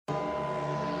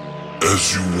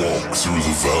As you walk through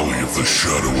the valley of the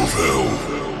shadow of hell,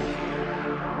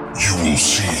 you will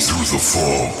see through the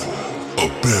fog a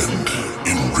bend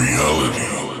in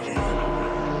reality.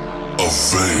 A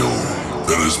veil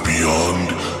that is beyond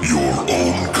your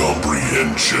own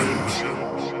comprehension.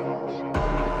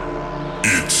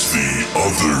 It's the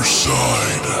other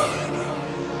side.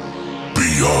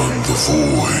 Beyond the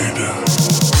void.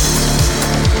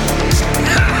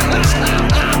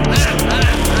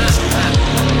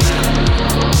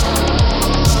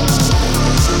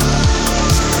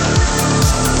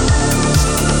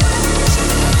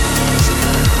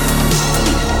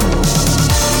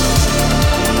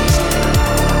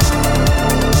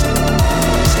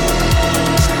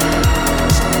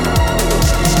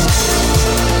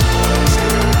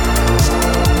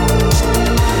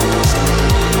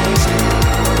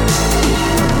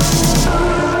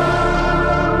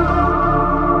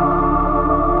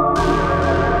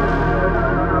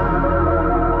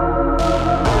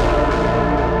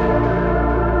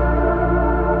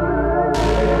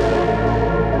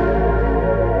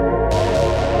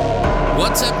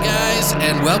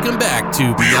 Welcome back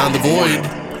to Beyond the Void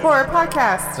Horror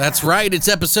Podcast. That's right, it's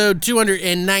episode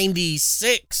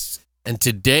 296, and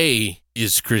today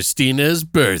is Christina's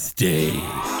birthday. Yay!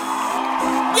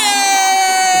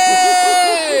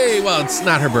 Well, it's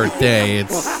not her birthday.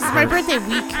 It's my birthday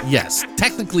week. Yes,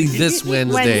 technically this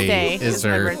Wednesday is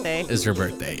her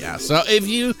birthday. Yeah. So if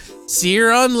you see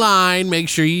her online, make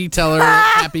sure you tell her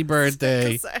happy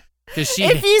birthday. If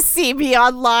you see me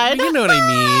online. You know what I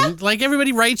mean. Like,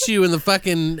 everybody writes you in the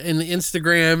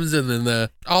Instagrams and then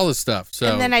all the stuff. So.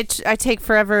 And then I take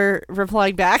forever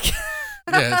replying back.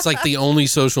 Yeah, it's like the only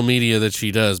social media that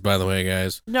she does, by the way,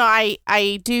 guys. No,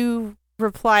 I do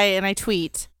reply and I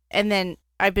tweet. And then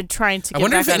I've been trying to get I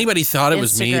wonder back if anybody thought it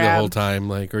was me the Instagram. whole time,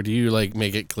 like, or do you, like,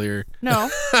 make it clear? No.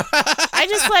 I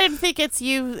just let him think it's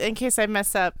you in case I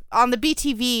mess up. On the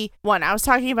BTV one, I was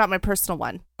talking about my personal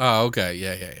one. Oh, okay.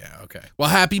 Yeah. Okay. Well,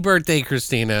 happy birthday,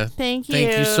 Christina. Thank you.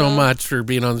 Thank you so much for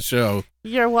being on the show.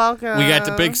 You're welcome. We got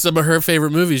to pick some of her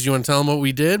favorite movies. You want to tell them what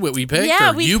we did, what we picked,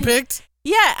 Yeah, or you picked?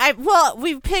 Yeah,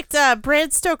 we picked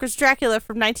Bram Stoker's Dracula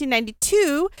from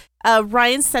 1992.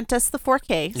 Ryan sent us the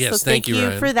 4K. Yes, so thank you,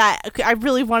 Ryan. for that. I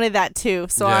really wanted that too,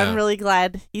 so Yeah. I'm really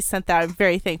glad he sent that. I'm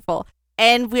very thankful.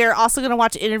 And we're also going to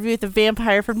watch Interview with the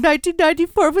Vampire from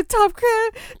 1994 with Tom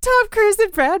Cruise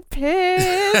and Brad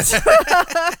Pitt.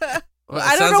 Well,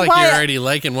 I it don't sounds know like why you're already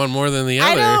liking one more than the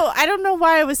other. I don't know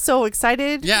why I was so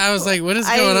excited. Yeah, I was like, what is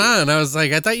going on? I was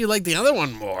like, I thought you liked the other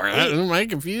one more. Am I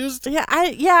confused? Yeah,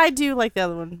 I do like the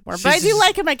other one more, but I do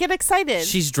like him. I get excited.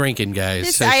 She's drinking, guys.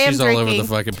 Yes, So I am she's all over drinking. the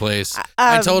fucking place.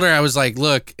 I told her, I was like,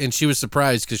 look, and she was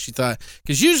surprised because she thought,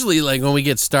 because usually, like, when we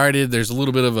get started, there's a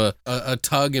little bit of a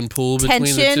tug and pull between the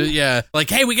Tension. two. Yeah. Like,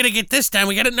 hey, we got to get this done.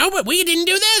 We got to, no, but we didn't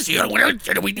do this. Where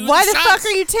did we do Why the the shots? fuck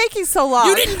are you taking so long?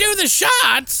 You didn't do the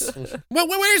shots. Well,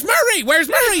 where's Murray? Where's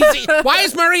Murray? Why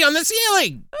is Murray on the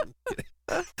ceiling?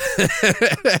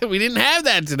 We didn't have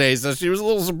that today, so she was a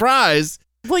little surprised.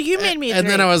 Well, you made me a And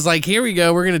drink. then I was like, here we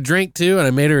go. We're going to drink too. And I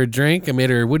made her a drink.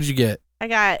 What did you get? I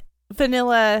got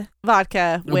vanilla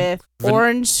vodka with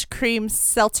orange cream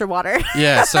seltzer water.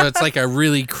 Yeah, so it's like a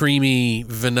really creamy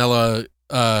vanilla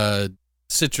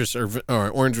citrus or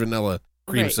orange vanilla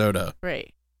cream Right. soda.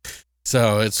 Right.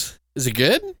 So is it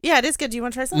good? Yeah, it is good. Do you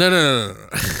want to try some? No.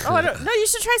 Oh, I don't. No, you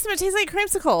should try some. It tastes like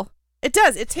creamsicle. It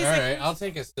does. It tastes All like. right, I'll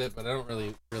take a sip, but I don't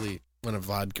really want a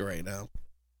vodka right now.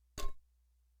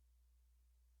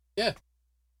 Yeah.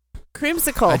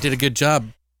 Creamsicle. I did a good job.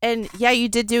 And yeah, you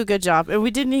did do a good job. And we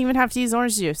didn't even have to use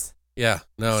orange juice. Yeah,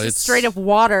 no, It's it's just straight up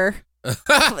water.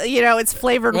 You know, it's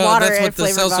flavored well, water that's and what the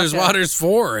flavored seltzer's vodka. water's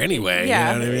for anyway.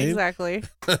 Yeah, you know what I mean? exactly.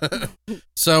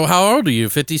 So how old are you?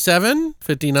 57?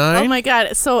 59? Oh my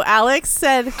god! So Alex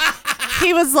said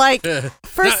he was like,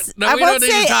 first. No, I we won't don't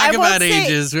need say. to talk I won't about say,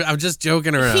 ages. I'm just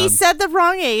joking around. He said the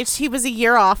wrong age. He was a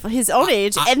year off his own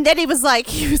age, and then he was like,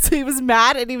 he was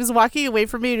mad, and he was walking away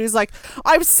from me, and he was like,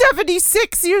 "I'm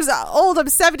 76 years old. I'm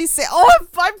 76. Oh,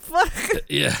 I'm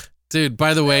Yeah. Dude,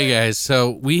 by the way, guys,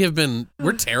 so we're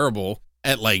terrible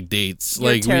at like dates.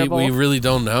 You're like terrible. we really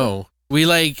don't know. We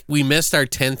missed our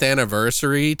 10th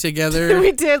anniversary together.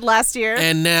 we did last year."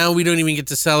 And now we don't even get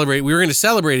to celebrate. We were going to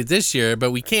celebrate it this year,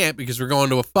 but we can't because we're going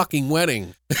to a fucking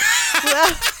wedding.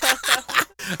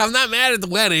 I'm not mad at the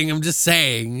wedding. I'm just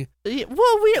saying.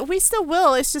 Well, we still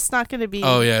will. It's just not going to be.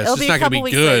 Oh, yeah. It's it'll just be not a going couple to be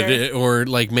weeks good later. or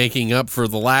like making up for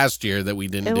the last year that we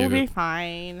didn't It do. will be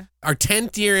fine. Our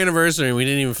 10th year anniversary, and we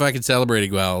didn't even fucking celebrate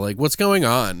it well. Like, what's going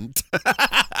on?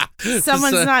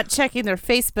 Someone's not checking their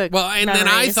Facebook. Well, and memories.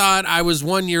 then I thought I was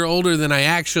 1 year older than I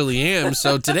actually am,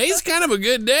 so today's kind of a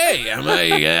good day. I'm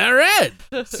like, all right.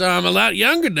 So I'm a lot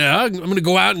younger now. I'm going to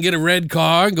go out and get a red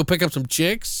car and go pick up some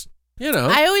chicks. You know.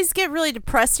 I always get really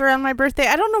depressed around my birthday.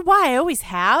 I don't know why. I always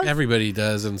have. Everybody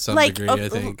does in some degree, I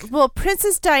think. Well,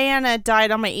 Princess Diana died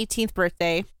on my 18th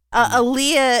birthday.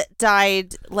 Aaliyah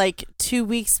died like 2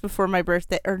 weeks before my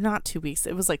birthday, or not 2 weeks.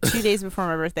 It was like 2 days before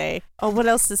my birthday. Oh, what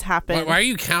else has happened? Why are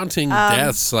you counting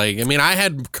deaths? Like, I mean, I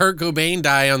had Kurt Cobain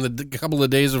die on the couple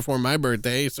of days before my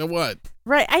birthday. So what?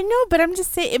 Right, I know, but I'm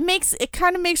just saying it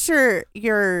kind of makes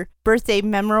your birthday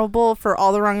memorable for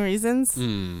all the wrong reasons.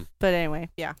 But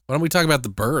anyway, yeah. Why don't we talk about the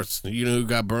births? You know who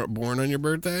got born on your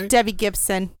birthday? Debbie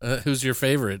Gibson. Who's your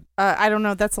favorite? I don't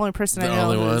know. That's the only person I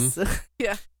know. The only one?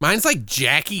 Yeah. Mine's like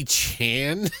Jackie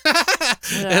Chan.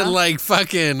 And like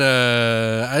fucking,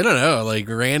 I don't know, like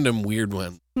random weird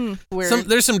one. Weird.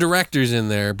 There's some directors in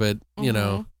there, but, you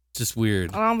know, just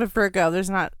weird. I'm a Virgo. There's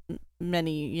not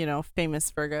many,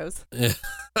 famous Virgos.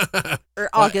 Or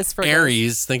August Virgos.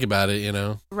 Aries, think about it, you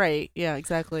know. Right, yeah,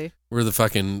 exactly.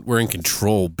 We're in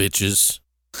control, bitches.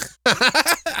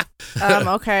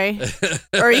 Okay.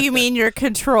 Or you mean you're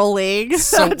controlling?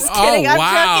 So, I'm just kidding. I'm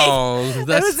wow. joking.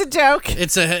 That was a joke.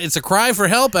 It's a cry for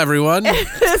help, everyone. It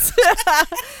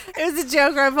was a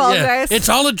joke. I apologize. Yeah, it's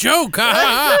all a joke.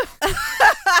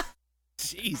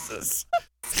 Jesus.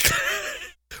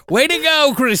 Way to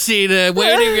go, Christina.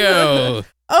 Way to go.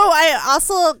 Oh, I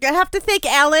also have to thank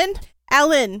Alan.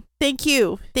 Alan, thank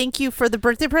you. Thank you for the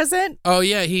birthday present. Oh,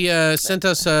 yeah. He sent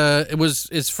us,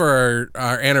 it's for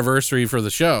our anniversary for the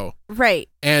show. Right.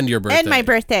 And your birthday. And my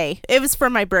birthday. It was for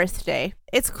my birthday.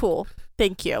 It's cool.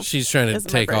 Thank you. She's trying to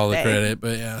take all the credit,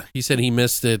 but yeah, he said he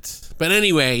missed it. But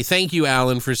anyway, thank you,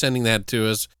 Alan, for sending that to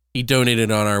us. He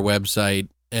donated on our website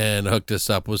and hooked us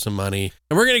up with some money.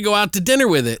 And we're going to go out to dinner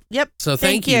with it. Yep. So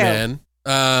thank you, man.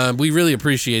 We really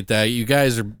appreciate that. You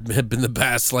guys have been the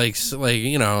best. Like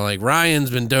Ryan's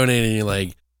been donating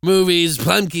like movies.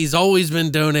 Plumkey's always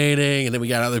been donating, and then we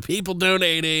got other people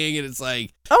donating, and it's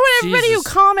like, and everybody who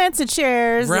comments and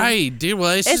shares. Right, dude.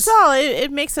 Well,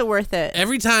 it makes it worth it.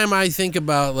 Every time I think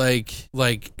about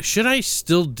like, should I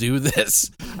still do this?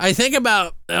 I think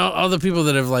about all the people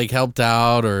that have like helped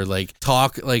out or like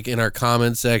talk like in our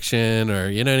comment section, or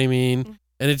you know what I mean.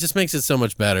 And it just makes it so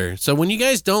much better. So when you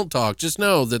guys don't talk, just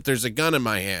know that there's a gun in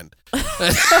my hand.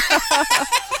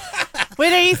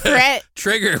 Wait, are you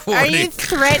Trigger warning. Are you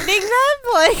threatening them?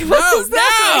 Like,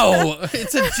 no!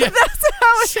 It's a joke. That's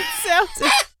how it sounds.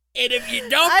 And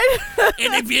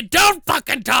if you don't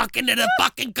fucking talk into the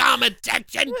fucking comment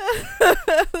section.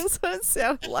 That's what it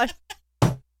sounds like.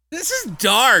 This is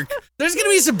dark. There's going to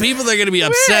be some people that are going to be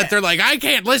upset. They're like, I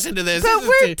can't listen to this.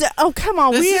 But come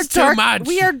on. We are dark. Too much.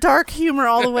 We are dark humor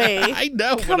all the way. I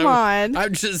know. Come on.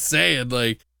 I'm just saying,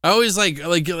 like, I always like,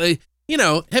 you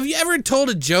know, have you ever told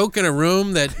a joke in a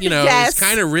room that, you know, is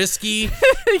kind of risky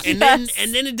and then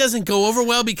it doesn't go over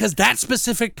well because that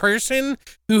specific person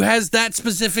who has that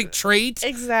specific trait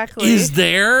is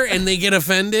there and they get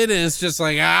offended and it's just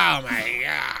like, oh my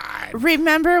God.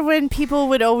 Remember when people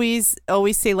would always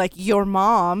say like your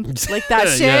mom, like that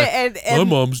shit? Yeah. And my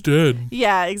mom's dead.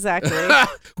 Yeah, exactly.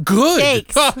 Good.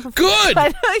 Thanks. Good.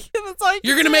 It's like,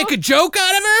 you're going to make a joke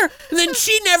out of her? And then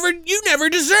you never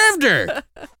deserved her.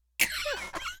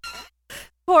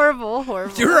 Horrible.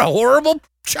 You're a horrible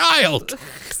child.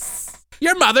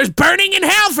 Your mother's burning in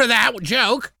hell for that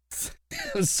joke.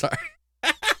 I'm sorry.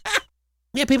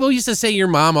 Yeah, people used to say your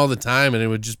mom all the time, and it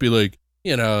would just be like,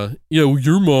 you know,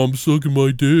 your mom's sucking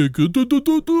my dick.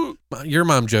 Your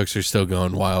mom jokes are still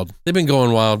going wild. They've been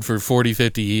going wild for 40,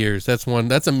 50 years. That's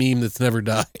a meme that's never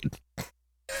died.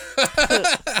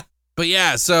 But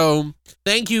yeah, so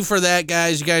thank you for that,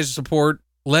 guys. You guys' support,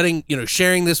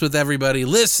 sharing this with everybody,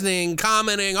 listening,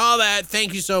 commenting, all that.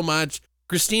 Thank you so much.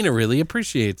 Christina really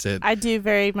appreciates it. I do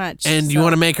very much. And you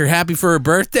want to make her happy for her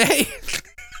birthday?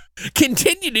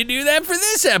 Continue to do that for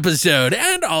this episode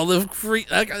and all the free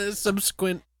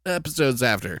subsequent episodes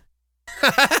after.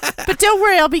 But don't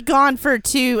worry, I'll be gone for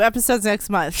 2 episodes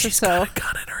next month. She's got a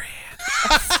gun in her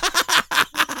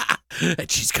hand.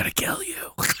 And she's going to kill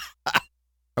you.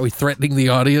 Are we threatening the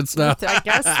audience now? I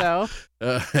guess so.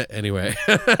 Anyway.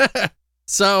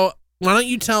 So why don't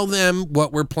you tell them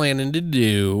what we're planning to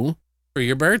do for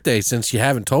your birthday since you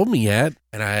haven't told me yet?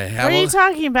 And what are you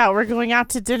talking about? We're going out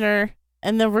to dinner.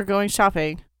 And then we're going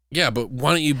shopping. Yeah, but why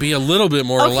don't you be a little bit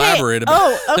more elaborate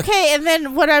about it? Oh, okay. And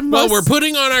then what I'm Well, we're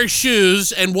putting on our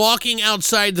shoes and walking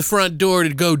outside the front door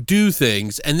to go do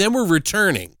things, and then we're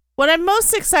returning. What I'm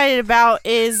most excited about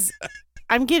is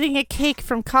I'm getting a cake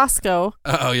from Costco.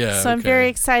 Oh, yeah. So I'm very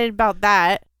excited about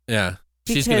that. Yeah.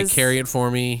 She's going to Because- carry it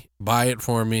for me, buy it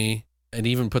for me, and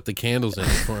even put the candles in it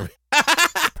for me.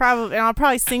 Probably, and I'll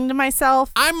probably sing to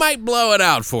myself. I might blow it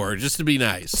out for her just to be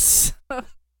nice.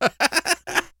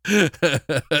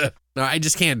 No, I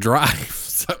just can't drive.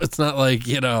 So it's not like,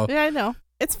 Yeah, I know.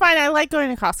 It's fine. I like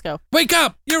going to Costco. wake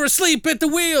up, you're asleep at the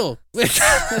wheel.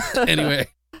 Anyway,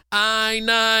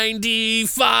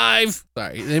 I-95.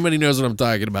 Sorry, anybody knows what I'm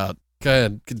talking about. Go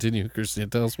ahead, continue, Christina.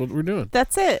 Tell us what we're doing.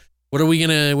 That's it. What are we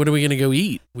gonna go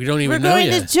eat? We don't even We're know going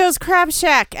yet. to Joe's Crab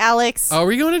Shack, Alex. Oh, are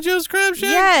we going to Joe's Crab Shack?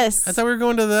 Yes. I thought we were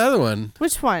going to the other one.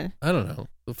 Which one? I don't know.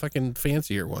 The fucking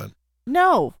fancier one.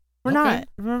 No, we're Okay. not.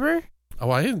 Remember? Oh,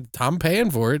 I'm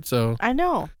paying for it, so I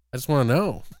know. I just want to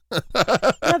know.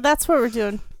 No, that's what we're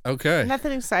doing. Okay.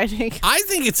 Nothing exciting. I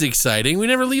think it's exciting. We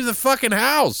never leave the fucking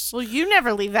house. Well, you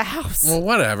never leave the house. Well,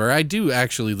 whatever. I do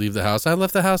actually leave the house. I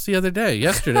left the house the other day,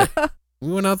 yesterday.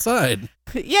 We went outside.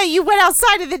 Yeah, you went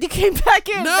outside and then you came back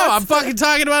in. No, I'm fucking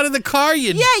talking about in the car,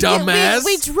 you dumbass.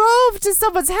 we drove to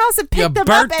someone's house and picked them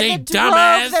up birthday and then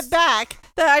dumbass. drove them back.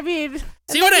 I mean,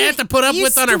 See what I have to put up you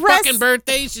with on her stress- fucking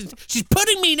birthday? She's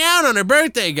putting me down on her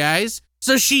birthday, guys,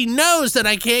 so she knows that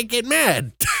I can't get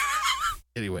mad.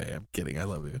 Anyway, I'm kidding. I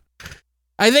love you.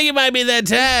 I think it might be that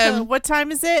time. What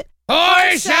time is it?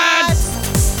 Horse shots!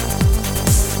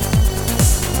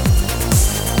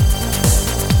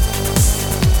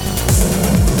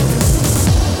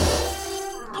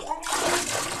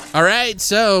 All right,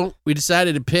 so we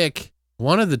decided to pick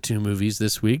one of the two movies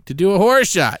this week to do a horror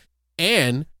shot.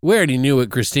 And we already knew what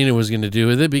Christina was going to do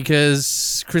with it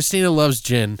because Christina loves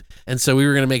gin. And so we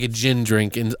were going to make a gin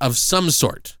drink of some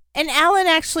sort. And Alan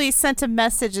actually sent a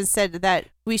message and said that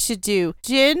we should do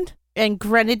gin and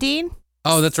grenadine.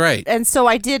 Oh, that's right. And so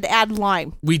I did add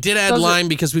lime. We did add Those are- lime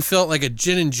because we felt like a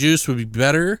gin and juice would be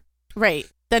better. Right.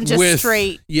 Than just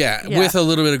straight. Yeah, Yeah. with a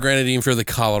little bit of grenadine for the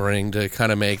coloring to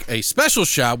kind of make a special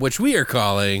shot, which we are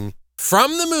calling,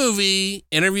 from the movie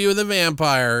Interview with a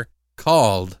Vampire,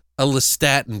 called a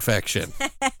Lestat infection.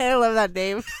 I love that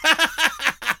name.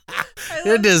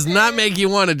 It does not make you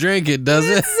want to drink it, does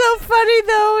it? It's so funny,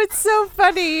 though. It's so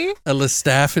funny. A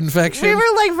Lestat infection? We were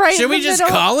like right Should in we the just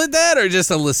middle. call it that or just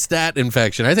a Lestat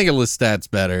infection? I think a Lestat's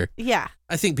better. Yeah,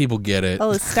 I think people get it. a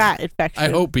Lestat infection. I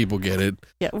hope people get it.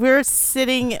 Yeah, we were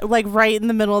sitting like right in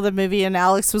the middle of the movie, and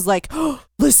Alex was like, oh,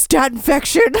 Lestat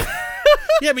infection.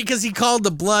 Yeah, because he called the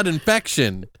blood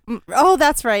infection. Oh,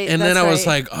 that's right. And then I was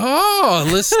like, oh,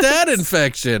 Lestat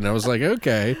infection. I was like,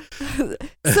 okay.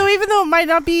 so even though it might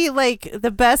not be like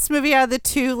the best movie out of the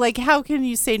two, like how can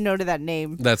you say no to that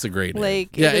name? That's a great name.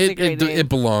 Like, yeah, it is a great name. it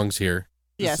belongs here.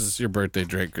 Yes. This is your birthday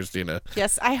drink, Christina.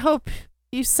 Yes, I hope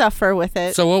you suffer with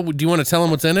it. So what do you want to tell them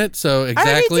what's in it? So already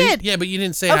exactly. did. Yeah, but you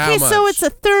didn't say how Okay, much. so it's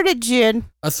a third of gin.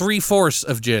 a 3/4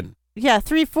 of gin. Yeah,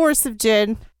 3/4 of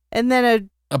gin, and then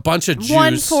A bunch of a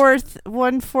juice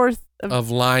 1/4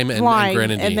 of lime and lime,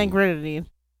 grenadine. and then grenadine.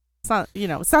 It's not,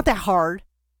 it's not that hard.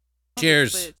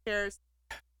 Cheers. Cheers.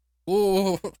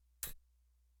 Ooh.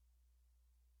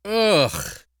 Ugh.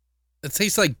 It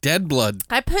tastes like dead blood.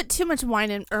 I put too much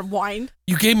wine in, or wine.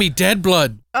 You gave me dead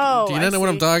blood. Oh, Do you not know what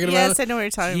I'm talking about? Yes, I know what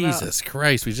you're talking about. Jesus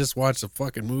Christ, we just watched a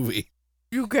fucking movie.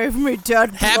 You gave me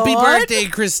dead Happy blood? birthday,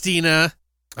 Christina.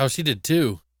 Oh, she did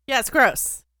too. Yeah, it's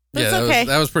gross. But Yeah, it's that, okay.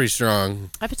 that was pretty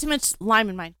strong. I put too much lime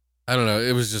in mine. I don't know.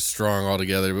 It was just strong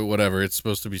altogether, but whatever. It's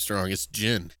supposed to be strong. It's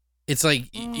gin. It's like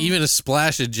even a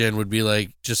splash of gin would be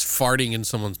like just farting in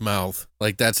someone's mouth.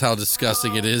 Like that's how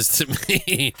disgusting it is to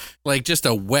me. Like just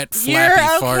a wet, flappy You're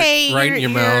okay. fart right in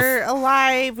your mouth. You're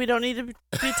alive. We don't need to be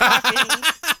talking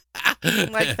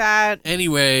like that.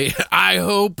 Anyway, I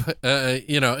hope,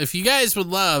 if you guys would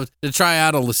love to try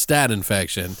out a Lestat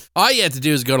infection, all you have to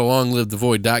do is go to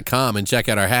longlivethevoid.com and check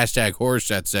out our hashtag horror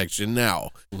shot section now.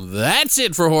 That's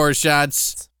it for horror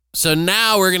shots. So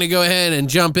now we're going to go ahead and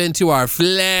jump into our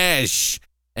flesh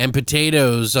and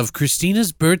potatoes of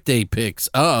Christina's birthday picks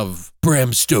of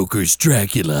Bram Stoker's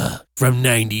Dracula from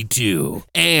 92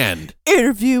 and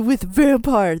Interview with the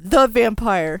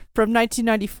Vampire from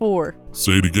 1994.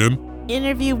 Say it again.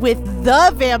 Interview with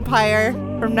the Vampire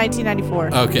from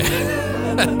 1994.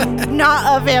 okay.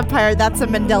 Not a vampire. That's a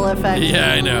Mandela effect.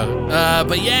 Yeah, I know.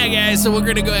 But yeah, guys, so we're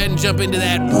going to go ahead and jump into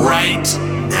that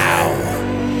right now.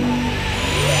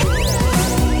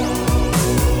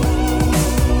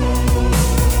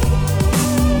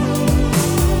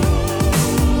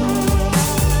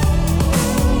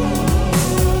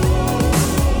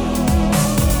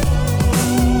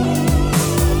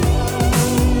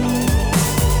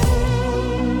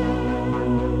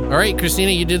 All right,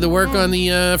 Christina, you did the work on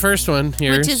the first one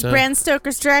here. Which is Bram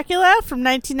Stoker's Dracula from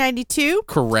 1992.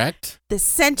 Correct. The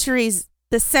century's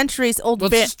the centuries-old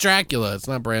Well, it's just Dracula. It's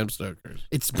not Bram Stoker's.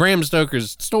 It's Bram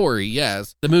Stoker's story,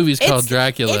 yes. The movie's called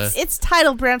Dracula. It's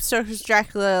titled Bram Stoker's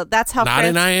Dracula. That's how not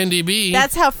in IMDb.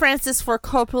 That's how Francis Ford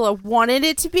Coppola wanted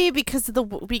it to be because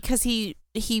he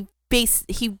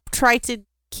tried to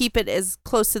keep it as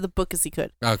close to the book as he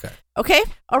could. Okay. Okay?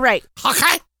 All right.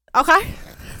 Okay.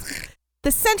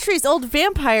 The centuries-old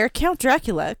vampire, Count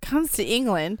Dracula, comes to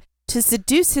England to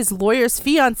seduce his lawyer's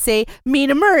fiancée,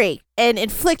 Mina Murray, and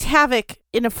inflict havoc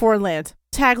in a foreign land.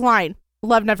 Tagline,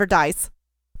 Love Never Dies.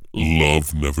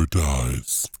 Love never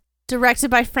dies. Directed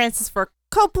by Francis Ford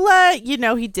Coppola. You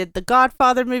know, he did the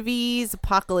Godfather movies,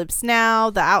 Apocalypse Now,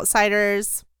 The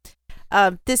Outsiders.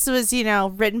 This was,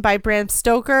 written by Bram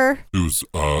Stoker. It was,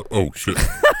 oh shit.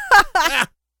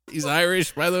 He's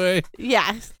Irish, by the way.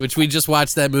 Yeah. Which we just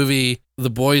watched that movie, The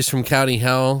Boys from County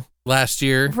Hell, last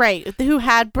year. Right. Who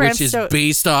had Bram Stoker. Which is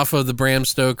based off of the Bram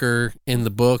Stoker in the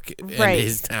book and Right.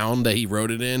 his town that he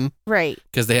wrote it in. Right.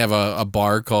 Because they have a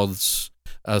bar called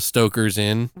Stoker's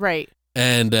Inn. Right.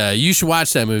 And you should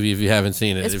watch that movie if you haven't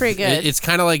seen it. It's pretty good. It's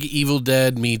kind of like Evil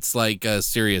Dead meets like a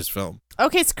serious film.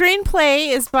 Okay, screenplay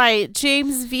is by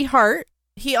James V. Hart.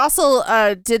 He also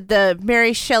did the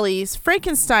Mary Shelley's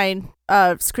Frankenstein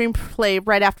screenplay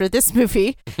right after this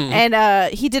movie.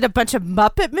 And he did a bunch of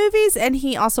Muppet movies, and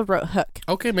he also wrote Hook.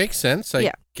 Okay, makes sense, I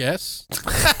Yeah. guess.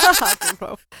 Hey,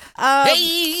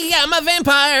 Hey, I'm a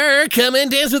vampire. Come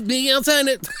and dance with me outside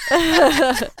it.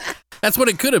 That's what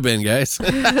it could have been, guys.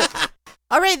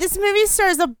 all right, this movie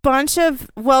stars a bunch of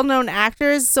well-known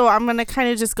actors, so I'm going to kind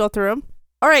of just go through them.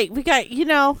 All right, we got,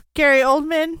 Gary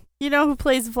Oldman, who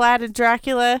plays Vlad in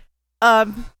Dracula,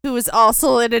 who was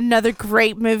also in another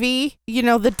great movie,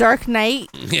 The Dark Knight.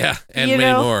 Yeah, and You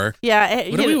many know, more. Yeah.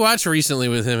 What did we watch recently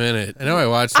with him in it? I know I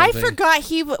watched something. I forgot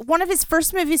one of his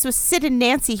first movies was Sid and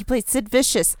Nancy. He played Sid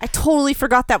Vicious. I totally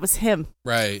forgot that was him.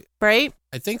 Right. Right?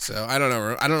 I think so. I don't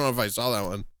know if I saw that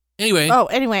one. Anyway. Oh,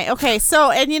 anyway. Okay.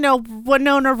 So, and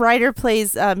Winona Ryder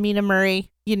plays Mina Murray,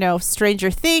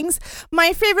 Stranger Things.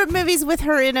 My favorite movies with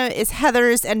her in it is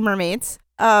Heathers and Mermaids.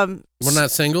 We're not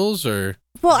singles or?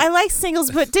 Well, I like Singles,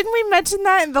 but didn't we mention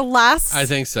that in the last I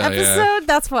think so, episode? yeah.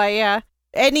 That's why, yeah.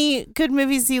 Any good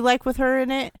movies you like with her in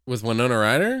it? With Winona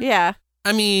Ryder? Yeah,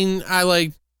 I mean, I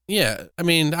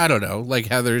don't know. Like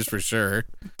Heathers for sure.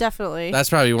 definitely. That's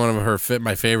probably one of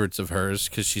my favorites of hers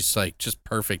because she's like just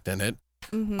perfect in it.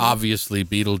 Mhm. Obviously,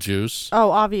 Beetlejuice.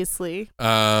 Oh, obviously.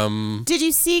 Did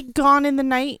you see Gone in the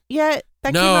Night yet?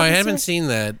 That came No, out I this haven't year? seen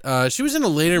that. She was in a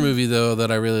later movie though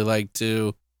that I really liked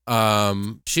too.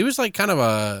 She was like kind of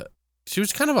a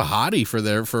hottie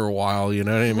for a while, you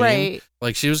know what I mean? Right.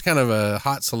 Like she was kind of a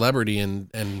hot celebrity and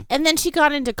And then she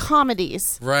got into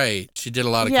comedies. right. She did a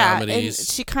lot of Yeah, comedies. and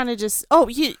she kind of just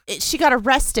she got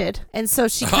arrested, and so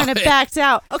she kind of yeah. backed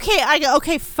out.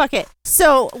 Okay, fuck it.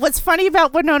 So what's funny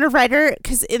about Winona Ryder?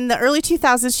 Because in the early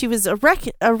 2000s, she was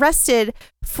arrested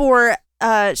for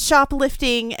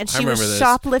shoplifting, and I she was remember this.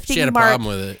 shoplifting. She had a problem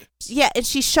with it. Yeah, and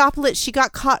she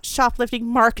got caught shoplifting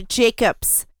Marc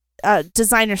Jacobs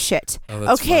designer shit. Oh,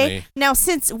 that's okay, funny. now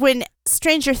since when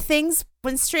Stranger Things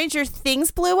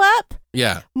blew up,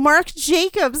 Yeah, Marc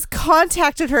Jacobs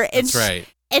contacted her, and that's right.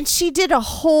 and she did a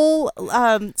whole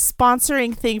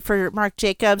sponsoring thing for Marc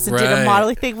Jacobs and did a Right.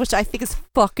 modeling thing, which I think is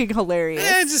fucking hilarious.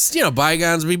 Yeah, just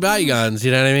bygones be bygones.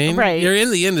 You know what I mean? Right. You're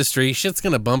in the industry. Shit's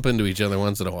gonna bump into each other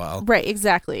once in a while. Right,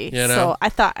 exactly. You know? So I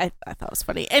thought it was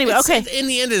funny. Anyway, okay. In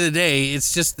the end of the day,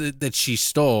 it's just that she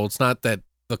stole. It's not that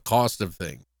the cost of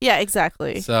thing. Yeah,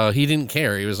 exactly. So he didn't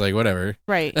care. He was like, whatever.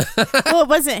 Right. Well, it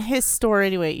wasn't his store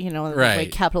anyway, the way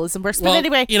Right. capitalism works. Well, But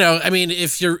anyway, I mean,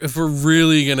 if we're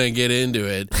really gonna get into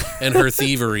it and her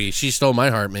thievery, she stole my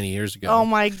heart many years ago. oh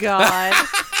my God.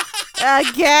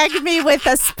 Gag me with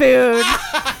a spoon.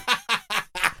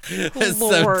 That's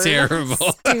Lord. so terrible.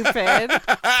 Stupid.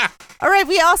 All right,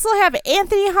 we also have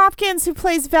Anthony Hopkins, who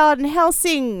plays Valentin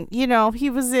Helsing. He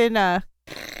was in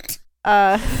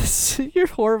you're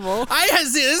horrible.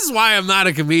 This is why I'm not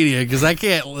a comedian, because I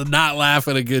can't not laugh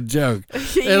at a good joke.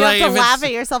 You And, like, have if to laugh it's-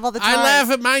 at yourself all the time. I laugh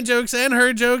at my jokes and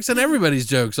her jokes and everybody's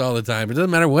jokes all the time. It doesn't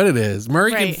matter what it is.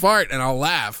 Murray can Right. fart and I'll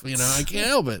laugh. I can't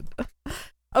help it.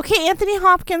 Okay, Anthony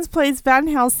Hopkins plays Van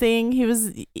Helsing. He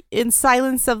was in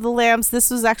Silence of the Lambs.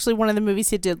 This was actually one of the movies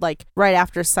he did right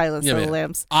after Silence Yeah, of the man.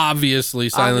 Lambs. Obviously,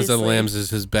 Silence of the Obviously. Lambs is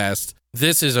his best.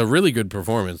 This is a really good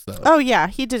performance, though. Oh yeah,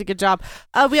 he did a good job.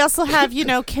 We also have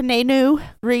Keanu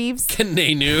Reeves.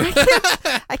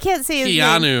 Keanu. I can't say his name.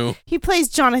 Keanu. He plays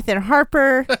Jonathan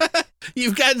Harper.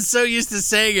 You've gotten so used to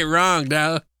saying it wrong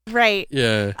now. Right.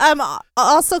 Yeah.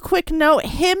 Also, quick note: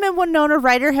 him and Winona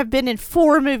Ryder have been in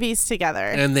 4 movies together.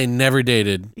 And they never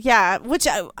dated. Yeah, which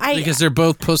I Because they're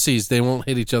both pussies. They won't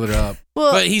hit each other up.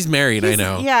 well, But he's married, I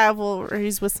know. Yeah, well, or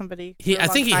he's with somebody. I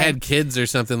think he had kids or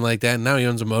something like that. And now he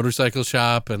owns a motorcycle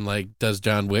shop and like does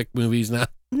John Wick movies now.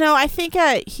 No, I think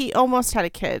he almost had a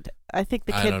kid. I think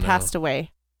the I kid don't know. passed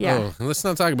away. Yeah. Oh, let's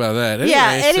not talk about that.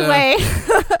 Anyway.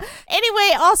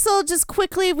 Anyway, also just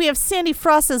quickly, we have Sandy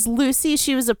Frost as Lucy.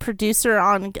 She was a producer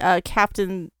on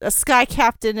Sky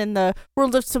Captain in the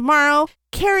World of Tomorrow.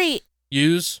 Carrie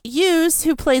Hughes,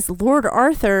 who plays Lord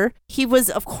Arthur. He was,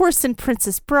 of course, in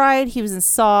Princess Bride. He was in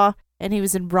Saw, and he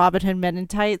was in Robin Hood Men in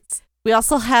Tights. We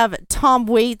also have Tom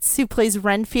Waits, who plays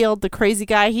Renfield, the crazy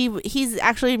guy. He's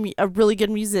actually a really good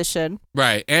musician.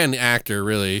 Right, and actor,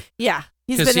 really. Yeah,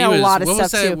 he's been in a lot of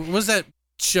stuff, too. What was that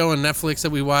show on Netflix that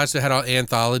we watched that had all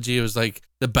anthology? It was like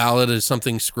The Ballad of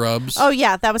Something Scrubs. Oh,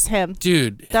 yeah, that was him.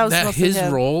 Dude, that was mostly his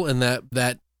him. role in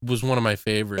that was one of my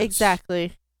favorites.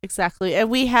 Exactly. And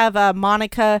we have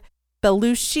Monica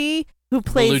Bellucci, who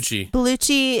plays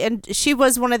Bellucci, and she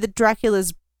was one of the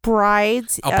Dracula's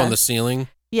brides. Up on the ceiling.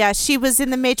 Yeah, she was in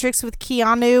The Matrix with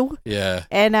Keanu. Yeah.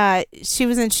 And she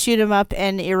was in Shoot 'Em Up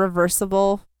and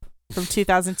Irreversible from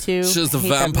 2002. She was the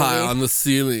vampire on the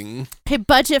ceiling. Hey,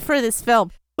 budget for this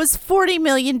film was $40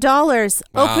 million. Wow.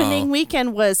 Opening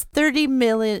weekend was $30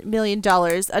 million.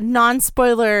 A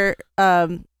non-spoiler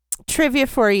trivia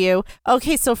for you.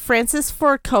 Okay, so Francis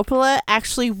Ford Coppola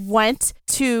actually went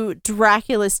to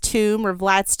Dracula's tomb or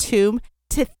Vlad's tomb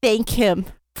to thank him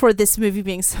for this movie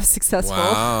being so successful.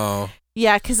 Wow.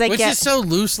 Yeah, because Which is so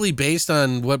loosely based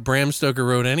on what Bram Stoker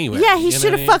wrote anyway. Yeah, he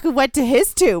should have fucking went to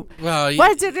his tomb. Well,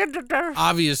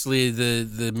 obviously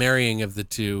the marrying of the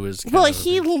two was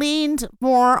he leaned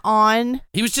more on.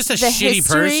 He was just a shitty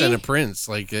person, a prince,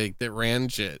 like that ran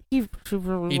shit. He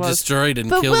really was. Destroyed and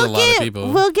killed a lot of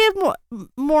people. We'll get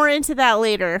more into that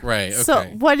later. Right. Okay. So,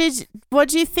 what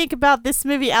did you think about this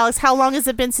movie, Alex? How long has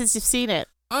it been since you've seen it?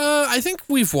 I think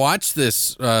we've watched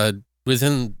this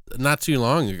within not too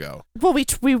long ago. Well, we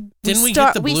get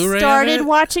the Blu-ray. We started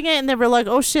watching it, and they were like,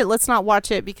 "Oh shit, let's not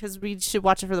watch it because we should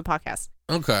watch it for the podcast."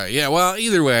 Okay, yeah. Well,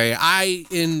 either way,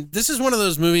 this is one of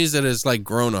those movies that has like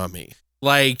grown on me.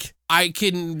 Like I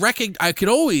could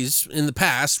always in the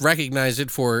past recognize it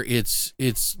for its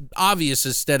obvious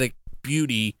aesthetic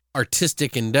beauty,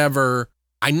 artistic endeavor.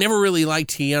 I never really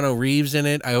liked Keanu Reeves in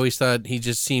it. I always thought he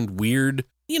just seemed weird.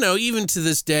 You know, even to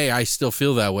this day, I still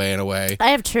feel that way in a way. I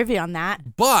have trivia on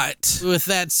that. But with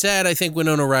that said, I think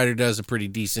Winona Ryder does a pretty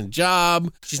decent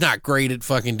job. She's not great at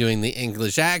fucking doing the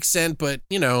English accent, but,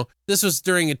 you know, this was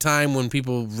during a time when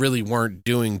people really weren't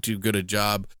doing too good a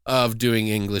job of doing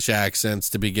English accents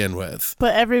to begin with.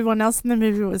 But everyone else in the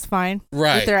movie was fine.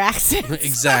 Right. With their accents.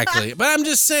 Exactly. But I'm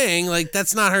just saying, like,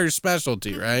 that's not her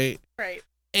specialty, right? Right.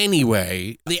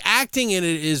 Anyway, the acting in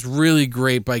it is really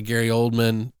great by Gary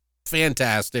Oldman.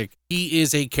 Fantastic. He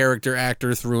is a character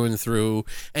actor through and through,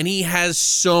 and he has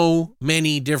so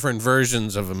many different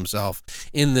versions of himself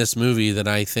in this movie that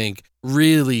I think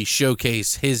really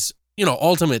showcase his,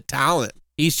 ultimate talent.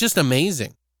 He's just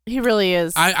amazing. He really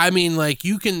is. I mean, like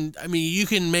you can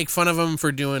make fun of him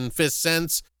for doing Fifth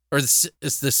Sense or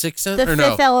it's the Sixth Sense The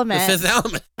Fifth Element. The Fifth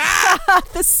Element.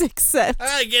 The Sixth Sense.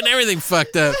 Getting everything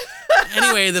fucked up.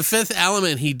 Anyway, The Fifth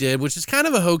Element he did, which is kind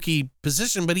of a hokey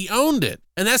position, but he owned it.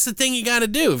 And that's the thing you got to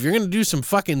do. If you're going to do some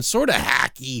fucking sort of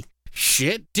hacky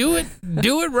shit, do it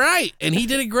right. And he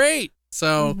did it great.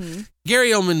 So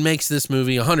Gary Oldman makes this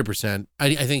movie 100%.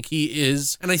 I think he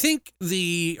is. And I think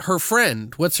her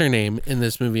friend, what's her name in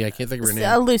this movie? I can't think of her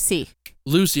name. Lucy.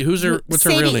 Lucy. What's her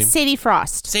real name? Sadie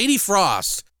Frost. Sadie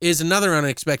Frost is another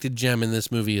unexpected gem in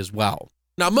this movie as well.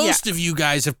 Now, most of you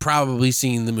guys have probably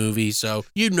seen the movie, so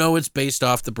you know it's based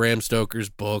off the Bram Stoker's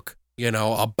book,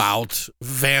 about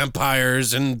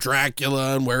vampires and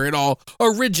Dracula and where it all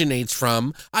originates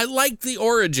from. I like the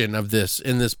origin of this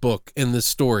in this book, in this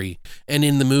story, and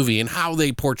in the movie, and how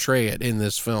they portray it in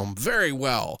this film very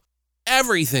well.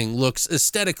 Everything looks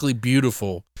aesthetically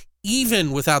beautiful,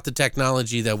 even without the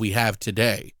technology that we have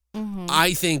today.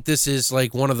 I think this is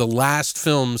like one of the last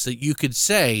films that you could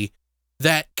say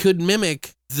that could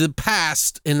mimic the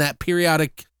past in that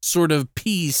periodic sort of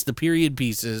piece, the period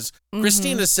pieces.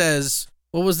 Christina says,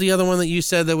 what was the other one that you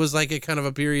said that was like a kind of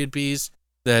a period piece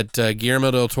that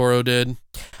Guillermo del Toro did?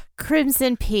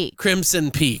 Crimson Peak. Crimson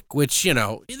Peak, which,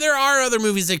 there are other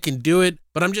movies that can do it,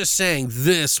 but I'm just saying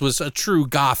this was a true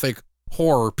Gothic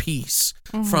horror piece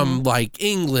from like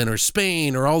England or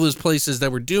Spain or all those places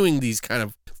that were doing these kind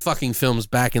of fucking films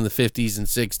back in the 50s and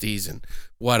 60s and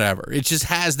whatever. It just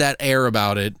has that air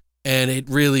about it and it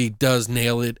really does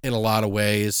nail it in a lot of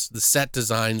ways. The set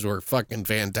designs were fucking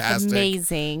fantastic.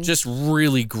 Amazing. Just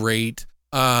really great.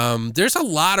 There's a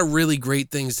lot of really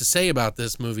great things to say about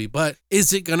this movie, but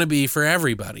is it going to be for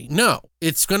everybody? No,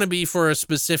 it's going to be for a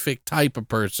specific type of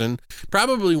person,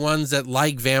 probably ones that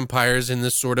like vampires in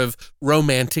this sort of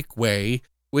romantic way,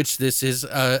 which this is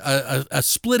a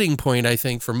splitting point, I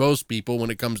think, for most people when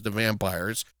it comes to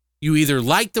vampires. You either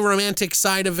like the romantic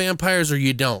side of vampires or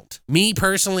you don't. Me,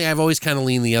 personally, I've always kind of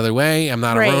leaned the other way. I'm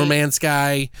not a romance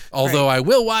guy, although I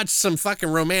will watch some fucking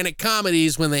romantic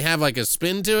comedies when they have like a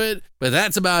spin to it, but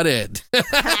that's about it.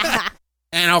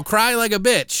 And I'll cry like a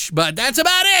bitch, but that's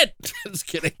about it. Just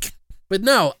kidding. But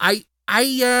no, I'm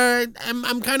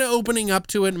kind of opening up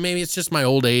to it. Maybe it's just my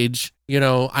old age. You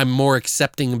know, I'm more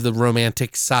accepting of the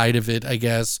romantic side of it, I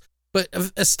guess. But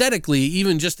aesthetically,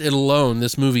 even just it alone,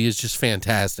 this movie is just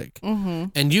fantastic. Mm-hmm.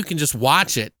 And you can just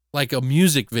watch it like a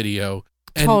music video.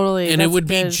 And, totally. And it would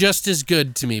be just as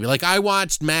good to me. Like, I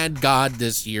watched Mad God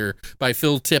this year by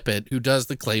Phil Tippett, who does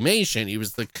the claymation.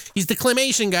 He's the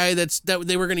claymation guy that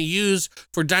they were going to use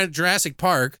for Jurassic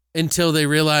Park until they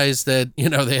realized that, you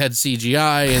know, they had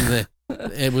CGI and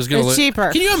it was going to look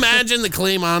cheaper. Can you imagine the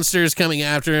clay monsters coming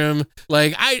after him?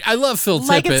 Like, I love Phil Tippett,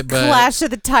 like it's but Clash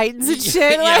of the Titans and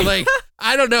shit. Yeah, like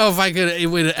I don't know if it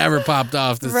would have ever popped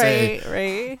off to say.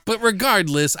 Right. But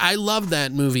regardless, I love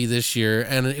that movie this year,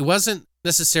 and it wasn't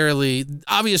necessarily,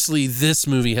 obviously this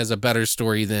movie has a better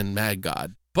story than Mad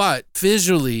God, but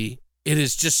visually it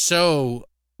is just so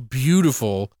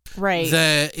beautiful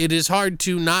that it is hard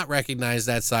to not recognize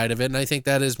that side of it. And I think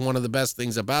that is one of the best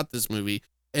things about this movie.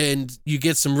 And you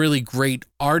get some really great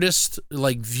artist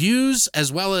like views,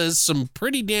 as well as some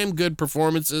pretty damn good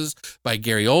performances by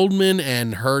Gary Oldman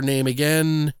and her name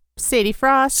again, Sadie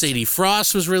Frost. Sadie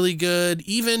Frost was really good.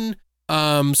 Even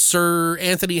Sir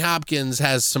Anthony Hopkins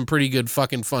has some pretty good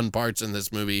fucking fun parts in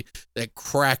this movie that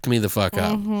cracked me the fuck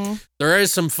up. Mm-hmm. There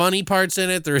is some funny parts in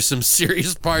it. There are some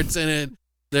serious parts in it.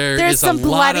 There's some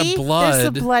lot of blood. There's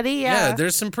some bloody, yeah.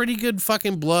 There's some pretty good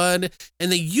fucking blood.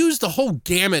 And they use the whole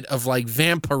gamut of like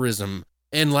vampirism.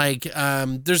 And like,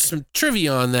 there's some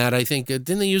trivia on that. I think,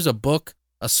 didn't they use a book,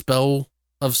 a spell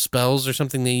of spells or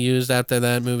something they used after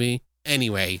that movie?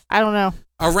 Anyway. I don't know.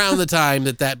 Around the time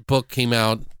that book came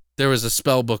out, there was a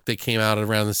spell book that came out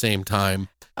around the same time.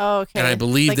 Oh, okay. And I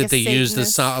believe that they used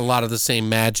a lot of the same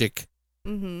magic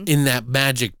in that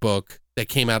magic book that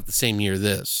came out the same year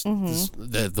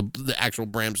the actual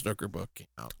Bram Stoker book came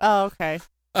out. Oh, okay.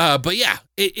 But yeah,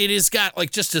 it has got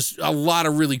like just a lot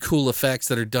of really cool effects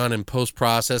that are done in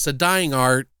post-process. A dying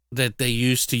art that they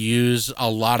used to use a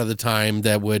lot of the time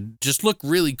that would just look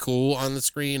really cool on the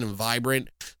screen and vibrant,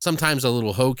 sometimes a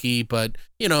little hokey, but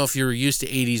you know, if you're used to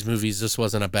 80s movies, this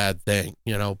wasn't a bad thing,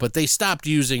 you know, but they stopped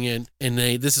using it, and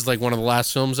this is like one of the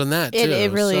last films on that too.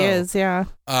 It really is, yeah.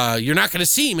 You're not going to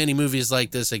see many movies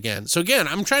like this again. So again,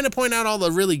 I'm trying to point out all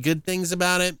the really good things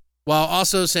about it, while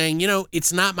also saying, you know,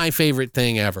 it's not my favorite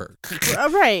thing ever.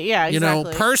 Right, yeah, exactly. You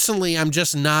know, personally, I'm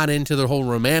just not into the whole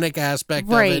romantic aspect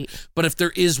of it. But if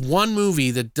there is one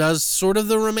movie that does sort of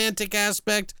the romantic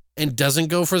aspect and doesn't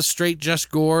go for straight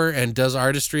just gore and does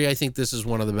artistry, I think this is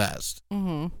one of the best.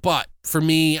 Mm-hmm. But for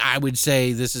me, I would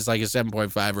say this is like a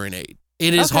 7.5 or an 8.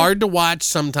 It is hard to watch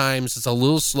sometimes. It's a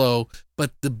little slow,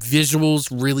 but the visuals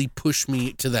really push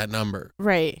me to that number.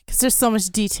 Right, because there's so much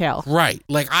detail. Right.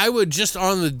 Like, I would just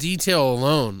on the detail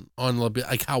alone, on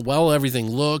like how well everything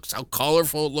looks, how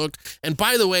colorful it looked. And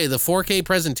by the way, the 4K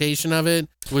presentation of it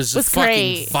was fucking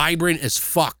great. Vibrant as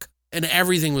fuck. And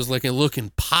everything was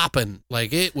looking popping.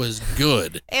 Like, it was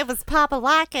good. It was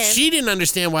pop-a-lockin'. She didn't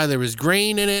understand why there was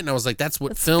grain in it, and I was like, that's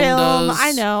what film does.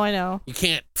 I know. You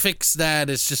can't fix that.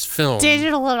 It's just film.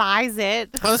 Digitalize it.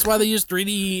 Well, that's why they use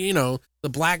 3D, you know, the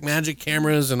black magic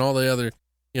cameras and all the other,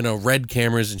 you know, red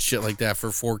cameras and shit like that for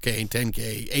 4K,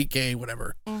 10K, 8K,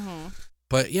 whatever. Mm-hmm.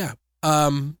 But yeah, I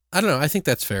don't know. I think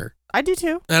that's fair. I do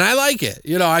too. And I like it.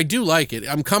 You know, I do like it.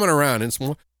 I'm coming around.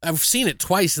 I've seen it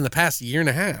twice in the past year and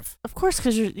a half. Of course,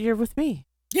 because you're with me.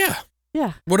 Yeah.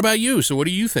 Yeah. What about you? So what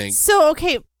do you think? So,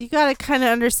 okay, you got to kind of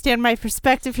understand my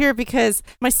perspective here, because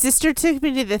my sister took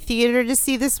me to the theater to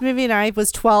see this movie and I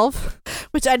was 12,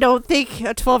 which I don't think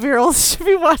a 12-year-old should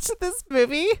be watching this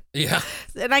movie. Yeah.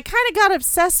 And I kind of got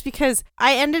obsessed because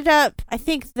I ended up, I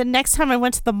think the next time I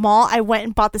went to the mall, I went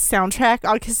and bought the soundtrack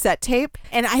on cassette tape,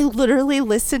 and I literally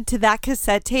listened to that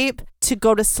cassette tape to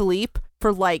go to sleep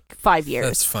for like 5 years.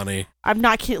 That's funny. I'm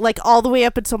not kidding. Like, all the way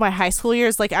up until my high school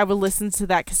years, like, I would listen to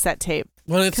that cassette tape.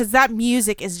 Because that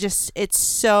music is just, it's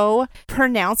so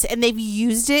pronounced, and they've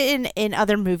used it in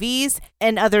other movies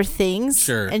and other things.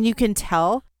 Sure. And you can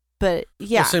tell. But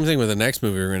yeah. Well, same thing with the next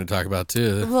movie we're going to talk about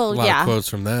too. Well, a lot yeah. of quotes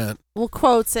from that. Well,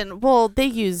 quotes and they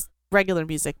use regular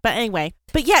music, but anyway.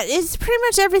 But yeah, it's pretty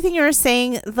much everything you were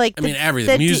saying. Like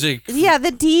Everything, music.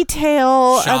 The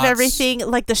detail shots. of everything,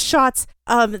 like the shots.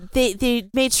 They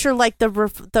made sure like the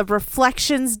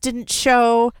reflections didn't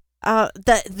show.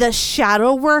 The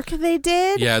shadow work they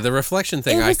did. Yeah, the reflection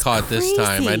thing It I was caught this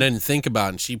time. I crazy. didn't think about,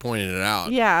 and she pointed it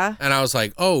out. Yeah. And I was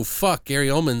like, oh fuck, Gary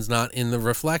Oldman's not in the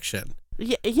reflection.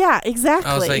 Yeah,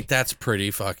 exactly. I was like, that's pretty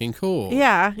fucking cool.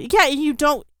 Yeah.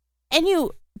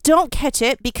 You don't catch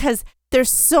it because there's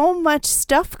so much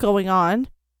stuff going on.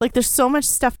 Like there's so much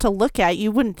stuff to look at.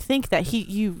 You wouldn't think that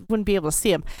you wouldn't be able to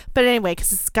see him. But anyway,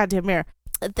 because it's a goddamn mirror.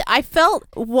 I felt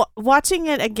watching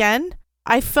it again.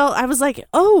 I was like,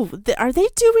 oh, are they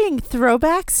doing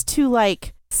throwbacks to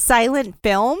like silent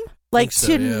film? Like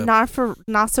so, to yeah.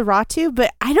 Nosferatu,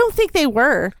 but I don't think they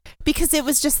were because it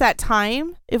was just that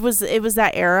time. It was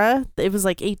that era. It was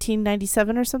like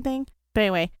 1897 or something. But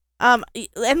anyway,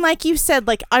 and like you said,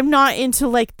 like I'm not into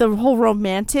like the whole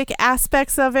romantic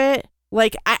aspects of it.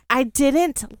 Like I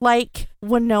didn't like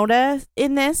Winona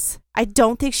in this. I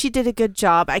don't think she did a good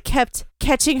job. I kept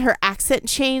catching her accent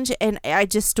change, and I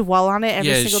just dwell on it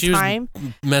every single time. Was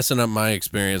messing up my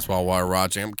experience while we were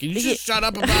watching. Can you just shut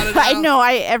up about it now? I know.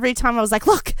 Every time I was like,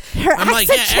 look, her I'm like,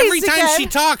 accent yeah, every changed time again. she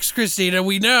talks, Christina,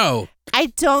 we know. I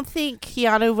don't think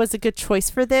Keanu was a good choice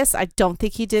for this. I don't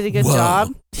think he did a good Whoa.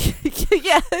 job.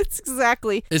 Yeah, it's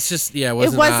exactly. It's just, yeah, It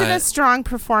wasn't not, a strong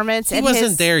performance. he and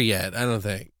wasn't there yet, I don't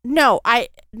think. No, I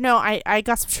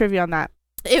got some trivia on that.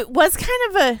 It was kind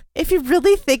of a, if you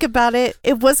really think about it,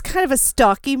 it was kind of a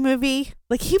stalky movie.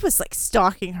 Like he was like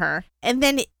stalking her, and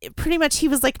then pretty much he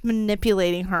was like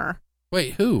manipulating her.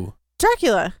 Wait, who?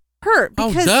 Dracula, her.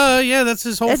 Because Yeah, that's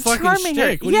his whole and fucking charming her.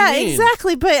 shtick. What Yeah, do you mean?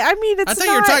 exactly. But I mean, it's I thought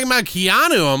not, you were talking about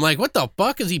Keanu. I'm like, what the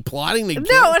fuck is he plotting to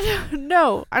kill?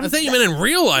 No. I thought you meant in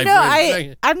real life. No, for a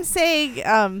second. I'm saying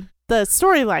the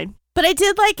storyline. But I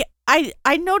did like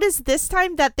I noticed this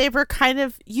time that they were kind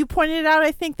of, you pointed out,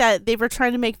 I think, that they were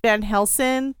trying to make Van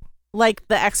Helsing like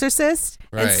The Exorcist,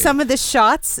 and Right. some of the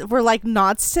shots were like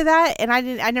nods to that, and I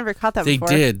never caught that They before.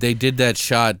 did that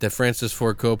shot that Francis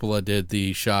Ford Coppola did,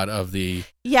 the shot of the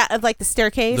Of like the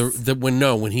staircase.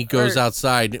 when he goes Or-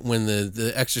 outside, when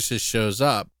the exorcist shows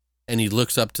up and he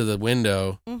looks up to the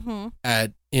window Mm-hmm.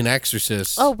 in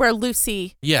Exorcist. Oh, where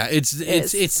Lucy, yeah,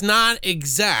 it's not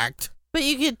exact, but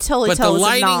you could totally but tell the it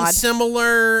was a nod. lighting's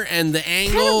similar, and the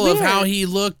angle of how weird. he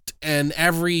looked and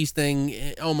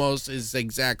everything almost is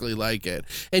exactly like it.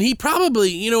 And he probably,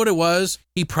 you know what it was?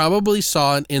 He probably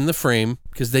saw it in the frame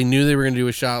because they knew they were going to do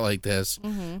a shot like this.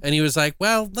 Mm-hmm. And he was like,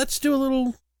 well, let's do a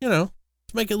little, let's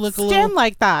make it look a Stand little.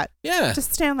 like that. Yeah.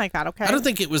 Just stand like that, okay? I don't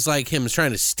think it was like him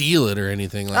trying to steal it or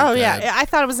anything like Oh, that. yeah. I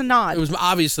thought it was a nod. It was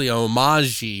obviously a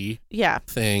homage Yeah.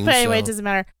 thing. But anyway, so- it doesn't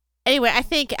matter. Anyway, I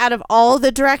think out of all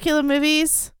the Dracula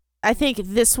movies, I think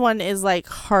this one is like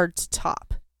hard to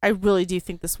top. I really do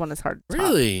think this one is hard to top.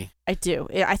 Really? I do.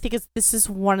 I think this is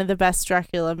one of the best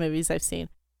Dracula movies I've seen.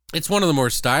 It's one of the more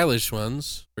stylish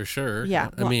ones, for sure. Yeah.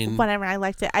 I mean, whatever. I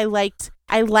liked it. I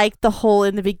liked the whole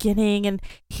in the beginning, and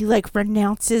he like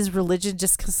renounces religion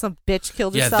just because some bitch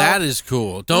killed yeah, herself. that is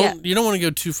cool. You don't want to go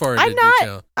too far into I'm not.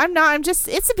 detail. I'm just.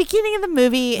 It's the beginning of the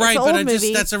movie. Right, it's an but old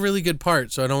movie. that's a really good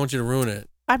part, so I don't want you to ruin it.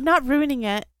 I'm not ruining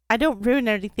it. I don't ruin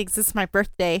anything. 'Cause it's my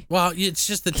birthday. Well, it's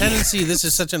just the tendency. This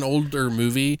is such an older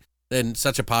movie and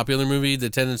such a popular movie. The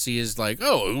tendency is like,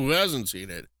 oh, who hasn't seen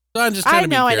it? So I'm just trying to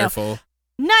be careful.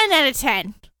 9 out of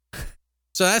 10.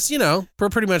 So that's, we're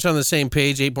pretty much on the same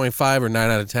page, 8.5 or 9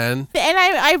 out of 10. And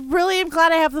I really am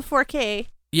glad I have the 4K.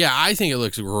 Yeah, I think it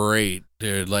looks great,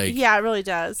 dude. Like, Yeah, it really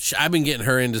does. I've been getting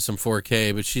her into some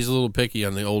 4K, but she's a little picky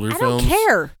on the older I films. don't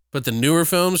care. But the newer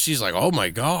films, she's like, oh my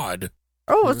God.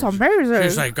 Oh, it's amazing.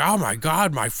 She's like, oh my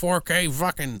God, my 4K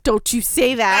fucking. Don't you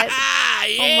say that.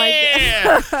 Yeah. Oh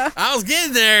my God. I was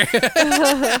getting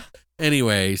there.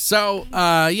 Anyway, so,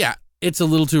 yeah, it's a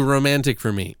little too romantic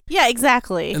for me. Yeah,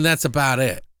 exactly. And that's about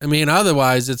it. I mean,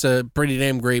 otherwise, it's a pretty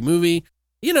damn great movie.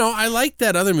 I like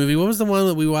that other movie. What was the one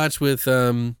that we watched with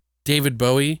David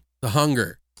Bowie? The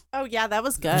Hunger. Oh, yeah, that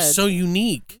was It good. was so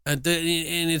unique. And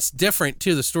it's different,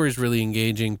 too. The story's really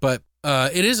engaging. But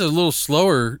it is a little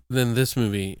slower than this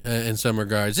movie in some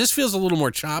regards. This feels a little more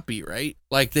choppy, right?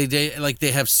 Like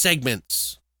they have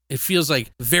segments. It feels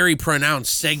like very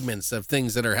pronounced segments of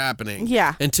things that are happening.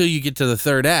 Yeah. Until you get to the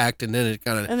third act, and then it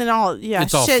kind of And then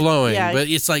it's all shit, flowing, Yeah, but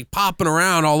it's like popping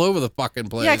around all over the fucking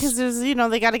place. yeah, because there's,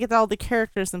 they got to get all the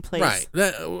characters in place.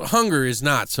 Right. Hunger is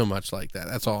not so much like that.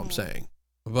 That's all I'm saying.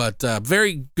 But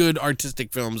very good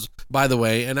artistic films, by the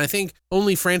way. And I think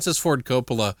only Francis Ford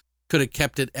Coppola could have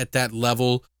kept it at that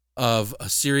level of a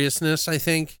seriousness, I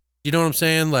think. You know what I'm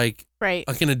saying? Like Right.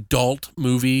 an adult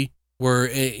movie where,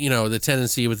 the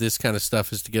tendency with this kind of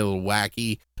stuff is to get a little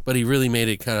wacky, but he really made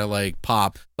it kind of like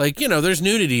pop. Like, there's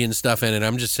nudity and stuff in it,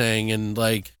 I'm just saying, and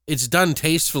like it's done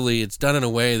tastefully. It's done in a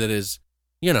way that is,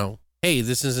 hey,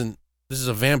 this is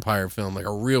a vampire film, like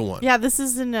a real one. Yeah, this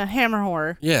isn't a Hammer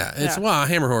horror. Yeah, well,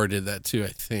 Hammer Horror did that too, I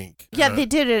think. Yeah, they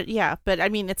did it. Yeah, but I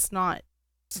mean, it's not.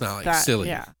 It's not like that, silly.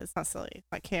 Yeah, it's not silly. It's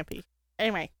like campy.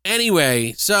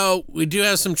 Anyway, so we do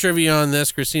have some trivia on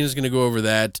this. Christina's going to go over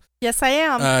that. Yes, I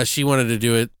am. She wanted to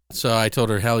do it, so I told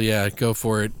her, hell yeah, go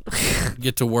for it.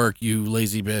 Get to work, you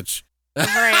lazy bitch.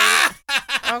 Right.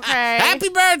 Okay. Happy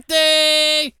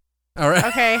birthday! All right.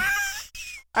 Okay.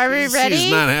 Are we ready?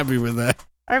 She's not happy with that.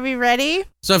 Are we ready?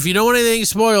 So if you don't want anything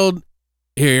spoiled,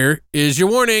 here is your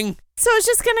warning. So I was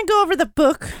just going to go over the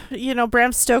book,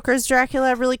 Bram Stoker's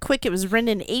Dracula really quick. It was written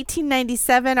in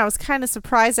 1897. I was kind of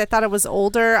surprised. I thought it was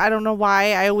older. I don't know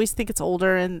why. I always think it's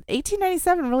older. And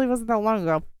 1897 really wasn't that long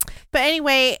ago. But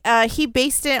anyway, he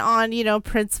based it on,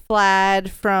 Prince Vlad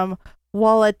from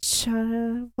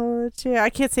Wallachia.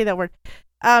 I can't say that word.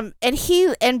 And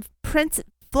Prince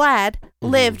Vlad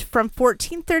lived from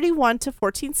 1431 to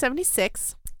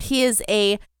 1476. He is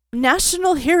a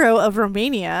national hero of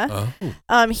Romania.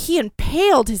 Oh. He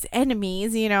impaled his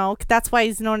enemies, that's why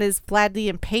he's known as Vlad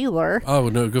the Impaler. Oh,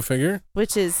 no, go figure.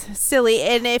 Which is silly.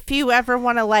 And if you ever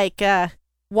want to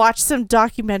watch some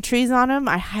documentaries on him,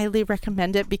 I highly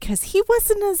recommend it because he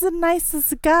wasn't as nice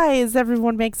as a guy as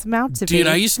everyone makes him out to be. Dude,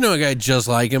 I used to know a guy just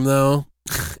like him though.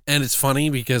 And it's funny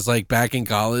because like back in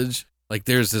college, like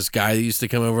there's this guy that used to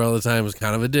come over all the time, was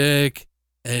kind of a dick,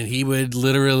 and he would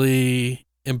literally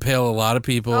impale a lot of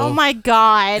people. Oh my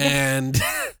God. And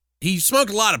he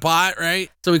smoked a lot of pot, right?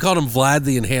 So we called him Vlad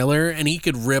the Inhaler, and he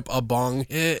could rip a bong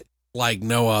hit like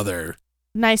no other.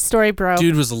 Nice story, bro.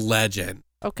 Dude was a legend.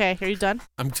 Okay, are you done?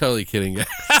 I'm totally kidding you.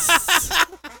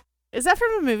 Is that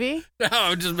from a movie? No,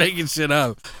 I'm just making shit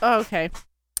up. Oh, okay.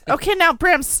 Okay, now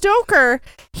Bram Stoker,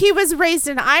 he was raised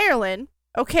in Ireland.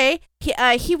 Okay,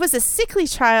 he was a sickly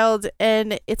child,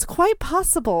 and it's quite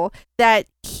possible that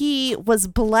he was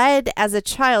bled as a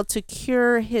child to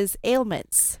cure his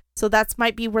ailments. So that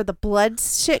might be where the blood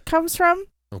shit comes from.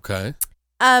 Okay.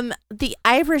 The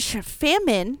Irish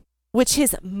famine, which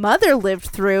his mother lived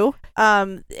through,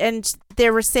 and they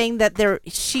were saying that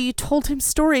she told him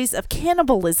stories of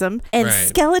cannibalism and Right.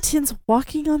 skeletons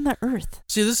walking on the earth.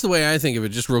 See, this is the way I think of it,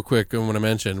 just real quick, I want to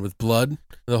mention with blood,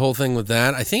 the whole thing with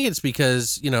that. I think it's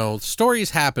because,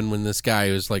 stories happen when this guy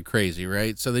is like crazy,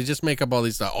 right? So they just make up all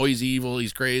these stuff. Oh, he's evil,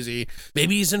 he's crazy.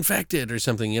 Maybe he's infected or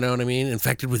something, you know what I mean?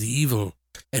 Infected with evil.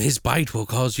 And his bite will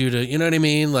cause you to, you know what I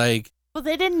mean? Like, Well,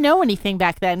 they didn't know anything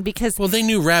back then because well, they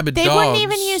knew rabid they dogs. wouldn't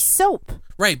even use soap.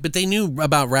 Right, but they knew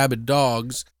about rabid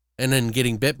dogs and then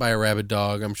getting bit by a rabid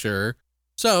dog, I'm sure.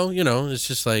 So, it's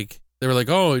just like, they were like,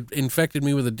 oh, it infected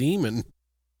me with a demon.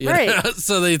 You know? Right.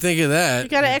 So they think of that. You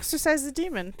got to exorcise the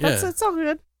demon. Yeah. It's all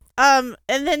good. And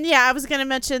then, I was going to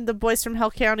mention the Boys from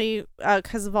Hell County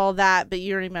because of all that, but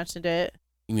you already mentioned it.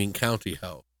 You mean County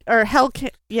Hell. Or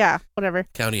whatever.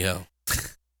 County Hell.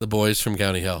 The boys from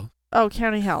County Hell. Oh,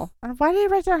 County Hell. Why did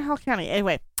I write down Hell County?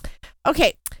 Anyway.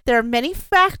 Okay. There are many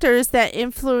factors that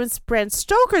influence Bram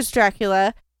Stoker's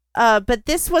Dracula, but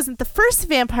this wasn't the first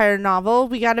vampire novel.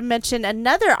 We got to mention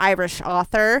another Irish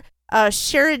author,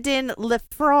 Sheridan Le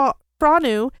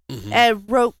Fanu,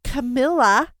 wrote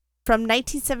Camilla from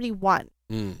 1971.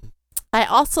 I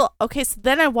also, so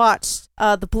then I watched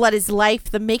The Blood is Life,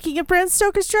 The Making of Bram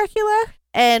Stoker's Dracula.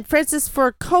 And Francis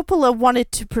Ford Coppola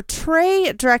wanted to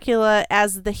portray Dracula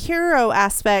as the hero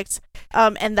aspect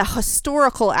and the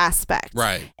historical aspect.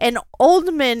 Right. And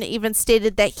Oldman even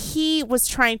stated that he was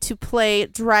trying to play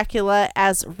Dracula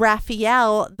as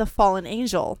Raphael, the fallen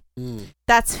angel.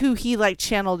 That's who he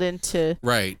channeled into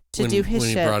right. to do his when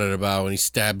shit. When he brought it about, when he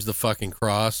stabs the fucking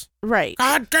cross. Right.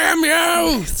 God damn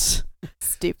you!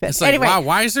 Stupid. It's like, anyway. wow,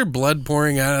 why is there blood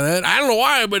pouring out of that? I don't know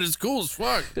why, but it's cool as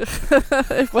fuck.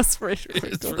 It was pretty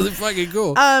It's cool. really fucking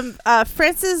cool.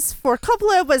 Francis Ford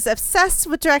Coppola was obsessed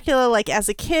with Dracula as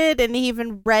a kid, and he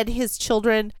even read his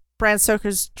children Bram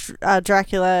Stoker's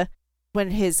Dracula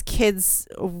when his kids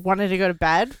wanted to go to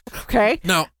bed. Okay.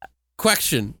 Now,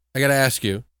 question I got to ask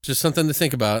you. Just something to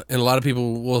think about, and a lot of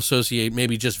people will associate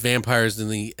maybe just vampires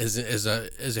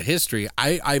as a history.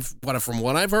 From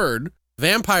what I've heard,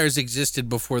 vampires existed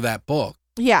before that book.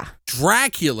 Yeah.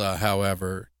 Dracula,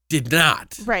 however, did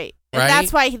not. Right. And right?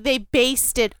 that's why they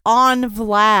based it on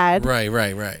Vlad, Right.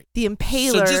 the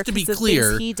Impaler. So just to be 'cause of clear,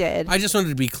 things he did. I just wanted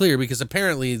to be clear because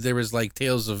apparently there was like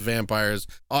tales of vampires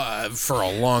for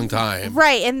a long time.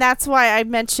 Right, and that's why I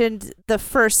mentioned the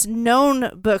first known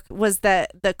book was the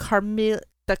Carmilla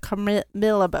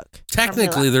book.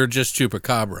 Technically, they're just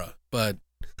chupacabra, but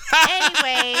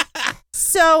Anyway,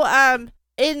 so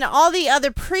in all the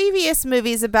other previous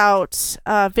movies about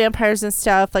vampires and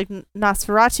stuff, like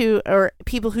Nosferatu or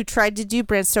people who tried to do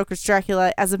Bram Stoker's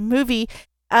Dracula as a movie,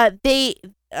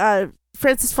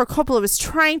 Francis Ford Coppola was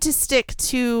trying to stick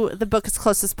to the book as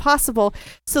close as possible.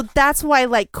 So that's why,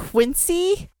 like,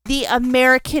 Quincy, the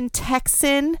American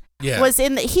Texan, was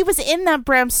in that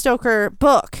Bram Stoker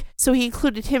book. So he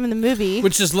included him in the movie.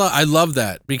 which is I love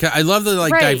that because I love the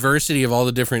Right. diversity of all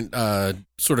the different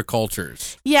sort of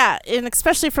cultures. Yeah, and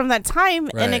especially from that time,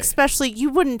 and Right. especially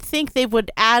you wouldn't think they would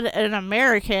add an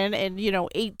American in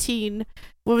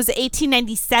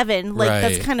 1897. Like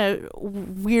that's Right. kind of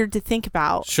weird to think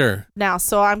about Sure. now.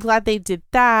 So I'm glad they did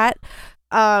that.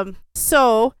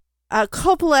 So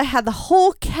Coppola had the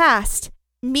whole cast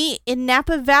meet in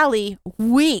Napa Valley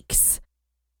weeks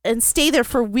and stay there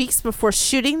for weeks before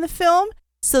shooting the film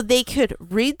so they could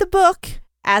read the book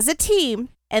as a team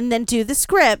and then do the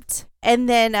script and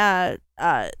then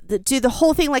do the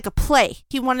whole thing like a play.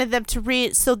 He wanted them to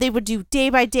read, so they would do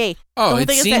day by day. The Oh, whole it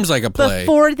thing is seems that like a play.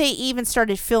 before they even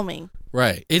started filming.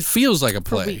 Right. It feels like a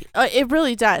For play. week. It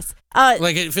really does.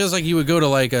 Like it feels like you would go to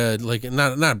like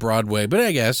not Broadway, but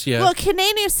I guess Well,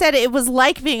 Kananu said it was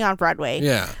like being on Broadway.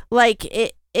 yeah. Like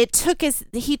he took his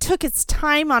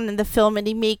time on the film, and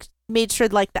he made sure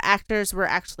like the actors were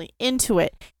actually into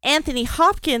it. Anthony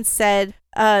Hopkins said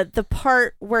the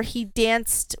part where he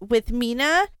danced with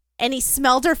Mina and he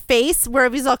smelled her face where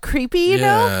it was all creepy, you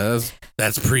know?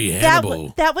 That's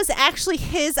pre-Hannibal. That was actually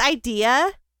his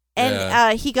idea,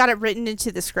 and he got it written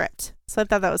into the script. So I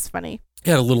thought that was funny. He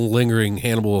had a little lingering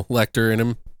Hannibal Lecter in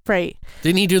him. Right.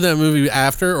 Didn't he do that movie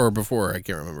after or before? I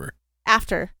can't remember.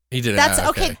 After. He did. That's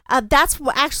okay. That's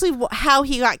actually how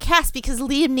he got cast, because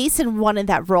Liam Neeson wanted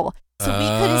that role. So we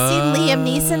could have seen Liam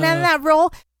Neeson in that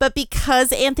role, but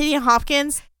because Anthony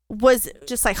Hopkins was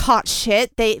just like hot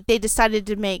shit, they decided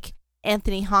to make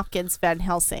Anthony Hopkins Van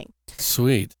Helsing.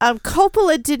 Sweet.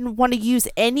 Coppola didn't want to use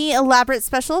any elaborate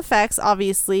special effects,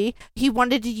 obviously. He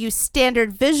wanted to use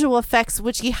standard visual effects,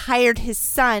 which he hired his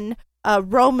son,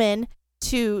 Roman,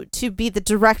 to be the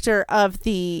director of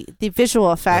the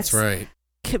visual effects. That's right.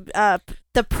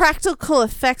 The practical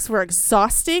effects were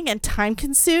exhausting and time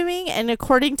consuming, and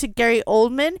according to Gary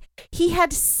Oldman, he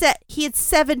had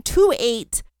 7 to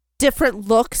 8 different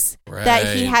looks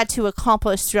that he Right. had to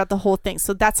accomplish throughout the whole thing.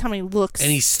 So that's how many looks. And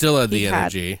he still had the he had.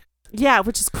 energy. Yeah,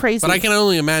 which is crazy. But I can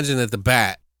only imagine that the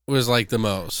bat was like the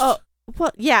most. Oh,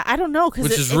 well, yeah, I don't know,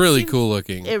 which is really cool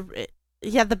looking.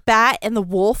 Yeah, the bat and the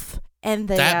wolf and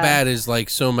the that bat is like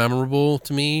so memorable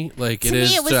to me. Like To it me,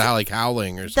 is it was to how like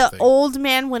Howling or the something. old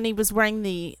man when he was wearing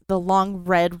the long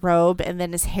red robe and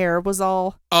then his hair was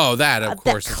all Oh, that of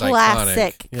course that is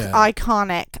classic,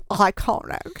 iconic.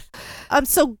 iconic.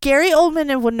 So Gary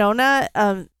Oldman and Winona,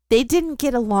 they didn't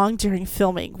get along during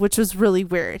filming, which was really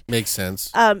weird. Makes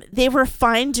sense. They were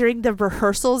fine during the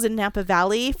rehearsals in Napa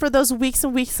Valley for those weeks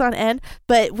and weeks on end,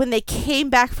 but when they came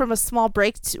back from a small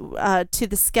break to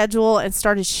the schedule and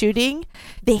started shooting,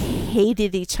 they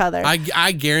hated each other.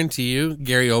 I guarantee you,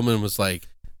 Gary Oldman was like,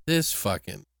 this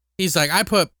fucking. He's like, I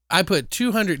put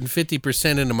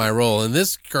 250% into my role, and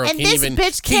this girl and can't this even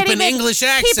bitch keep can't an even English keep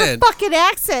a accent. fucking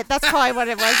accent. That's probably what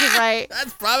it was, you're right?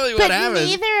 That's probably what But happened.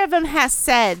 neither of them has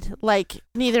said, like,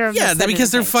 neither of them Yeah, has said because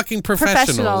they're anything. fucking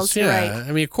professionals. Professionals, Yeah, right.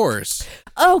 I mean, of course.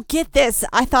 Oh, get this.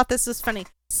 I thought this was funny.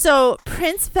 So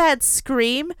Prince Vad's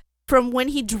scream from when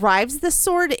he drives the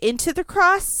sword into the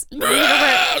cross. You know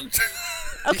where-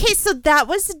 okay, so that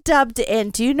was dubbed in.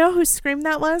 Do you know whose scream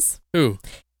that was? Who?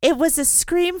 It was a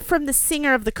scream from the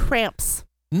singer of the Cramps,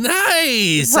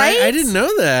 Nice. Right? I didn't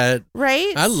know that.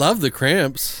 right? I love the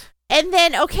Cramps. And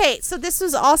then, okay, so this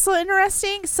was also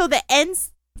interesting. So the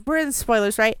ends, we're in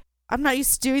spoilers, right? I'm not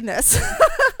used to doing this.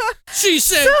 She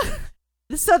said.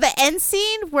 So the end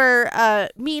scene where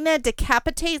Mina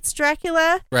decapitates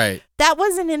Dracula, Right. that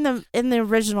wasn't in the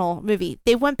original movie.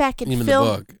 They went back and Even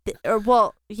filmed,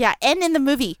 the and in the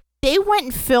movie they went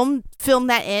and filmed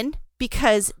that in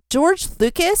because George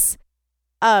Lucas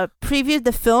previewed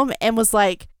the film and was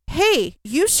like, "Hey,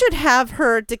 you should have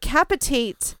her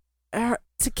decapitate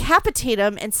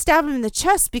him and stab him in the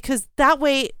chest because that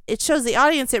way it shows the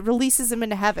audience, it releases him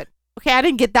into heaven." Okay, I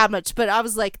didn't get that much, but I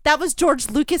was like, that was George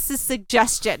Lucas's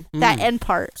suggestion, that end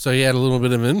part. So he had a little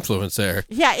bit of influence there.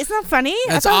 Yeah, isn't that funny?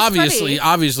 That's I thought it was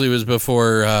obviously was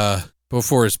before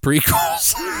his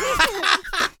prequels.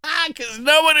 Because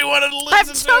nobody wanted to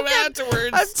listen to him afterwards.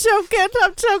 I'm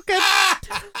joking.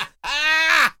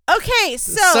 Okay,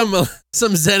 so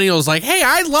some Zennial's like, hey,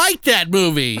 I like that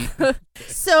movie.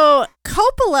 So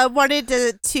Coppola wanted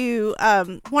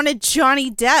wanted Johnny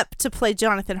Depp to play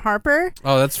Jonathan Harper.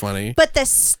 Oh, that's funny. But the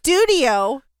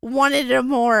studio wanted a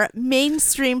more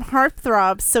mainstream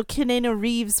heartthrob, so Keanu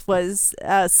Reeves was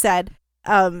said.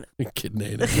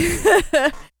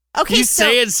 Keanu. Okay, you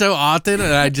say it so often,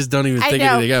 and I just don't even think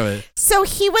anything of it. So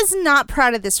he was not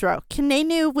proud of this role.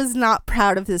 Keanu was not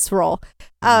proud of this role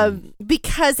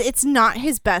because it's not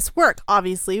his best work.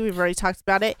 Obviously, we've already talked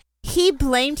about it. He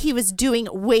blamed he was doing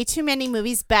way too many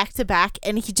movies back to back,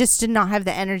 and he just did not have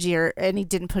the energy, and he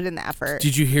didn't put in the effort.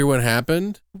 Did you hear what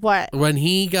happened? What? When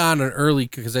he got an early,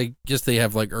 because I guess they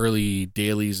have like early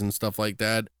dailies and stuff like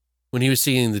that. When he was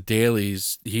seeing the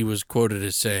dailies, he was quoted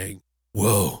as saying,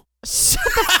 "Whoa." Shut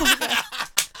the fuck up.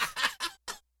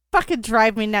 Fucking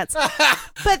drive me nuts.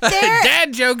 But there,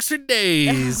 dad jokes for days.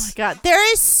 Oh my god,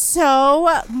 there is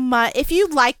so much. If you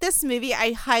like this movie,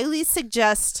 I highly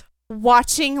suggest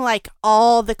watching like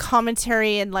all the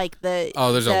commentary and like the.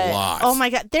 Oh, there's a lot. Oh my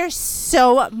god, there's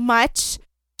so much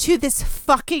to this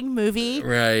fucking movie.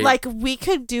 Right. Like we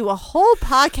could do a whole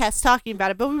podcast talking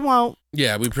about it, but we won't.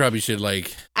 Yeah, we probably should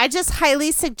like. I just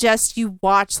highly suggest you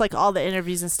watch like all the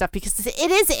interviews and stuff because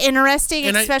it is interesting.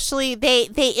 And especially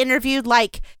they interviewed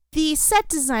like the set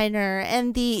designer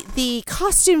and the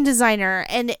costume designer,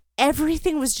 and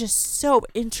everything was just so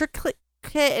intricate.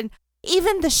 And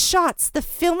even the shots, the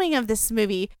filming of this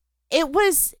movie, it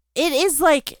is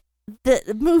like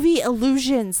the movie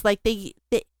illusions. Like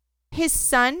his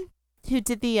son who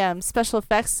did the special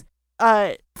effects.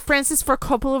 Francis Ford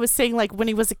Coppola was saying like when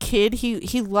he was a kid,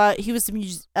 he was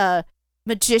a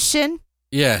magician.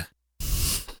 Yeah,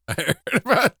 I heard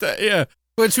about that. Yeah,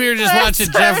 which we were just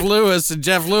watching Jeff Lewis, and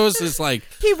Jeff Lewis is like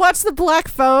he watched The Black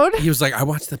Phone. He was like, I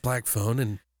watched The Black Phone,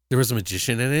 and there was a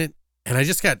magician in it, and I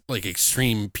just got like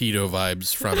extreme pedo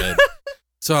vibes from it.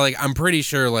 So like I'm pretty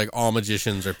sure like all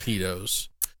magicians are pedos.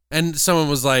 And someone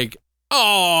was like,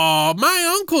 "Oh,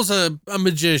 my uncle's a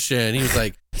magician." He was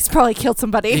like. He's probably killed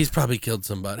somebody.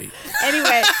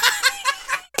 Anyway,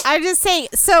 I'm just saying.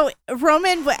 So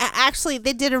Roman actually,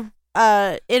 they did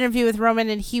a interview with Roman,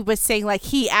 and he was saying like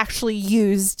he actually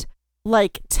used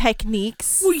like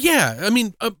techniques. Well, yeah. I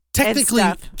mean, technically,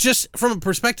 just from a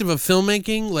perspective of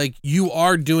filmmaking, like you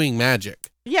are doing magic.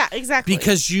 Yeah, exactly.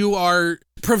 Because you are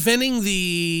preventing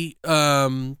the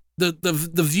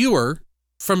viewer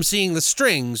from seeing the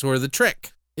strings or the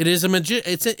trick. It is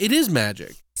it is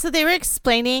magic. So they were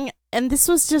explaining, and this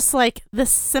was just like the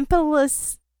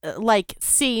simplest like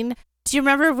scene. Do you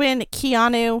remember when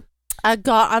Keanu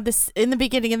got on this in the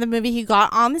beginning of the movie? He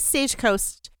got on the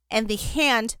stagecoach, and the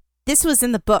hand. This was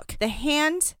in the book. The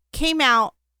hand came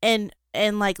out and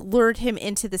like lured him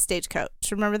into the stagecoach.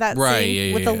 Remember that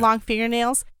scene with the long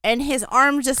fingernails? And his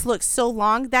arm just looked so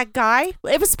long. That guy,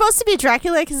 it was supposed to be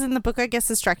Dracula because in the book I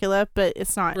guess it's Dracula, but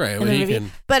it's not in the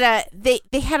movie. But they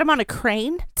had him on a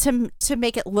crane to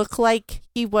make it look like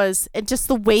he was, and just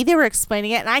the way they were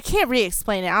explaining it, and I can't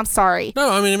re-explain it. I'm sorry. No,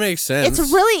 I mean it makes sense.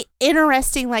 It's really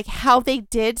interesting, like how they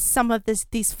did some of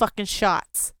these fucking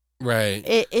shots. Right.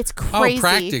 It's crazy. Oh,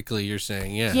 practically, you're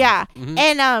saying, yeah. Yeah.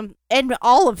 Mm-hmm. And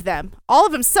all of them.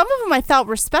 Some of them I thought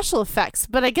were special effects,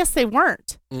 but I guess they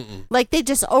weren't. Mm-mm. Like they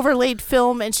just overlaid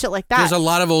film and shit like that. There's a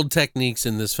lot of old techniques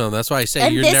in this film. That's why I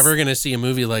say you're never going to see a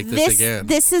movie like this again.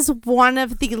 This is one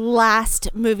of the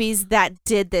last movies that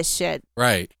did this shit.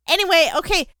 Right. Anyway,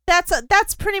 okay,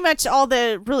 that's pretty much all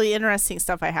the really interesting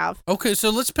stuff I have. Okay, so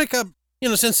let's pick up.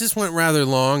 Since this went rather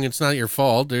long, it's not your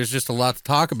fault. There's just a lot to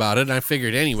talk about it, and I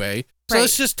figured anyway. So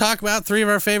let's just talk about 3 of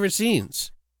our favorite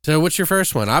scenes. So what's your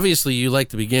first one? Obviously, you like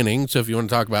the beginning, so if you want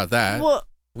to talk about that,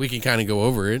 we can kind of go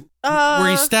over it.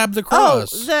 Where he stabbed the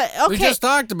cross. We just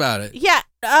talked about it. Yeah.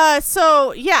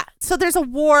 So there's a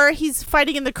war. He's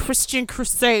fighting in the Christian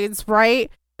Crusades,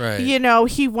 right? Right.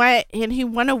 He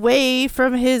went away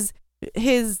from the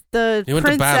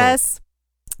princess.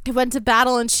 He went to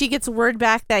battle, and she gets word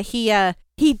back that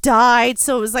he died.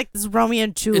 So it was like this Romeo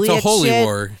and Juliet. It's a holy shit.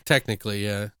 war, technically,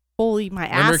 yeah. Holy my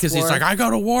ass. Remember, because he's like, I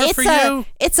go to war for you.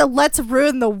 It's a let's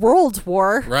ruin the world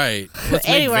war. Right. Let's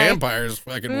make vampires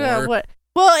fucking war.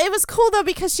 Well, it was cool though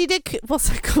because she did. Well, it's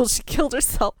not cool. She killed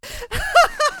herself.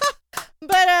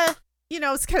 But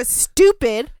it's kind of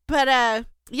stupid. But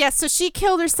yeah, so she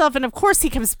killed herself, and of course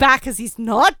he comes back because he's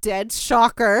not dead.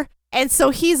 Shocker. And so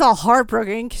he's all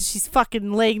heartbroken because she's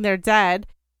fucking laying there dead.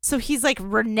 So he's like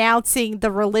renouncing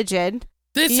the religion.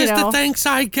 This you is know. the thanks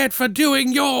I get for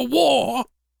doing your war.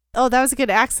 Oh, that was a good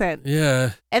accent.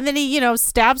 Yeah. And then he,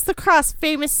 stabs the cross.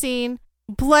 Famous scene.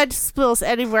 Blood spills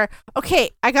anywhere. Okay,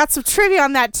 I got some trivia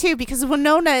on that too because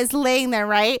Winona is laying there,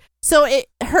 right? So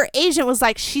her agent was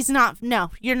like,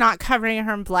 no, you're not covering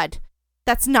her in blood.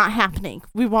 That's not happening.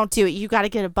 We won't do it. You got to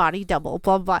get a body double,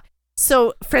 blah, blah, blah.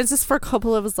 So Francis Ford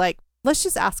Coppola was like, let's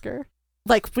just ask her,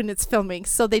 like when it's filming.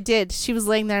 So they did. She was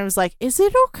laying there and was like, is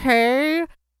it okay?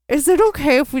 Is it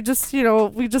okay if we just,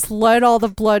 we just let all the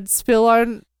blood spill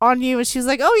on you? And she was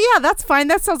like, oh yeah, that's fine.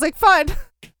 That sounds like fun.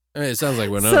 I mean, it sounds like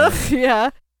Winona. So, yeah.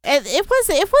 And it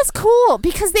was cool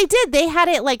because they had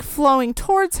it like flowing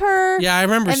towards her. Yeah, I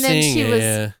remember and then seeing she it. was-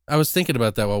 Yeah. I was thinking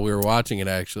about that while we were watching it,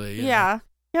 actually. Yeah.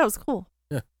 Yeah, it was cool.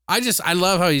 Yeah. I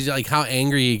love how he's like, how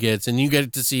angry he gets. And you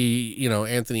get to see,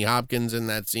 Anthony Hopkins in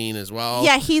that scene as well.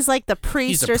 Yeah, he's like the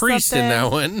priest He's or a priest something. in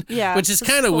that one. Yeah. Which is it's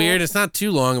kind of cool. weird. It's not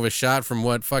too long of a shot from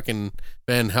what fucking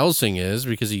Van Helsing is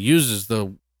because he uses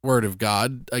the word of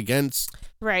God against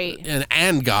Right.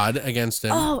 and God against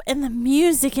him. Oh, and the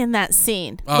music in that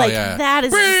scene. Oh, like yeah. that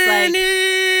is just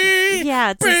like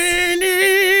yeah.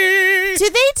 Brandy! Do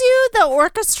they do the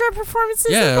orchestra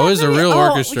performances? Yeah, of it that was a movie? real Oh,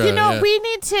 orchestra, yeah. we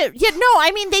need to. Yeah, no,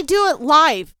 I mean they do it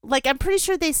live. Like I'm pretty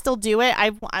sure they still do it.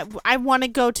 I want to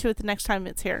go to it the next time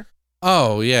it's here.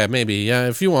 Oh yeah, maybe. Yeah,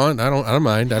 if you want, I don't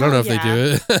mind. I don't know if they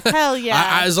do it. Hell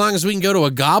yeah. As long as we can go to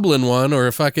a goblin one or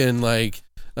a fucking like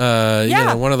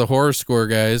one of the horror score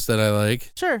guys that I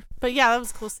like. Sure, but yeah, that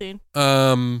was a cool scene.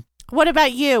 Um What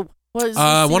about you? What was the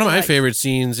one of scene my like? favorite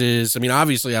scenes is, I mean,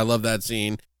 obviously I love that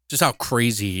scene. Just how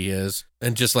crazy he is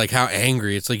and just like how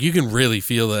angry. It's like you can really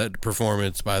feel that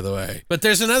performance, by the way. But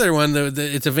there's another one,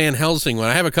 it's a Van Helsing one.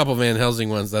 I have a couple Van Helsing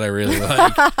ones that I really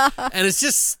like. And it's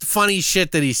just funny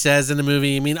shit that he says in the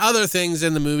movie. I mean, other things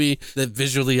in the movie that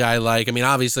visually I like. I mean,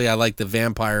 obviously I like the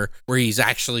vampire where he's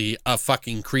actually a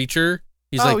fucking creature.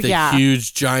 He's Oh, like the yeah.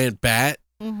 huge giant bat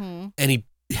Mm-hmm. and he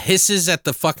hisses at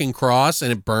the fucking cross and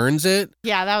it burns it.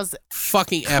 Yeah, that was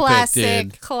Fucking classic.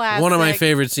 epic, dude. Classic. One of my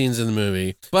favorite scenes in the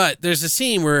movie. But there's a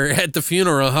scene where at the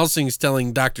funeral, Helsing's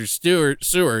telling Dr.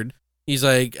 Seward, he's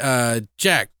like,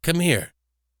 Jack, come here.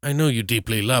 I know you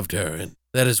deeply loved her, and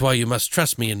that is why you must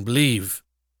trust me and believe.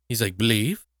 He's like,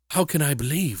 believe? How can I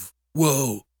believe?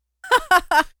 Whoa.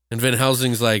 And Van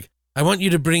Helsing's like, I want you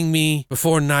to bring me,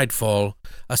 before nightfall,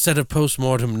 a set of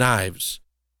post-mortem knives.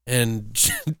 And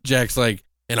Jack's like,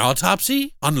 an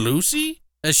autopsy on Lucy?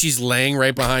 As she's laying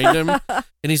right behind him.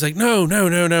 And he's like, no,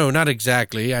 not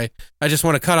exactly. I just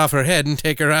want to cut off her head and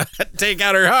take out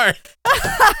her heart.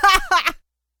 I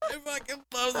fucking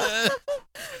love that.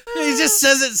 He just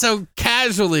says it so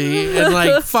casually and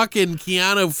like fucking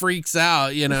Keanu freaks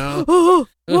out, Whoa.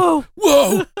 Whoa,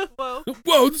 Whoa.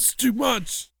 whoa, this is too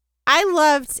much. I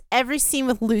loved every scene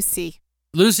with Lucy.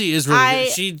 Lucy is really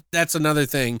good. That's another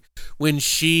thing.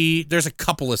 There's a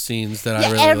couple of scenes that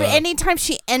I really love. Anytime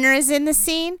she enters in the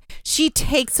scene, she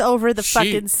takes over the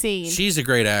fucking scene. She's a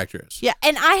great actress. Yeah,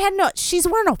 and she's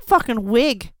wearing a fucking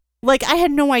wig. Like I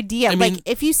had no idea. I mean-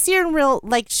 if you see her in real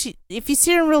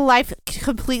life,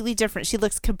 completely different. She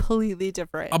looks completely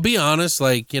different. I'll be honest,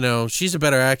 she's a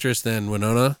better actress than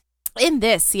Winona. In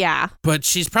this, yeah. But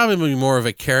she's probably more of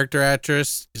a character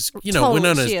actress. 'Cause, Totally,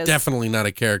 Winona she is is. definitely not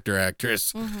a character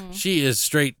actress. Mm-hmm. She is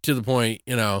straight to the point,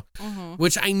 Mm-hmm.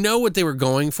 which I know what they were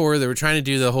going for. They were trying to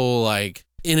do the whole like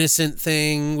innocent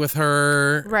thing with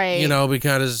her. Right.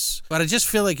 But I just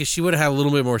feel like if she would have had a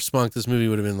little bit more spunk, this movie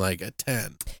would have been like a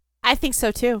 10. I think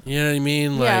so too. You know what I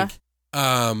mean? Yeah.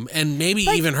 And maybe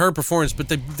even her performance, but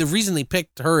the reason they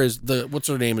picked her as what's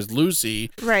her name is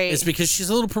Lucy. Right. Is because she's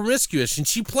a little promiscuous and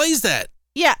she plays that.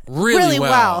 Yeah. Really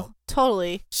well.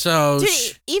 Totally. So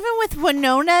Dude, even with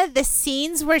Winona, the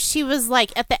scenes where she was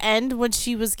like at the end when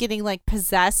she was getting like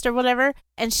possessed or whatever,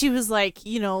 and she was like,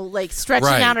 like stretching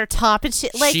Right. out her top and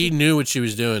shit. Like, she knew what she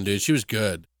was doing, dude. She was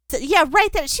good. yeah, right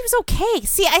there. She was okay.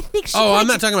 See, I think she. I'm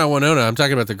not talking about Winona. I'm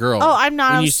talking about the girl. Oh, I'm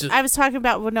not. When I you was, s- I was talking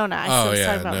about Winona. I was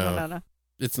talking about no. Winona.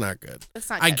 It's not good. It's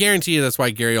not. I good. guarantee you that's why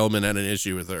Gary Oldman had an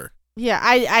issue with her. Yeah,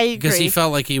 I agree. Because he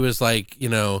felt like he was like,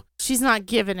 She's not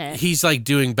giving it. he's like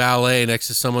doing ballet next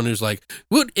to someone who's like,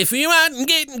 "What if you hadn't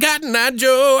getting Cotton Eye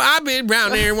Joe? I've been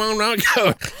round there, won't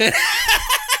go."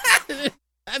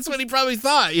 That's what he probably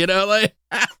thought, like.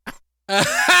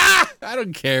 I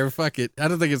don't care. Fuck it. I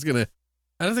don't think it's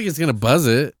gonna buzz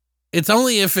it. It's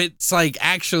only if it's like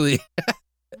actually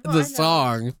No, I the know.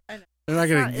 song. I know. They're not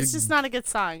gonna. It's just not a good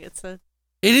song. It's a.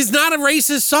 It is not a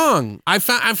racist song. I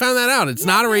found that out. It's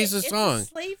not a racist it's song. A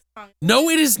slave song. No,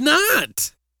 it is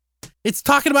not. It's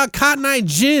talking about Cotton Eye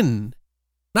Gin.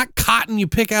 Not cotton you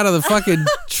pick out of the fucking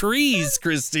trees,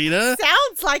 Christina.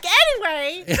 Sounds like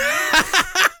anyway.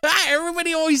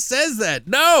 Everybody always says that.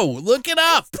 No, look it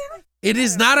up. It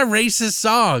is not a racist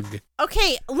song.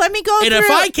 Okay, let me go And through.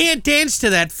 if I can't dance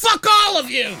to that, fuck all of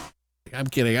you. I'm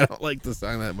kidding. I don't like the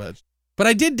song that much. But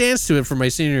I did dance to it for my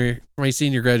senior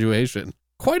graduation.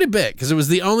 Quite a bit, because it was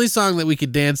the only song that we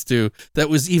could dance to that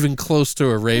was even close to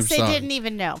a rave they song. didn't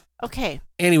even know. Okay.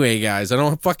 Anyway, guys, I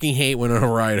don't fucking hate Winona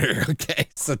Ryder, okay?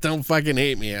 So don't fucking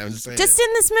hate me. I'm just saying. Just in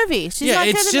this movie. She's yeah, not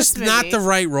good it's in just this not movie. the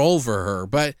right role for her,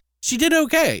 but she did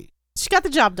okay. She got the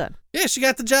job done. Yeah, she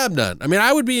got the job done. I mean,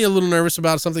 I would be a little nervous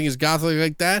about something as gothic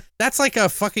like that. That's like a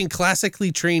fucking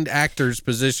classically trained actor's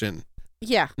position.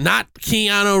 Yeah. Not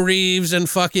Keanu Reeves and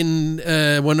fucking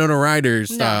Winona Ryder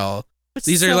style. Which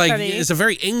These is are so like, funny. it's a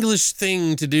very English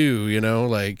thing to do, you know?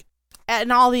 Like, And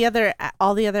all the other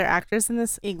actors in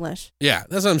this English. yeah,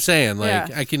 that's what I'm saying. Like, Yeah.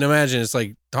 I can imagine it's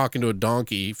like talking to a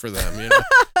donkey for them, you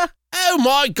know? Oh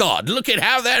my God, look at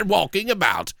how they're walking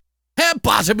about. Her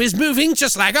bottom is moving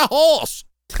just like a horse.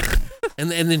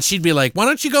 and then she'd be like, why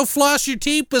don't you go floss your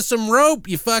teeth with some rope,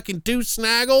 you fucking tooth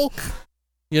snaggle?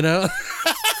 You know?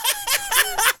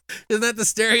 Isn't that the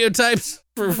stereotypes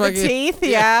for fucking teeth?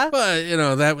 Yeah. But you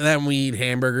know that when we eat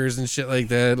hamburgers and shit like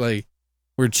that, like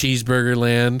we're cheeseburger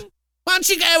land. Why don't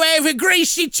you go over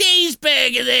grease your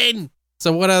cheeseburger then?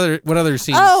 So what other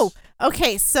scenes? Oh,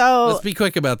 okay. So Let's be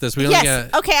quick about this. We only yes.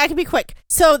 got Okay, I can be quick.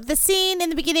 So the scene in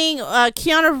the beginning,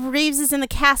 Keanu Reeves is in the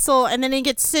castle, and then he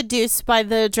gets seduced by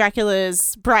the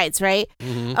Dracula's brides, right?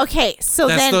 Mhm. Okay, so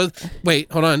That's wait,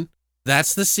 hold on.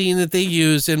 That's the scene that they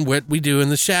use in What We Do in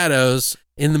the Shadows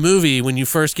in the movie when you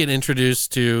first get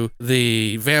introduced to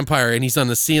the vampire and he's on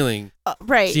the ceiling.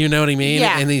 right. Do you know what I mean?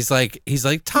 Yeah. And he's like,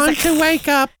 time to wake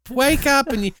up.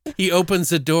 And he opens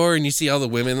the door and you see all the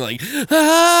women like,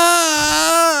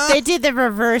 ah! They did the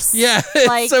reverse. Yeah, it's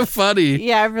like- so funny.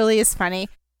 Yeah, it really is funny.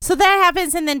 So that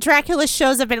happens, and then Dracula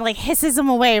shows up and like hisses him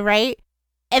away, right?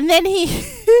 And then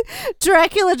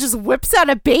Dracula just whips out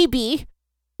a baby.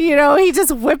 You know, he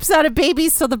just whips out a baby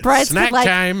so the brides Snack could like,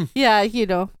 time. yeah, you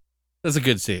know, That's a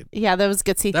good scene. yeah, that was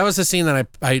good. See, That was the scene that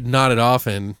I nodded off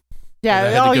in. yeah, I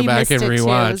had to go you back missed and it too.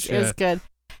 rewatch, It was good.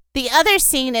 The other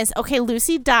scene is okay.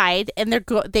 Lucy died, and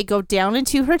they go down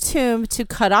into her tomb to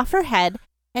cut off her head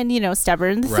and stab her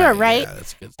in the throat, right? Yeah,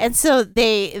 that's good. And so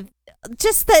they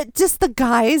just the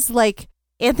guys like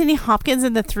Anthony Hopkins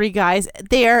and the three guys,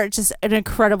 they are just an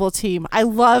incredible team. I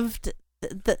love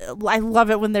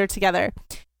it when they're together.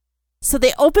 So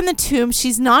they open the tomb,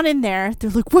 she's not in there.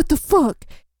 They're like, "What the fuck?"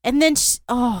 And then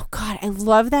oh god, I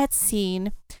love that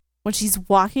scene when she's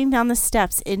walking down the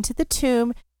steps into the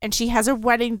tomb and she has the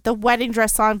wedding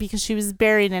dress on because she was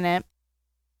buried in it.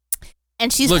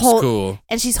 And she's Looks cool.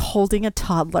 and she's holding a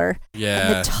toddler. And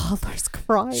Yeah. the toddler's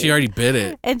crying. She already bit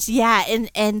it. And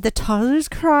and the toddler's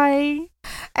crying.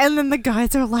 And then the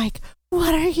guys are like,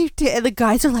 "What are you doing?" And the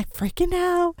guys are like freaking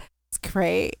out. It's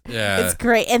great. Yeah. It's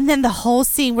great. And then the whole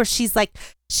scene where she's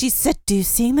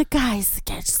seducing the guys.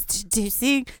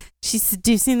 She's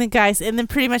seducing the guys. And then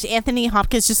pretty much Anthony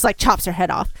Hopkins just like chops her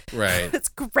head off. Right. It's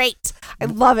great. I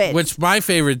love it. Which my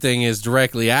favorite thing is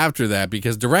directly after that,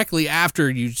 because directly after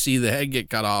you see the head get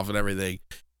cut off and everything,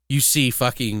 you see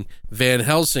fucking Van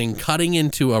Helsing cutting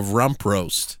into a rump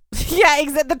roast. Yeah,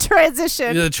 exactly. The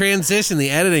transition. The transition, the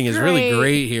editing is really Great.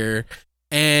 great here.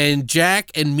 And Jack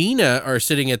and Mina are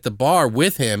sitting at the bar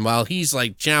with him while he's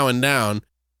like chowing down.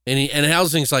 And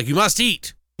Helsing's like, you must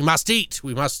eat.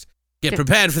 We must get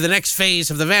prepared for the next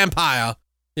phase of the vampire.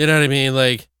 You know what I mean?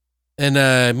 Like,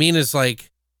 and Mina's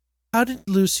like, how did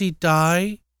Lucy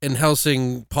die? And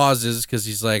Helsing pauses because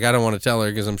he's like, I don't want to tell her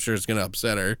because I'm sure it's going to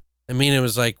upset her. And Mina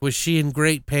was like, was she in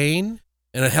great pain?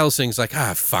 And Helsing's like,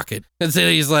 fuck it. And so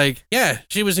he's like, yeah,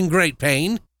 she was in great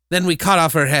pain. Then we cut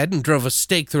off her head and drove a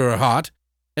stake through her heart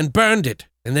and burned it.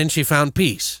 And then she found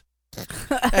peace.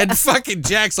 And fucking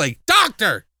Jack's like,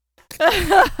 doctor!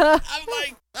 I'm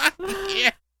like,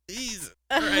 yeah, Jesus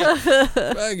Christ.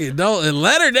 Fucking don't, and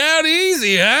let her down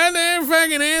easy, huh? There,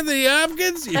 fucking Anthony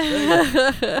Hopkins.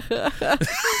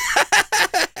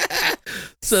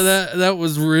 So that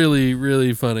was really,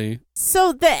 really funny.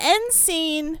 So the end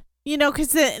scene,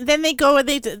 because then they go and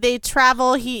they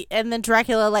travel. And then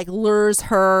Dracula like lures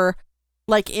her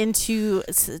like into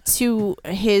to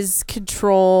his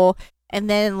control, and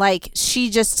then like she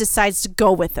just decides to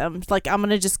go with him. Like, I'm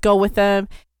gonna just go with him,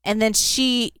 and then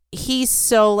she he's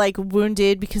so like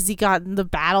wounded because he got in the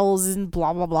battles and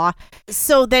blah blah blah.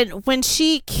 So then when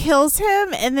she kills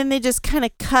him, and then they just kind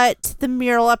of cut the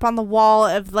mural up on the wall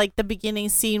of like the beginning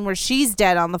scene where she's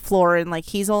dead on the floor and like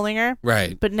he's holding her,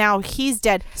 Right. but now he's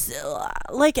dead. So,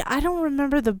 like I don't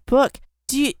remember the book.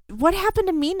 What happened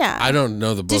to Mina? I don't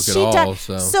know the book Did at she die? all.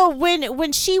 So So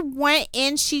when she went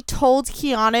in, she told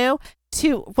Keanu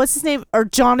to what's his name, or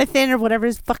Jonathan or whatever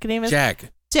his fucking name is.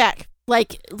 Jack.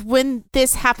 Like, when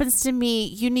this happens to me,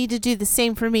 you need to do the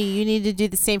same for me. You need to do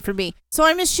the same for me. So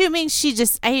I'm assuming she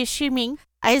just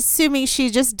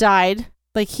died.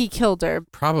 Like he killed her.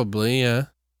 Probably, yeah.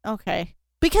 Okay.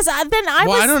 Because I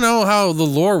don't know how the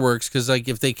lore works, because like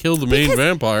if they kill the main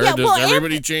vampire, does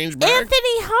everybody change back?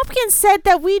 Anthony Hopkins said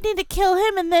that we need to kill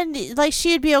him, and then like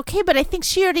she'd be okay. But I think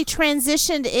she already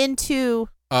transitioned into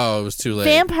Oh, it was too late.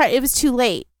 vampire. It was too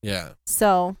late. Yeah.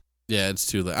 So. Yeah, it's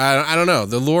too late. I don't know.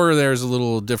 The lore there is a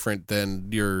little different than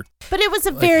your. But it was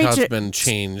a very how it's been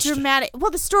changed. dramatic.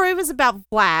 Well, the story was about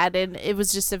Vlad, and it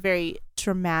was just a very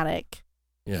dramatic.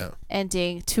 Yeah.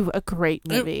 Ending to a great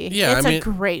movie. It's a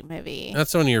great movie.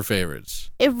 That's one of your favorites.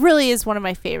 It really is one of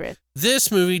my favorites. This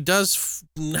movie does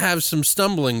have some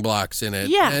stumbling blocks in it.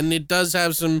 Yeah. And it does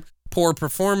have some poor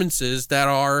performances that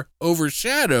are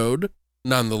overshadowed,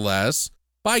 nonetheless,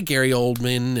 by Gary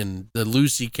Oldman and the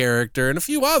Lucy character and a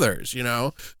few others,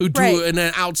 who do an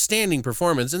outstanding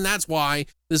performance. And that's why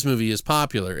this movie is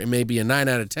popular. It may be a 9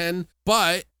 out of 10,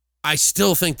 but I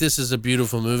still think this is a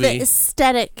beautiful movie. The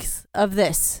aesthetics of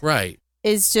this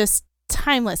is just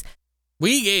timeless.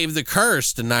 We gave The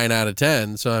Cursed a 9 out of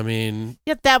 10, so I mean...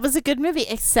 Yep, that was a good movie,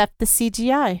 except the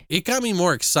CGI. It got me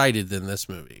more excited than this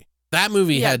movie. That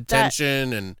movie had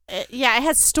tension and... it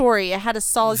had story. It had a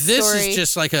solid story. This is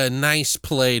just like a nice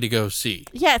play to go see.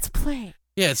 Yeah, it's a play.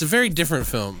 Yeah, it's a very different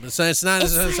film. It's not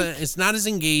as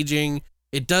engaging.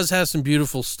 It does have some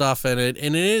beautiful stuff in it,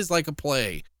 and it is like a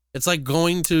play. It's like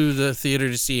going to the theater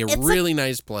to see a really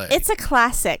nice play. It's a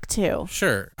classic, too.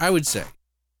 Sure, I would say.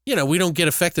 We don't get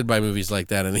affected by movies like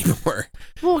that anymore.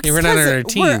 Well, we're not in our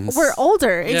teens. We're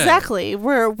older, Yeah. exactly.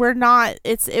 We're not.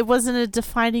 It wasn't a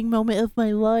defining moment of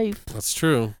my life. That's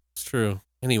true. It's true.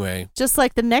 Anyway. Just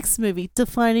like the next movie,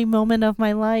 defining moment of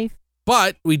my life.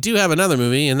 But we do have another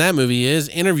movie, and that movie is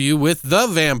Interview with the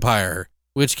Vampire,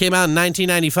 which came out in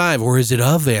 1995. Or is it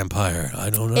a vampire? I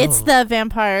don't know. It's the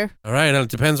vampire. All right. It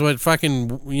depends what fucking,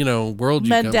 world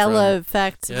you come from. Mandela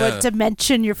effect. Yeah. What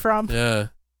dimension you're from. Yeah.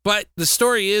 But the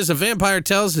story is a vampire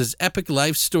tells his epic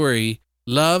life story,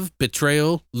 love,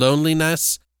 betrayal,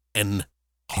 loneliness, and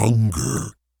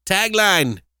Hunger.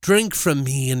 tagline, drink from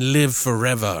me and live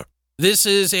forever. This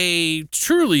is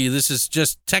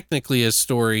just technically a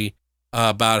story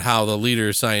about how the leader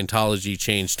of Scientology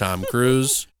changed Tom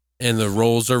Cruise and the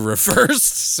roles are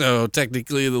reversed. So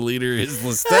technically the leader is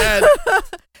Lestat.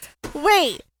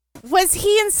 Wait, was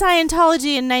he in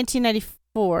Scientology in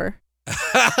 1994?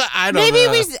 I don't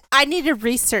know. I need to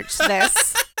research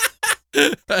this.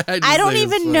 I don't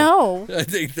even know. I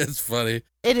think that's funny.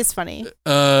 It is funny.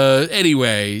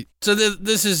 Anyway, so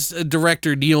this is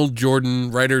director Neil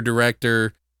Jordan,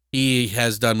 writer-director. He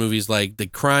has done movies like The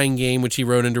Crying Game, which he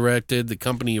wrote and directed, The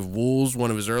Company of Wolves,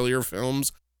 one of his earlier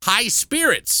films, High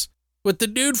Spirits, with the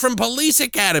dude from Police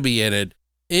Academy in it,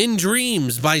 In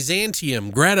Dreams, Byzantium,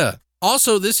 Greta.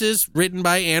 Also, this is written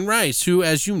by Anne Rice, who,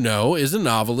 as you know, is a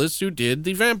novelist who did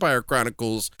the Vampire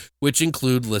Chronicles, which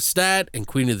include Lestat and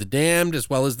Queen of the Damned, as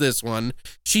well as this one.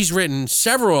 She's written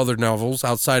several other novels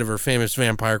outside of her famous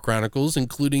Vampire Chronicles,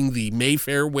 including the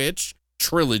Mayfair Witch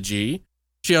trilogy.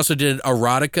 She also did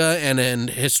erotica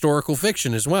and historical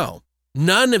fiction as well.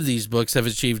 None of these books have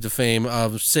achieved the fame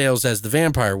of sales as the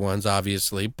vampire ones,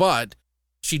 obviously, but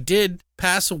she did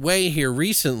pass away here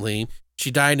recently. She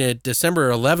died at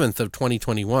December 11th of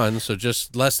 2021, so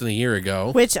just less than a year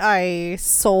ago. Which I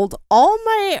sold all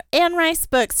my Anne Rice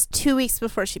books 2 weeks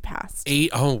before she passed.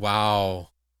 Oh, wow.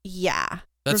 Yeah.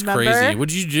 That's Remember? crazy.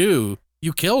 What'd you do?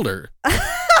 You killed her. I'm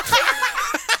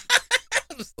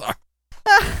sorry.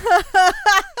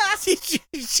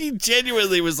 She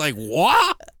genuinely was like,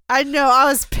 what? I know. I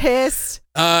was pissed.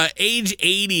 Age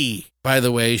 80, by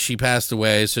the way, she passed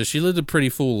away, so she lived a pretty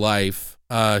full life.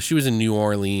 She was in New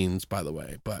Orleans, by the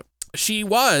way, but she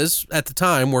was, at the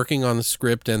time, working on the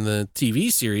script and the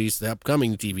TV series, the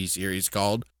upcoming TV series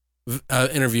called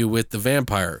Interview with the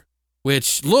Vampire,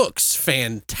 which looks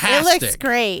fantastic. It looks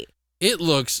great. It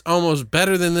looks almost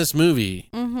better than this movie.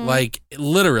 Mm-hmm. Like,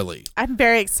 literally. I'm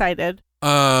very excited.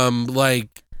 There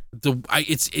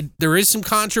is some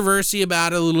controversy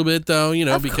about it a little bit, though,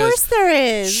 Of because course there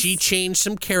is. she changed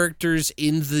some characters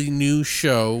in the new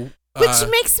show. Which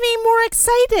makes me more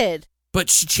excited. but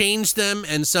she changed them,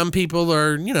 and some people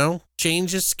are,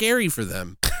 change is scary for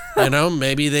them.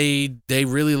 Maybe they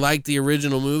really liked the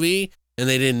original movie and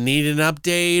they didn't need an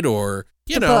update, or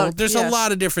there's a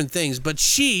lot of different things. But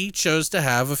she chose to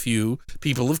have a few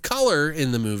people of color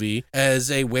in the movie as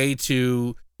a way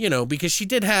to, because she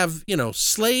did have,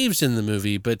 slaves in the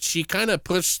movie, but she kind of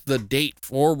pushed the date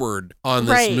forward on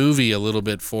this movie a little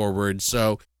bit forward.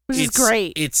 So which is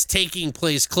great. It's taking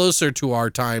place closer to our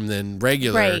time than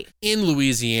regular in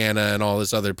Louisiana and all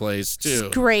this other place too.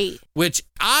 It's great. Which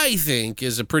I think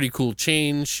is a pretty cool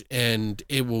change, and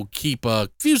it will keep a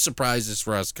few surprises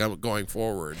for us going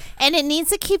forward. And it needs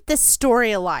to keep this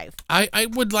story alive. I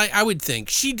would think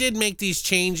she did make these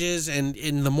changes, and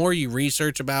the more you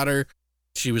research about her,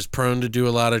 she was prone to do a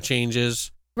lot of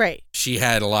changes. Right. She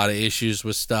had a lot of issues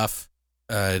with stuff.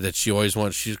 That she always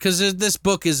wants, because this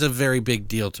book is a very big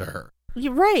deal to her.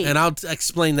 You're right. And I'll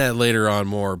explain that later on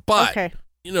more. But,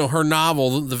 her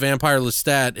novel, The Vampire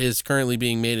Lestat, is currently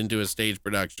being made into a stage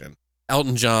production.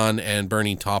 Elton John and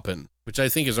Bernie Taupin, which I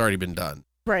think has already been done.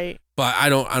 Right. But I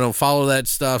don't follow that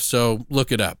stuff, so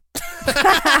look it up.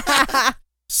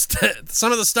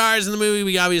 Some of the stars in the movie,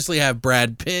 we obviously have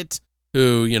Brad Pitt,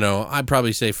 who, I'd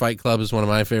probably say Fight Club is one of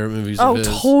my favorite movies of his.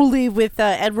 Oh, totally, with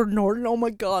Edward Norton. Oh, my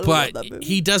God, I love that movie.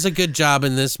 He does a good job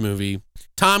in this movie.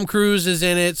 Tom Cruise is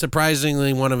in it,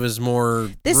 surprisingly one of his more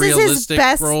realistic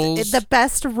roles. This is the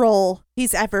best role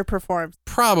he's ever performed.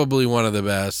 Probably one of the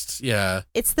best, yeah.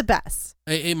 It's the best.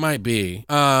 It might be.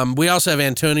 We also have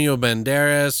Antonio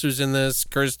Banderas, who's in this,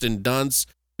 Kirsten Dunst,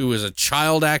 who was a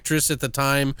child actress at the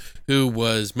time, who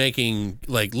was making,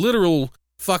 literal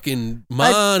fucking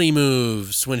money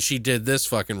moves when she did this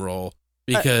fucking role,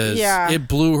 because it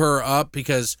blew her up,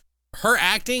 because her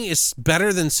acting is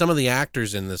better than some of the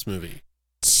actors in this movie.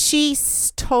 She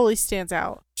totally stands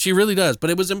out. She really does, but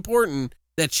it was important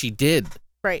that she did.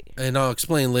 Right. And I'll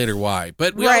explain later why.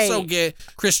 But we also get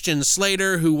Christian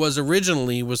Slater, who was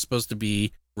supposed to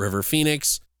be River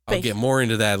Phoenix. I'll get more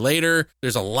into that later.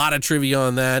 There's a lot of trivia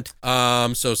on that.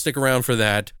 So stick around for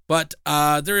that. But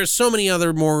there are so many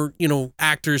other more,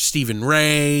 actors, Stephen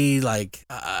Ray,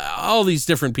 all these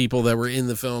different people that were in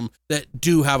the film that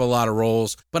do have a lot of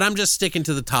roles. But I'm just sticking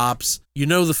to the tops. You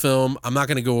know the film. I'm not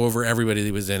going to go over everybody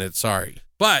that was in it. Sorry.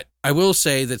 But I will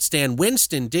say that Stan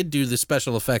Winston did do the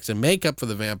special effects and makeup for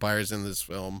the vampires in this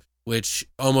film, which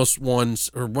almost won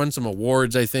some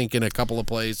awards, I think, in a couple of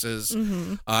places.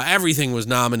 Mm-hmm. Everything was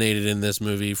nominated in this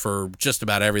movie for just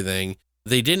about everything.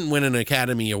 They didn't win an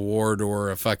Academy Award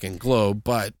or a fucking Globe,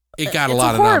 but it got a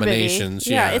lot of nominations.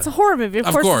 Yeah, it's a horror movie.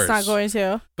 Of course it's not going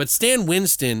to. But Stan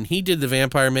Winston, he did the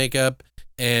vampire makeup,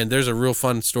 and there's a real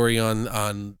fun story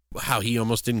on how he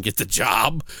almost didn't get the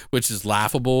job, which is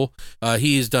laughable.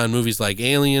 He's done movies like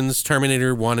Aliens,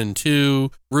 Terminator 1 and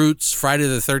 2, Roots, Friday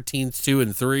the 13th 2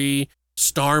 and 3,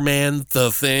 Starman,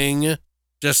 The Thing,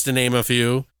 just to name a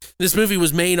few. This movie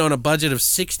was made on a budget of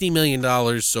 $60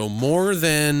 million, so more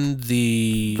than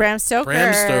the Bram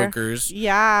Stoker's.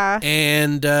 Yeah.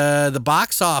 And the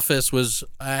box office was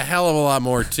a hell of a lot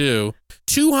more, too.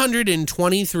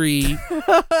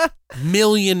 $223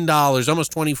 million,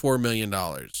 almost $24 million.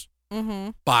 Mm-hmm.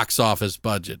 Box office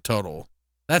budget total.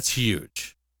 That's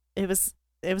huge. It was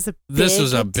a big This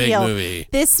was a big deal. movie.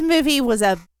 This movie was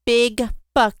a big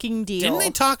fucking deal. Didn't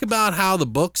they talk about how the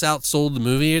books outsold the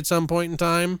movie at some point in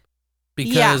time?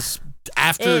 Because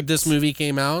after this movie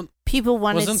came out, people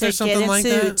wanted to get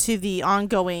into the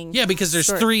ongoing. Yeah, because there's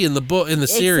story. 3 in the book in the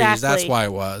series. Exactly. That's why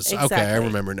it was. Exactly. Okay, I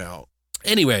remember now.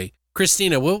 Anyway,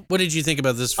 Christina, what did you think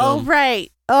about this film?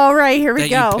 All right, here we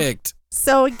go. You picked.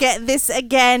 So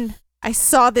again, I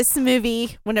saw this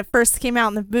movie when it first came out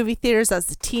in the movie theaters as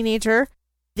a teenager.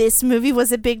 This movie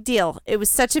was a big deal. It was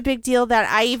such a big deal that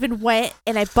I even went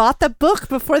and I bought the book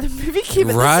before the movie came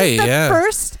out. Right,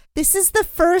 This is the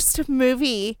first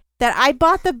movie that I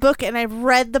bought the book and I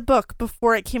read the book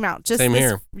before it came out. Same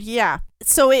here. Yeah.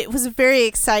 So it was very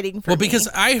exciting for me. Well, because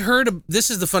I heard,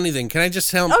 this is the funny thing. Can I just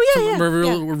tell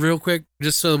real quick,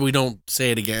 just so we don't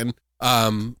say it again?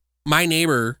 My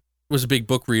neighbor was a big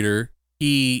book reader.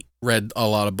 He read a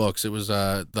lot of books. It was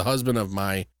the husband of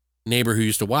my neighbor who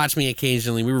used to watch me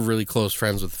occasionally. We were really close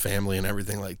friends with the family and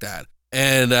everything like that.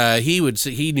 And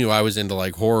he knew I was into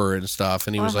horror and stuff,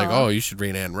 and he was like, "Oh, you should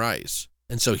read Anne Rice."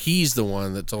 And so he's the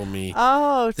one that told me,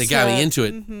 got me into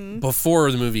it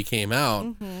before the movie came out.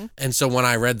 Mm-hmm. And so when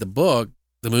I read the book,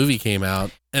 the movie came out,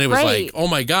 and it was Right. like, oh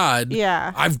my God,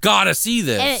 Yeah. I've got to see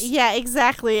this. And yeah,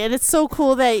 exactly. And it's so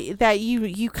cool that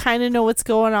you kind of know what's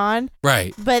going on,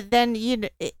 Right. but then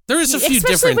There is a few especially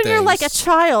different when things. you're like a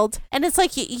child, and it's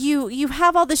like you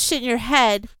have all this shit in your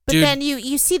head, but Dude. then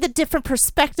you see the different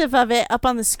perspective of it up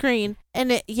on the screen, and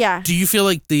Do you feel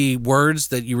like the words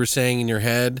that you were saying in your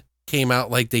head came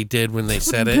out like they did when they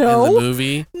said it No. in the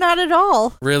movie? not at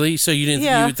all. Really? So you didn't?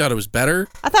 Yeah. You thought it was better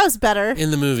I thought it was better.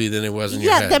 in the movie than it was in your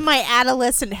Yeah, head? than my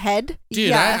adolescent head. Dude,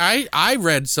 yeah. I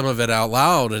read some of it out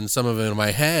loud and some of it in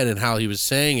my head and how he was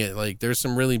saying it. Like, there's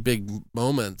some really big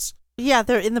moments Yeah,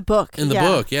 they're in the book. in the Yeah.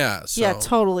 book. Yeah. So. Yeah,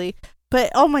 totally. But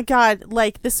oh my God,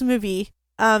 like this movie,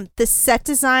 the set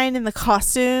design and the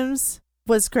costumes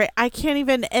was great. I can't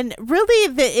even, and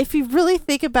really, if you really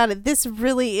think about it, this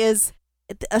really is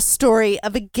a story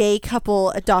of a gay couple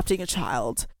adopting a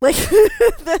child. Like,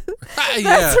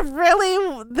 Yeah. that's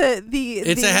really the.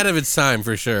 It's ahead of its time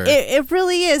for sure. It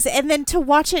really is, and then to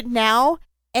watch it now,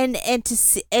 and to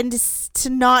see, and to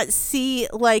not see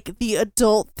like the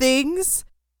adult things.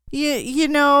 You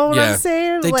know what Yeah. I'm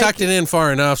saying? They Like, tucked it in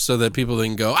far enough so that people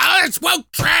didn't go, oh, it's woke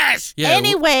trash. Yeah.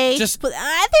 anyway, just- but, they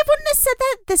wouldn't have said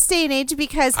that this day and age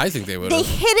because I think they would they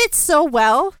have. hit it so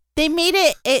well. They made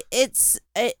it's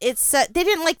they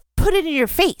didn't like put it in your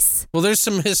face. Well, there's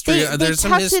some history. They There's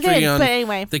some tucked it history in, on but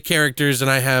anyway. the characters, and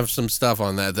I have some stuff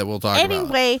on that we'll talk about.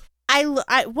 Anyway, I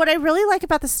what I really like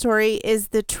about the story is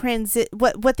the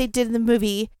what they did in the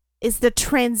movie is the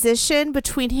transition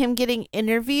between him getting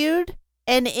interviewed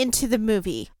and into the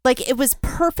movie. Like, it was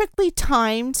perfectly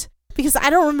timed because I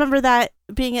don't remember that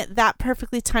being that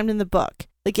perfectly timed in the book.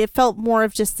 Like, it felt more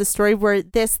of just the story where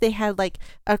they had like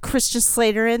a Christian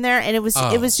Slater in there, and it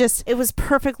was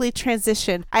perfectly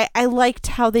transitioned. I liked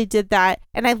how they did that,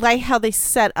 and I like how they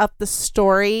set up the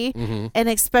story, Mm-hmm. and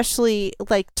especially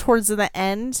like towards the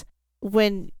end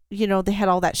when they had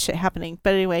all that shit happening.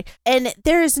 But anyway, and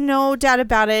there is no doubt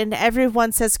about it, and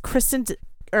everyone says Kirsten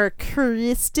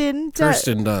Kirsten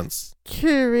Dunst.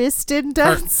 Kirsten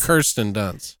Dunst. Kirsten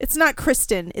Dunst. It's not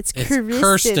Kristen. It's It's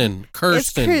Kirsten.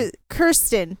 Kirsten. It's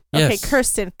Kirsten. Okay, Yes.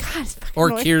 Kirsten. God, it's fucking Or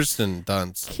annoying. Kirsten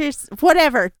Dunst.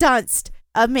 Whatever. Dunst.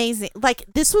 Amazing. Like,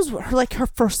 this was her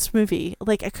first movie.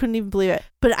 Like, I couldn't even believe it.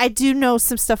 But I do know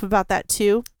some stuff about that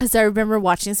too, because I remember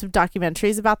watching some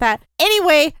documentaries about that.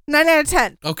 Anyway, 9 out of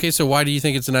 10. Okay, so why do you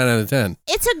think it's a 9 out of 10?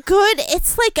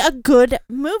 It's like a good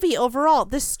movie overall.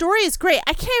 The story is great.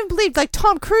 I can't even believe, like,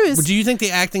 Tom Cruise. But do you think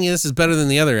the acting in this is better than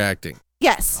the other acting?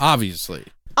 Yes. Obviously.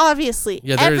 Obviously.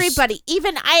 Yeah, there's- Everybody.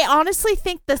 Even, I honestly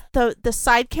think the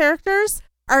side characters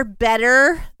are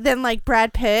better than, like,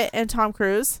 Brad Pitt and Tom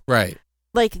Cruise. Right.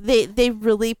 Like, they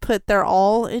really put their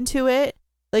all into it.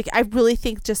 Like, I really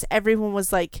think just everyone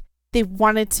was like, they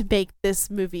wanted to make this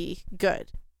movie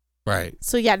good. Right.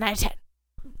 So yeah, 9 out of 10.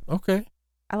 Okay.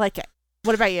 I like it.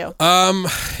 What about you?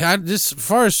 Just as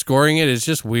far as scoring it, it's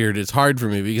just weird. It's hard for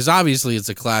me because obviously it's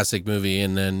a classic movie,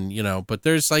 and then but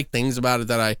there's like things about it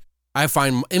that I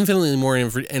find infinitely more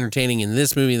entertaining in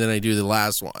this movie than I do the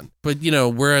last one. But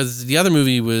whereas the other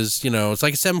movie was, it's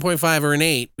like a 7.5 or an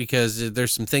 8 because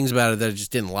there's some things about it that I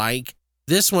just didn't like.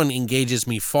 This one engages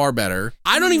me far better.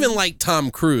 I don't even like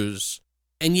Tom Cruise,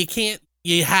 and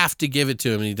you have to give it to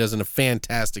him, and he does a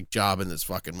fantastic job in this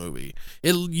fucking movie.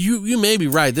 You may be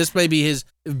right. This may be his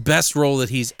best role that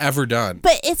he's ever done.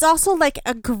 But it's also like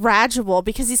a gradual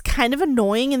because he's kind of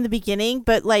annoying in the beginning,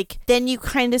 but like then you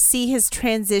kind of see his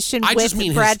transition I with just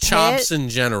mean Brad his chops Pitt. in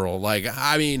general. Like,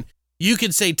 I mean, you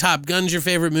could say Top Gun's your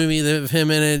favorite movie of him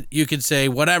in it. You could say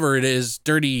whatever it is,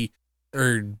 Dirty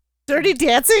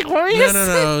Dancing? What were you No.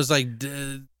 saying? It was like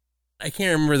I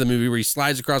can't remember the movie where he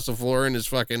slides across the floor in his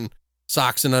fucking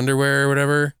socks and underwear or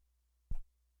whatever.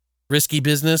 Risky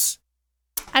Business.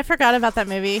 I forgot about that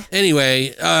movie.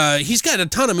 Anyway, he's got a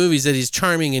ton of movies that he's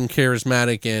charming and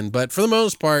charismatic in, but for the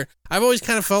most part, I've always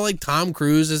kind of felt like Tom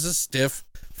Cruise is a stiff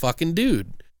fucking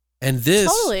dude. And this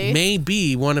Totally. may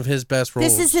be one of his best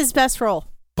roles. This is his best role.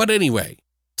 But anyway,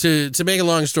 to make a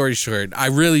long story short, I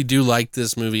really do like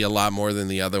this movie a lot more than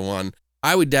the other one.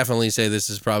 I would definitely say this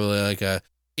is probably like a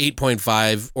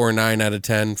 8.5 or 9 out of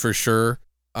 10 for sure.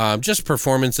 Just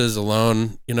performances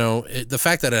alone, the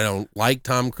fact that I don't like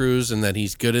Tom Cruise and that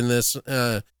he's good in this,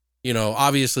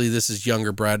 obviously this is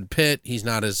younger Brad Pitt. He's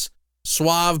not as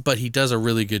suave, but he does a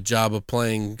really good job of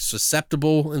playing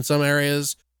susceptible in some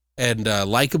areas and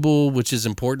likable, which is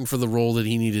important for the role that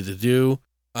he needed to do.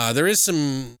 There is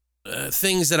some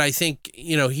things that I think,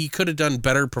 he could have done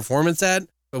better performance at,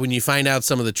 but when you find out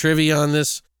some of the trivia on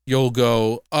this, you'll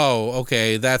go, oh,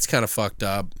 okay, that's kind of fucked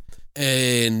up.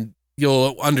 And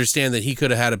you'll understand that he could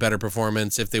have had a better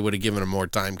performance if they would have given him more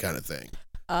time kind of thing.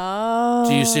 Oh.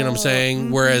 Do you see what I'm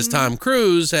saying? Whereas Tom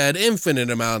Cruise had infinite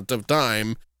amount of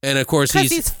time. And of course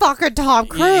Because he's fucking Tom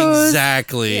Cruise.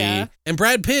 Exactly. Yeah. And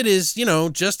Brad Pitt is,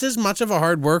 just as much of a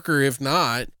hard worker, if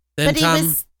not, than But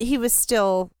Tom. he was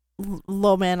still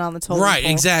low man on the totem Right,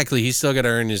 pole. exactly. He's still got to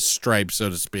earn his stripes, so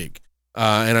to speak.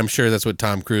 And I'm sure that's what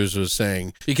Tom Cruise was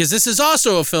saying. Because this is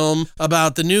also a film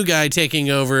about the new guy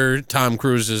taking over Tom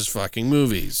Cruise's fucking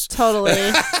movies. Totally.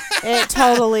 It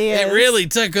totally is. It really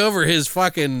took over his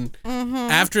fucking...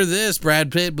 After this,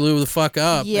 Brad Pitt blew the fuck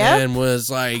up and was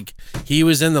like... He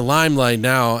was in the limelight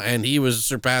now, and he was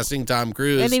surpassing Tom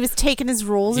Cruise. And he was taking his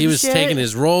roles He and was shit. taking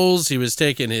his roles. He was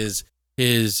taking his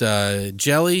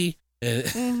jelly...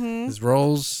 His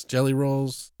rolls, jelly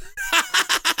rolls.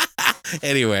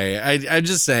 Anyway, I'm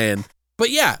just saying.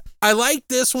 But yeah, I like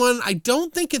this one. I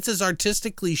don't think it's as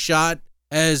artistically shot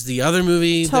as the other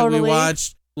movie that we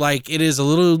watched. Like, it is a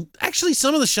little... Actually,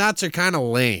 some of the shots are kind of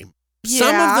lame.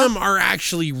 Some of them are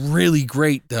actually really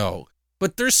great, though.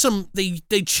 But there's some... They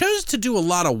chose to do a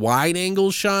lot of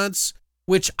wide-angle shots,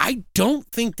 which I don't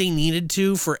think they needed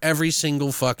to for every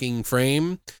single fucking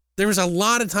frame. There was a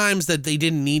lot of times that they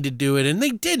didn't need to do it, and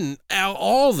they didn't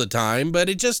all the time, but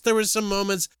there was some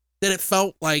moments that it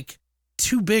felt like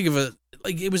too big of a,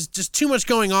 like it was just too much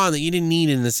going on that you didn't need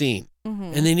in the scene.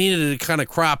 And they needed to kind of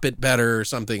crop it better or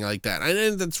something like that. I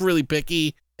think that's really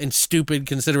picky and stupid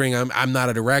considering I'm not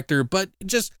a director, but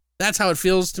just that's how it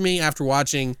feels to me after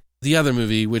watching the other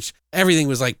movie, which everything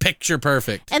was like picture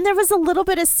perfect. And there was a little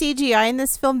bit of CGI in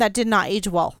this film that did not age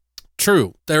well.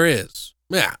 True, there is.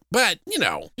 Yeah, but,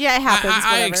 Yeah, it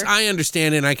happens, I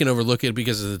understand it, and I can overlook it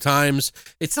because of the times.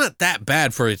 It's not that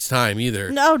bad for its time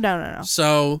either. No.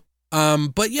 So,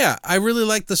 but yeah, I really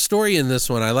like the story in this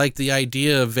one. I like the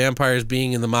idea of vampires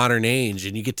being in the modern age,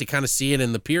 and you get to kind of see it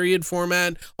in the period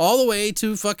format all the way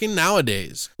to fucking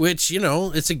nowadays, which,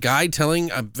 it's a guy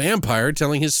a vampire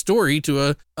telling his story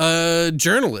to a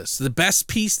journalist. The best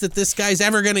piece that this guy's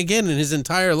ever going to get in his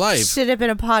entire life. Should have been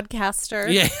a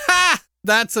podcaster. Yeah.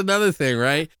 That's another thing,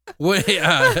 right?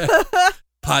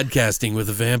 Podcasting with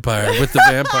the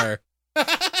vampire.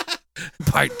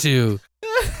 Part 2.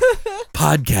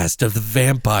 Podcast of the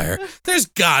vampire. There's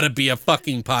gotta be a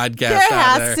fucking podcast There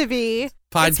out there. has to be.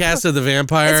 Podcast of the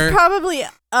vampire. It's probably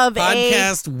of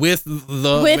Podcast with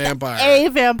the vampire. a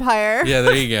vampire. Yeah,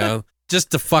 there you go.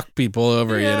 Just to fuck people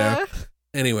over, Yeah.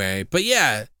 Anyway, but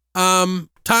yeah,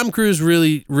 Tom Cruise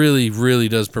really, really, really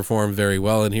does perform very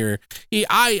well in here.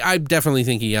 I definitely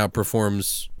think he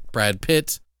outperforms Brad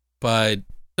Pitt, but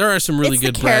there are some really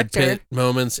good Brad Pitt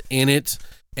moments in it.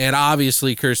 And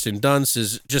obviously, Kirsten Dunst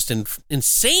is just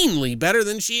insanely better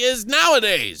than she is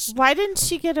nowadays. Why didn't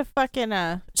she get a fucking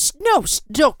no,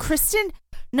 Kristen?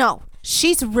 No,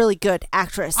 she's a really good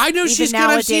actress. I know she's good.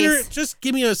 I've seen her. Just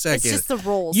give me a second. It's just the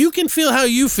roles. You can feel how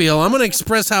you feel. I'm going to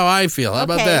express how I feel. How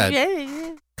about that?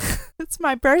 Yeah. It's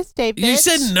my birthday, bitch. You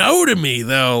said no to me,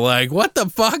 though. Like, what the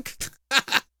fuck?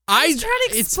 I was trying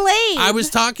to explain. I was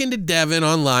talking to Devin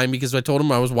online because I told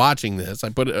him I was watching this.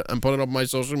 I'm putting it up on my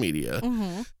social media.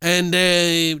 And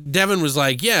Devin was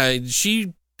like, yeah,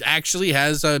 she actually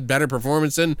has a better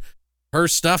performance than her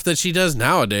stuff that she does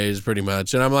nowadays, pretty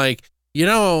much. And I'm like,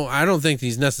 I don't think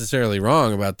he's necessarily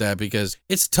wrong about that because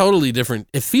it's totally different.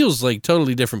 It feels like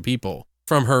totally different people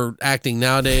from her acting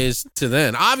nowadays to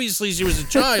then. Obviously, she was a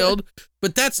child,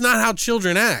 but that's not how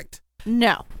children act.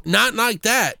 No. Not like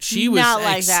that. She was Not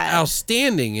like that.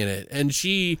 outstanding in it. And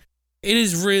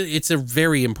it's a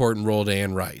very important role to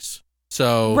Anne Rice.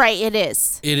 So Right, it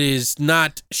is. it is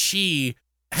not, she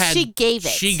gave it.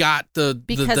 She got the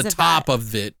Because of top that.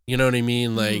 of it. You know what I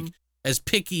mean? Like, as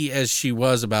picky as she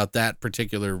was about that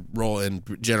particular role in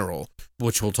general,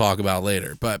 which we'll talk about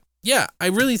later. But yeah, I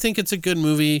really think it's a good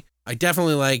movie. I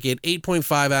definitely like it.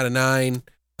 8.5 out of 9.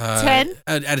 10?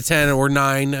 Out of 10 or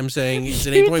 9, I'm saying. It's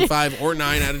an 8.5 or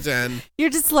 9 out of 10.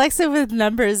 You're dyslexic with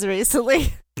numbers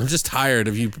recently. I'm just tired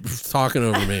of you talking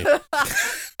over me. It's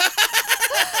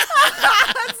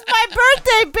my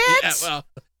birthday, bitch. Yeah, well,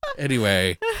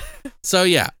 anyway. So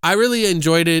yeah, I really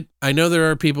enjoyed it. I know there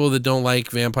are people that don't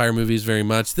like vampire movies very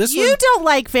much. You don't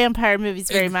like vampire movies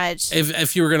very much.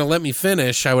 If you were going to let me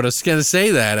finish, I would have going to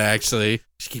say that, actually.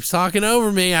 She keeps talking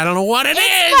over me. I don't know what it is.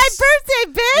 It's my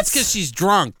birthday, bitch. It's because she's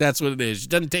drunk. That's what it is. She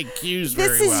doesn't take cues very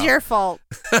well. This is your fault.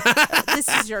 This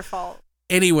is your fault.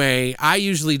 Anyway, I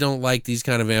usually don't like these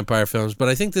kind of vampire films, but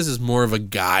I think this is more of a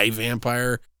guy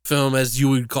vampire film, as you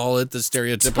would call it, the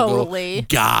stereotypical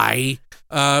guy.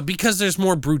 Because there's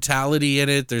more brutality in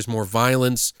it. There's more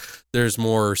violence. There's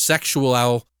more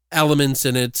sexual elements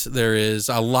in it. There is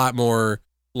a lot more,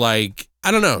 like, I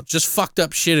don't know, just fucked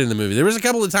up shit in the movie. There was a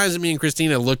couple of times that me and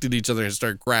Christina looked at each other and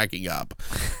started cracking up.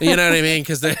 You know what I mean?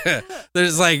 Because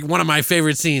there's like one of my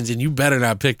favorite scenes, and you better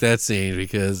not pick that scene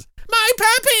because my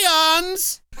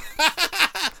papillons.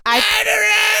 I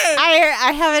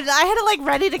haven't. I had it like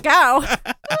ready to go.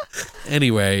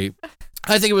 Anyway,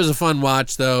 I think it was a fun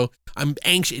watch, though. I'm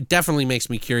anxious. It definitely makes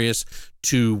me curious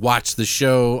to watch the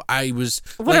show. I was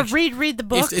read the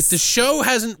books. If the show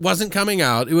wasn't coming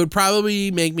out, it would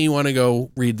probably make me want to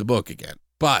go read the book again.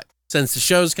 But since the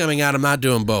show's coming out, I'm not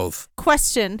doing both.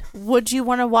 Question: would you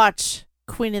want to watch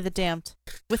Queen of the Damned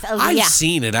with Aaliyah? I've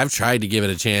seen it. I've tried to give it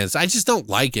a chance. I just don't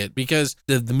like it because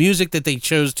the music that they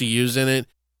chose to use in it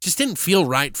just didn't feel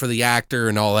right for the actor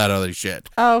and all that other shit.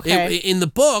 Oh, okay. In the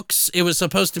books, it was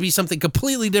supposed to be something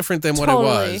completely different than what it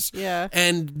was. Yeah.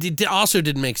 And it also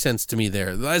didn't make sense to me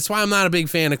there. That's why I'm not a big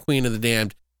fan of Queen of the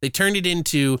Damned. They turned it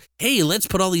into, hey, let's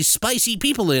put all these spicy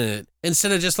people in it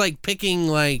instead of just like picking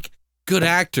like good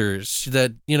actors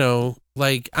that, you know,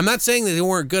 like I'm not saying that they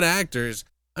weren't good actors.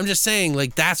 I'm just saying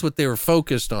like that's what they were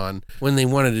focused on when they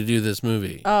wanted to do this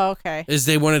movie. Oh, okay. Is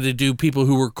they wanted to do people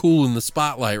who were cool in the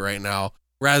spotlight right now.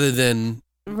 Rather than...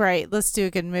 Right, let's do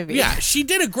a good movie. Yeah, she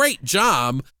did a great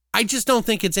job. I just don't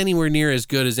think it's anywhere near as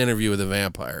good as Interview with a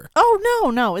Vampire.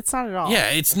 Oh, no, it's not at all. Yeah,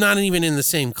 it's not even in the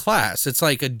same class. It's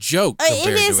like a joke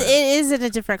compared it is, to it. It is in a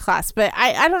different class, but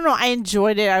I don't know. I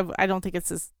enjoyed it. I don't think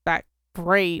it's that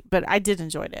great, but I did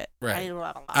enjoy it. Right.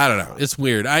 I don't know. It's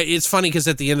weird. It's funny because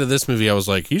at the end of this movie, I was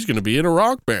like, he's going to be in a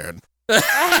rock band.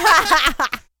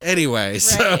 Anyway,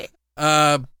 so... Right.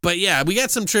 But yeah, we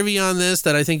got some trivia on this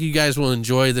that I think you guys will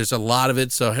enjoy. There's a lot of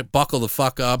it, so buckle the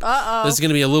fuck up. Uh-oh. This is going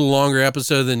to be a little longer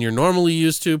episode than you're normally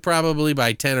used to, probably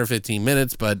by 10 or 15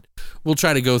 minutes, but we'll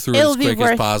try to go through it as quick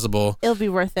as possible. It'll be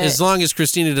worth it. As long as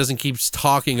Christina doesn't keep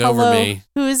talking over me.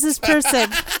 Who is this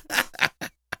person?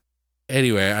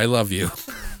 Anyway, I love you.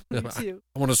 Me too.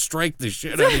 I want to strike the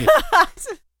shit out of you.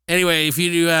 Anyway, if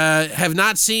you have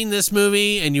not seen this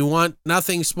movie and you want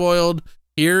nothing spoiled,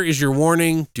 here is your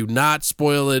warning. Do not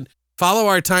spoil it. Follow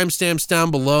our timestamps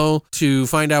down below to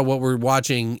find out what we're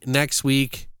watching next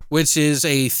week, which is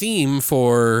a theme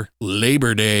for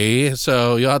Labor Day.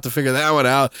 So you'll have to figure that one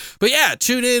out. But yeah,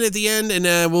 tune in at the end, and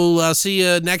we'll see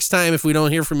you next time if we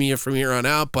don't hear from you from here on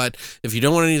out. But if you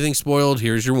don't want anything spoiled,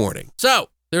 here's your warning. So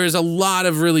there is a lot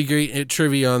of really great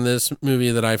trivia on this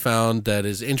movie that I found that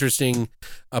is interesting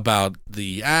about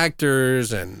the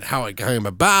actors and how it came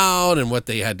about and what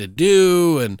they had to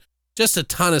do and just a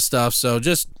ton of stuff. So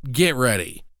just get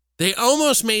ready. They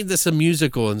almost made this a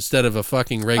musical instead of a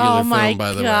fucking regular film,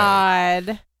 by the way. Oh, my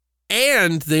God.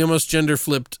 And they almost gender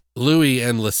flipped Louis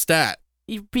and Lestat.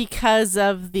 Because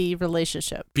of the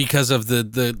relationship. Because of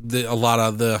the a lot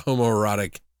of the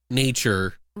homoerotic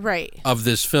nature right of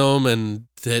this film, and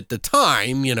at the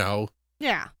time, you know,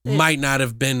 might not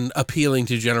have been appealing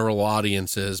to general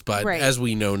audiences, but as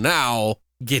we know now,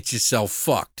 get yourself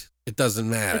fucked. It doesn't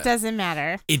matter. It doesn't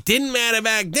matter. It didn't matter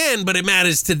back then, but it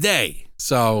matters today.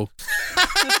 So,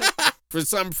 for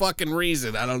some fucking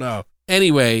reason, I don't know.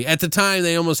 Anyway, at the time,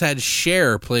 they almost had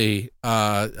Cher play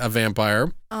a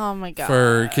vampire. Oh my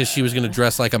God. Because she was going to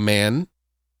dress like a man,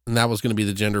 and that was going to be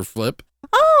the gender flip.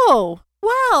 Oh,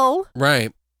 well.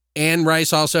 Right. Anne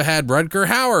Rice also had Rutger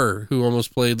Hauer, who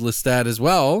almost played Lestat as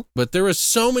well. But there were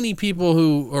so many people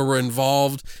who were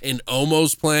involved in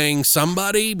almost playing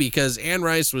somebody because Anne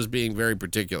Rice was being very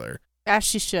particular. As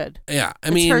she should. Yeah.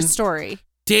 It's her story.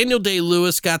 Daniel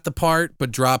Day-Lewis got the part,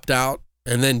 but dropped out.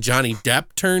 And then Johnny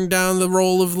Depp turned down the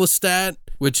role of Lestat,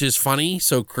 which is funny.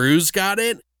 So Cruise got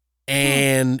it.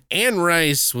 And Anne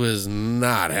Rice was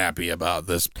not happy about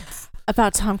this.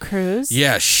 About Tom Cruise?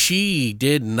 Yeah, she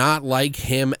did not like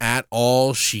him at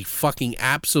all. She fucking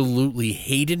absolutely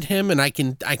hated him, and I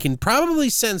can probably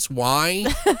sense why.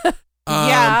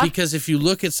 Yeah. Because if you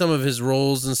look at some of his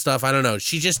roles and stuff, I don't know.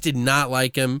 She just did not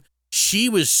like him. She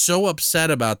was so upset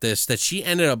about this that she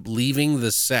ended up leaving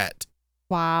the set.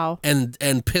 Wow. And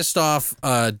pissed off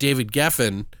David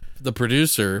Geffen, the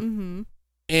producer. Mm-hmm.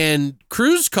 And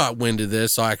Cruise caught wind of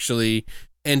this, actually,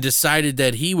 and decided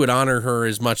that he would honor her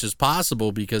as much as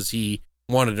possible because he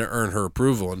wanted to earn her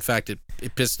approval. In fact, it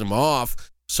pissed him off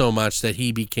so much that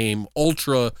he became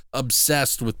ultra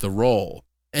obsessed with the role.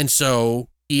 And so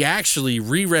he actually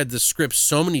reread the script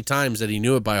so many times that he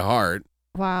knew it by heart.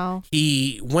 Wow.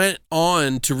 He went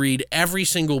on to read every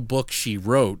single book she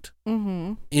wrote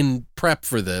in prep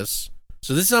for this.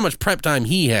 So this is how much prep time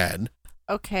he had.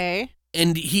 Okay.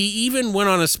 And he even went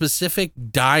on a specific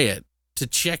diet to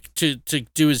check to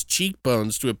do his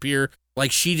cheekbones to appear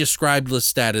like she described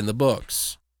Lestat in the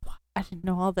books. I didn't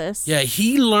know all this. Yeah,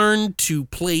 he learned to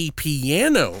play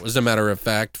piano, as a matter of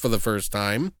fact, for the first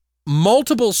time.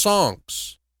 Multiple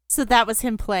songs. So that was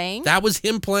him playing? That was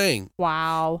him playing.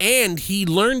 Wow. And he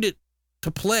learned it to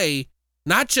play,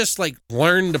 not just like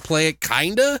learn to play it,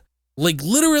 kinda, like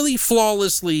literally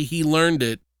flawlessly. He learned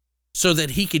it so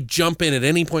that he could jump in at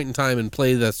any point in time and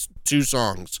play the 2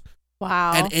 songs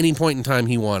Wow. at any point in time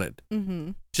he wanted,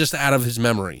 just out of his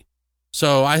memory.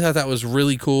 So I thought that was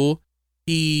really cool.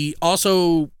 He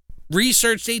also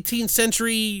researched 18th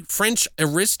century French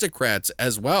aristocrats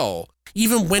as well.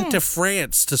 Even went to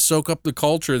France to soak up the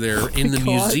culture there in the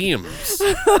museums.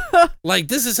 Like,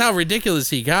 this is how ridiculous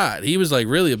he got. He was like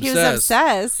really obsessed. He was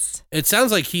obsessed. It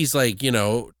sounds like he's like, I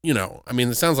mean,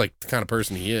 it sounds like the kind of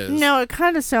person he is. No, it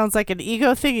kind of sounds like an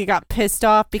ego thing. He got pissed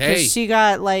off because she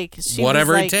got like,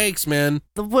 whatever it takes, man.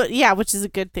 Yeah, which is a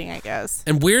good thing, I guess.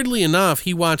 And weirdly enough,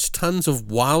 he watched tons of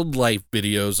wildlife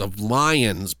videos of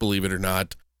lions, believe it or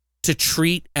not, to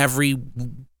treat every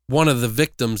one of the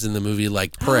victims in the movie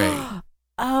like prey.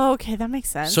 Oh, okay, that makes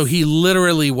sense. So he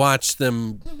literally watched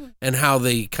them and how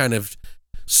they kind of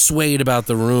swayed about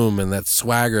the room and that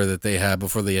swagger that they had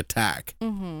before the attack.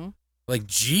 Like,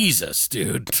 Jesus,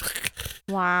 dude.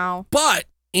 Wow. But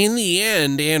in the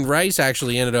end, Anne Rice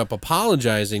actually ended up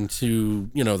apologizing to,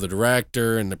 the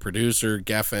director and the producer,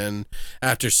 Geffen,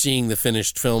 after seeing the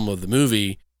finished film of the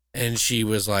movie. And she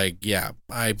was like, yeah,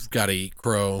 I've got to eat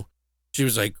crow. She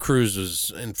was like, Cruise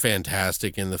was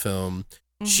fantastic in the film.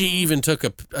 She even took a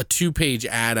 2-page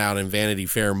ad out in Vanity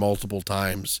Fair multiple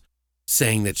times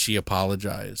saying that she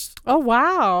apologized. Oh,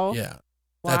 wow. Yeah.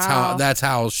 Wow. That's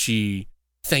how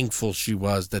thankful she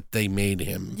was that they made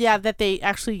him. Yeah, that they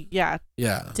actually,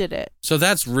 did it. So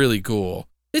that's really cool.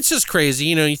 It's just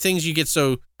crazy, things you get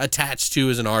so attached to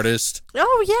as an artist.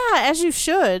 Oh, yeah, as you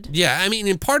should. Yeah, I mean,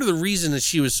 and part of the reason that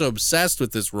she was so obsessed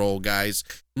with this role, guys,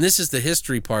 and this is the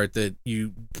history part that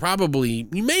you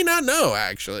may not know,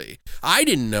 actually. I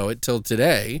didn't know it till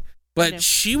today, but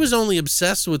she was only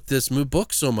obsessed with this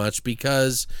book so much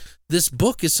because this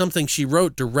book is something she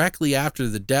wrote directly after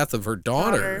the death of her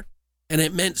daughter. And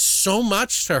it meant so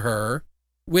much to her,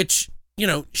 which,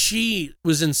 she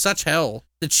was in such hell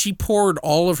that she poured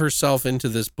all of herself into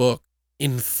this book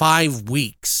in 5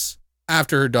 weeks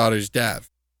after her daughter's death.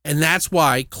 And that's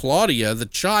why Claudia, the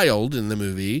child in the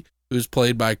movie, who's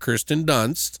played by Kirsten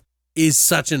Dunst, is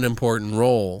such an important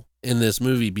role in this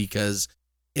movie because,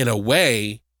 in a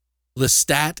way,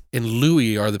 Lestat and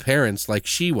Louis are the parents like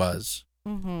she was.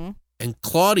 And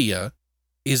Claudia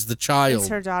is the child.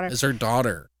 Is her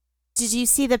daughter. Did you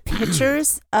see the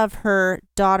pictures of her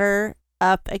daughter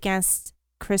up against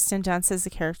Kirsten Dunst as a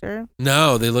character?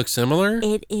 No, they look similar?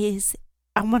 It is.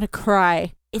 I'm going to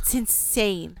cry. It's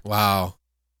insane. Wow.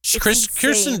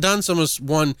 Kirsten Dunst almost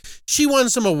won. She won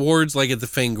some awards like at the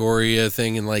Fangoria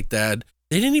thing and like that.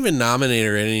 They didn't even nominate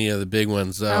her at any of the big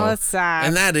ones, though. Oh, that's sad.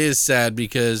 And that is sad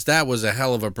because that was a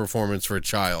hell of a performance for a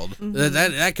child.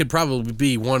 That could probably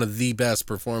be one of the best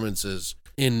performances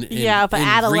in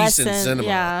recent cinema.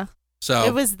 Yeah. So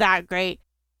it was that great.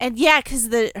 And yeah, because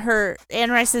Anne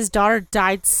Rice's daughter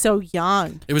died so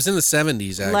young. It was in the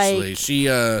 70s, actually. Like, she,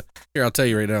 here, I'll tell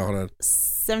you right now. Hold on.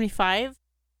 75?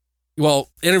 Well,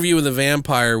 Interview with a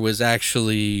Vampire was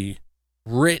actually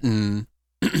written.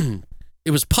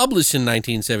 It was published in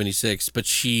 1976, but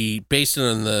she based it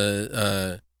on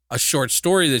a short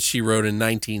story that she wrote in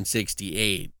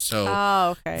 1968.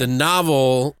 So the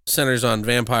novel centers on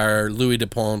vampire Louis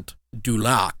Dupont du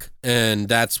Lac, and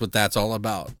that's what that's all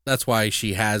about. That's why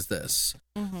she has this.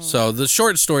 So the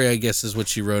short story, I guess, is what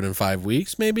she wrote in 5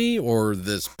 weeks, maybe, or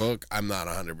this book. I'm not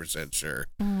 100% sure,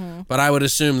 but I would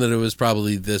assume that it was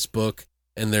probably this book,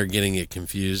 and they're getting it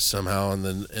confused somehow in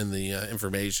the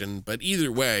information. But either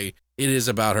way, it is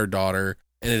about her daughter,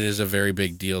 and it is a very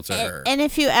big deal to her. And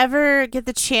if you ever get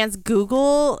the chance,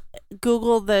 Google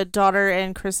the daughter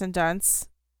and Kirsten Dunst.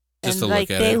 Just to like,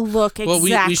 look at they it. look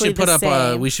exactly we should put the up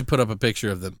same. we should put up a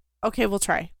picture of them. Okay, we'll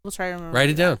try. We'll try to remember. Write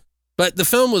it down. But the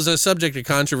film was a subject of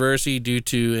controversy due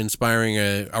to inspiring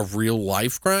a real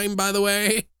life crime, by the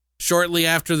way. Shortly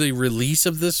after the release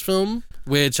of this film,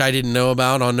 which I didn't know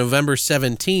about, on November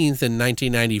 17th in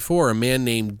 1994, a man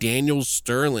named Daniel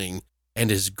Sterling and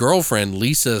his girlfriend,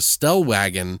 Lisa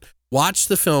Stellwagen, watched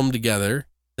the film together.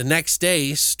 The next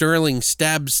day, Sterling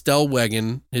stabbed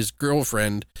Stellwagen, his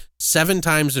girlfriend, 7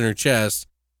 times in her chest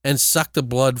and sucked the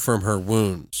blood from her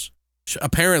wounds.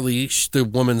 Apparently, the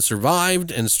woman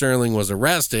survived and Sterling was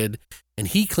arrested, and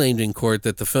he claimed in court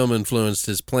that the film influenced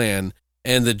his plan,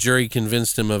 and the jury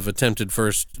convinced him of attempted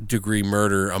first-degree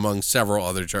murder among several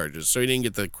other charges. So he didn't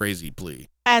get the crazy plea.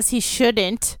 As he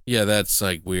shouldn't. Yeah, that's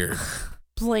like weird.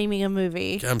 Blaming a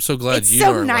movie. I'm so glad it's you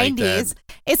so aren't 90s. like that.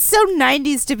 It's so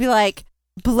 90s to be like,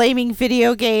 blaming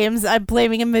video games,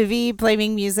 blaming a movie,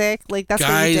 blaming music. Like that's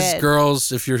what he Guys, did.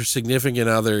 girls, if your significant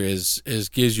other is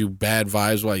gives you bad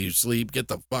vibes while you sleep, get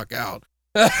the fuck out.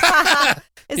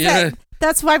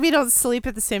 That's why we don't sleep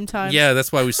at the same time. Yeah,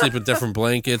 that's why we sleep with different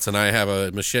blankets, and I have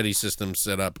a machete system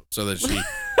set up so that she.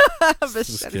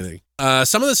 Just kidding.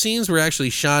 Some of the scenes were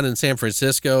actually shot in San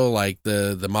Francisco, like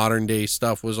the modern day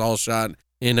stuff was all shot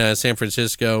in San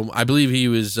Francisco. I believe he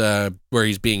was where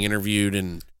he's being interviewed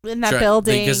and in that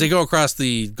building because they go across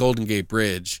the Golden Gate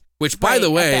Bridge. Which, by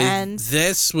the way,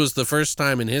 this was the first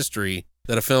time in history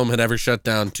that a film had ever shut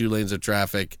down 2 lanes of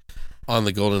traffic on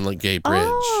the Golden Gate Bridge.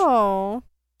 Oh.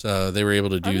 So they were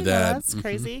able to do that. That's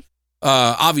crazy.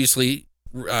 Obviously,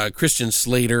 Christian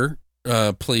Slater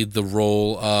played the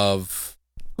role of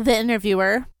the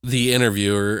interviewer,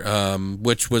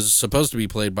 which was supposed to be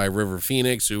played by River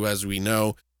Phoenix, who, as we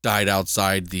know, died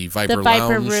outside the Viper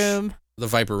Room. The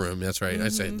Viper Room, that's right. I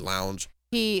said lounge.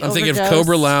 I'm thinking of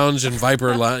Cobra Lounge and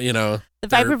Viper Lounge, the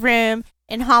Viper Room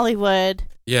in Hollywood.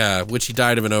 Yeah, which he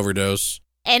died of an overdose.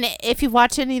 And if you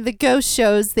watch any of the ghost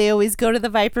shows, they always go to the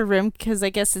Viper Room because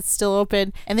I guess it's still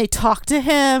open, and they talk to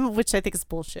him, which I think is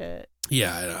bullshit.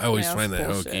 Yeah, I always find that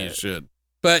hokey as shit.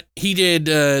 But he did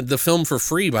the film for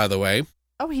free, by the way.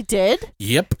 Oh, he did?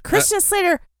 Yep. Christian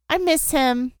Slater, I miss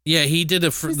him. Yeah, he did the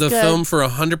film for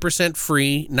 100%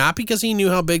 free, not because he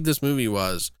knew how big this movie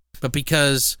was, but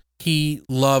because he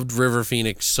loved River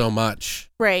Phoenix so much.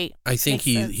 Right. I think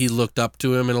he looked up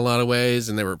to him in a lot of ways,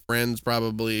 and they were friends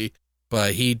probably.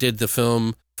 But he did the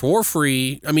film for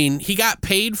free. I mean, he got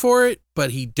paid for it,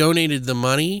 but he donated the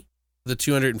money, the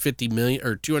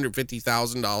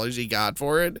 $250,000 he got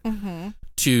for it,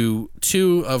 to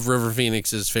 2 of River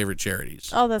Phenix's favorite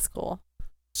charities. Oh, that's cool.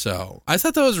 So I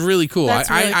thought that was really cool. That's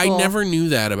really cool. I never knew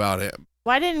that about him.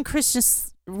 Why didn't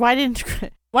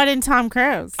Tom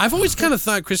Cruise? I've always kind of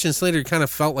thought Christian Slater kind of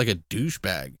felt like a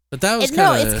douchebag, but that was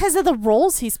no, it's because of the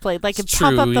roles he's played. Like in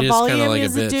Pump Up the Volume, like he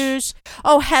was a douche.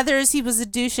 Oh, Heathers, he was a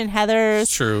douche in Heathers.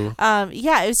 It's true.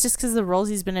 Yeah, it was just because of the roles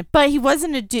he's been in. But he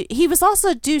wasn't a douche. He was also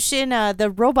a douche in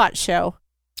the Robot Show.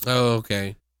 Oh,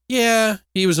 okay. Yeah,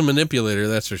 he was a manipulator,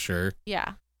 that's for sure.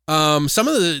 Yeah. Some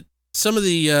of the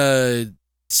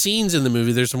scenes in the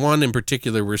movie, there's one in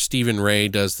particular where Stephen Ray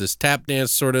does this tap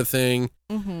dance sort of thing,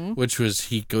 which was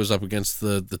he goes up against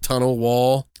the tunnel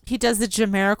wall. He does the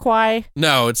Jamiroquai.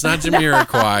 No, it's not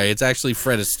Jamiroquai. It's actually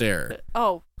Fred Astaire.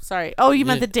 Oh, sorry. Oh, you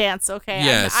meant the dance. Okay.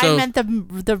 Yeah, I meant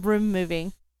the room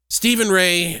moving. Stephen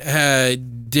Ray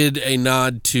did a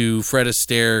nod to Fred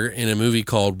Astaire in a movie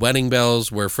called Wedding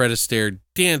Bells, where Fred Astaire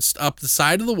danced up the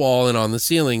side of the wall and on the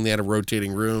ceiling. They had a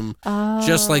rotating room,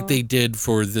 just like they did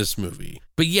for this movie.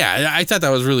 But yeah, I thought that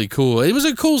was really cool. It was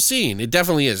a cool scene. It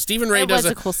definitely is. Stephen Ray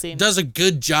does a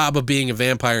good job of being a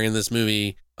vampire in this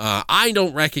movie. I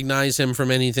don't recognize him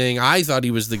from anything. I thought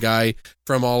he was the guy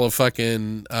from all of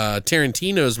fucking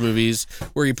Tarantino's movies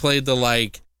where he played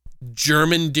the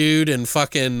German dude and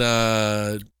fucking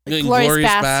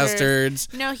Inglourious Bastards.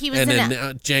 No, he was in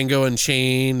Django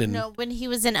Unchained. And no, when he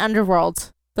was in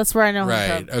Underworld. That's where I know him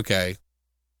from. Right, okay.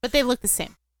 But they look the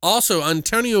same. Also,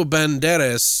 Antonio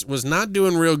Banderas was not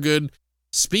doing real good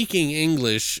speaking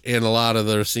English in a lot of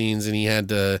their scenes, and he had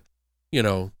to,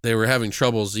 they were having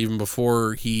troubles even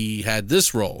before he had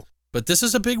this role. But this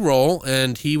is a big role,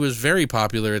 and he was very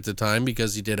popular at the time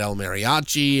because he did El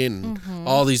Mariachi and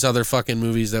all these other fucking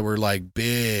movies that were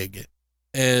big.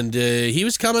 And he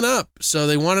was coming up, so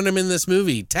they wanted him in this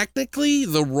movie. Technically,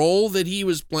 the role that he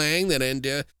was playing, that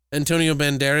Antonio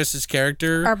Banderas'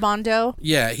 character, Armando.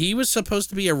 Yeah, he was supposed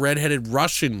to be a redheaded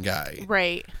Russian guy.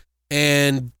 Right.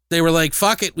 And they were like,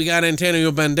 fuck it, we got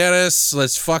Antonio Banderas,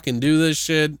 let's fucking do this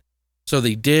shit. So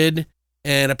they did.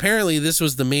 And apparently this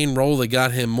was the main role that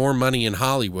got him more money in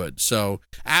Hollywood. So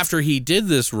after he did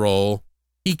this role,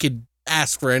 he could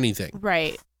ask for anything.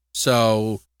 Right.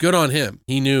 So good on him.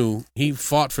 He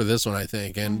fought for this one, I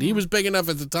think. And he was big enough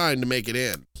at the time to make it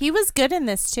in. He was good in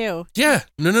this too. Yeah.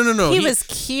 No. He was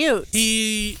cute.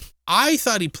 I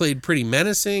thought he played pretty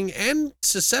menacing and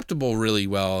susceptible really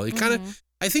well. It kind of,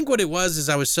 I think what it was is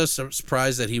I was so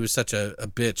surprised that he was such a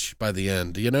bitch by the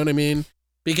end. You know what I mean?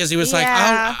 Because he was like,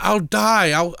 I'll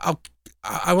die.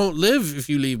 I won't live if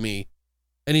you leave me.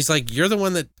 And he's like, you're the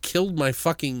one that killed my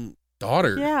fucking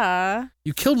daughter. Yeah.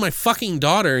 You killed my fucking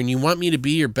daughter and you want me to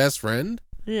be your best friend?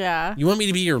 Yeah. You want me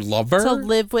to be your lover? To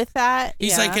live with that?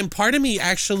 He's like, and part of me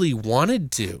actually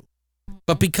wanted to.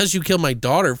 But because you killed my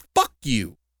daughter, fuck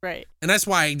you. Right. And that's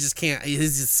why I just can't.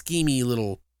 He's a schemy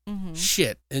little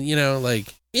shit. And,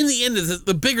 in the end of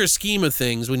the bigger scheme of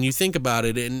things, when you think about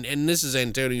it, and this is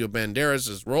Antonio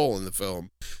Banderas' role in the film,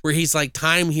 where he's like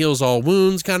time heals all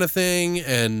wounds kind of thing,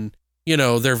 and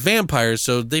they're vampires,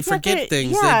 so they forget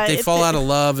things. They fall out of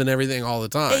love and everything all the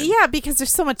time. Yeah, because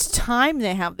there's so much time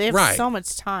they have. They have Right. so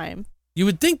much time. You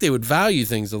would think they would value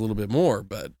things a little bit more,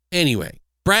 but anyway.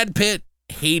 Brad Pitt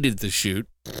hated the shoot.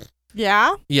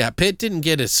 Yeah? Yeah, Pitt didn't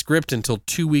get a script until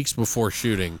 2 weeks before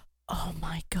shooting. Oh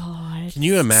my God. Can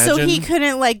you imagine? So he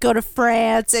couldn't go to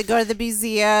France and go to the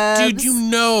museum.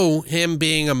 Dude, him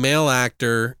being a male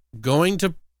actor going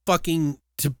to fucking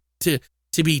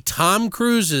to be Tom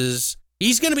Cruise's.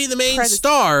 He's going to be the main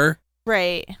star.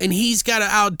 Right. And he's got to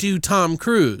outdo Tom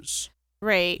Cruise.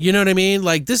 Right. You know what I mean?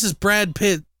 Like, this is Brad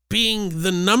Pitt being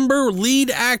the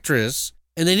lead actress,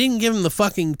 and they didn't give him the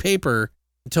fucking paper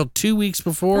until 2 weeks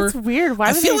before. That's weird. Why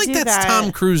would I feel they like do that's that?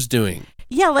 Tom Cruise doing.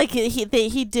 Yeah, like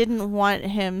he didn't want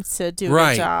him to do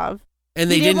Right. a job.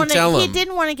 And they didn't tell him. He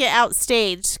didn't want to get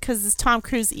outstaged because it's Tom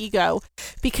Cruise ego.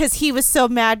 Because he was so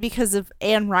mad because of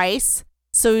Anne Rice.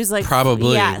 So he was like,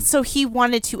 Probably. Yeah. So he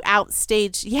wanted to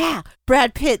outstage,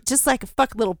 Brad Pitt, just like a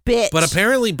fuck little bitch. But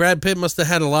apparently Brad Pitt must have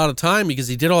had a lot of time because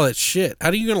he did all that shit. How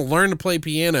are you going to learn to play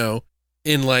piano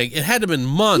in it had to have been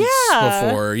months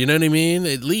before, you know what I mean?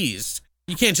 At least.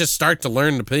 You can't just start to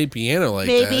learn to play piano like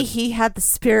that. Maybe he had the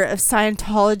spirit of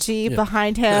Scientology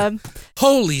behind him.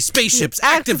 Holy spaceships,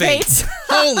 activate!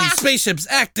 Holy spaceships,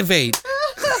 activate!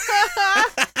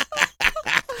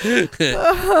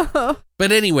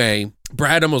 But anyway,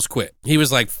 Brad almost quit. He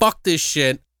was like, fuck this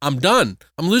shit. I'm done.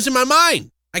 I'm losing my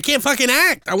mind. I can't fucking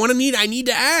act. I need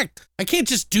to act. I can't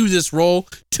just do this role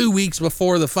 2 weeks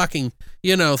before the fucking,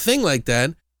 thing like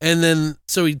that. And then,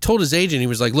 so he told his agent, he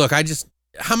was like, look,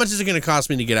 how much is it going to cost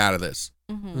me to get out of this?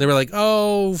 Mm-hmm. And they were like,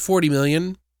 $40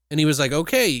 million. And he was like,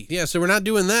 okay, yeah, so we're not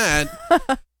doing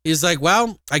that. He's like,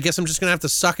 well, I guess I'm just going to have to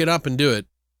suck it up and do it.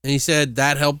 And he said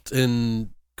that helped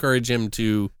encourage him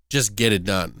to just get it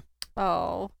done.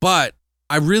 Oh. But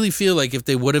I really feel like if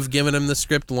they would have given him the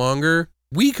script longer,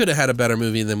 we could have had a better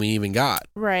movie than we even got.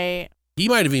 Right. He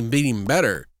might have even been even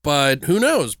better. But who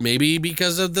knows? Maybe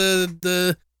because of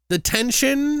the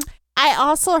tension. I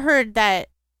also heard that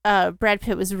Brad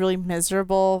Pitt was really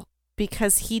miserable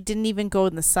because he didn't even go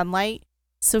in the sunlight.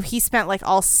 So he spent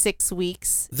all 6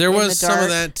 weeks. There was the dark. some of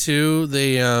that too.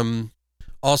 They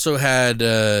also had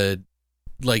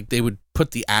they would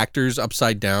put the actors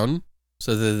upside down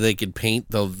so that they could paint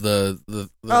the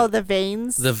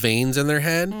veins. The veins in their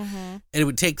head. Mm-hmm. And it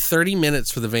would take 30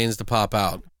 minutes for the veins to pop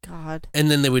out. God.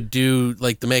 And then they would do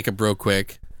the makeup real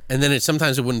quick. And then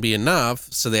sometimes it wouldn't be enough,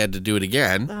 so they had to do it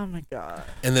again. Oh my God.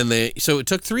 And then so it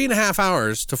took 3.5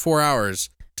 hours to 4 hours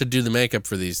to do the makeup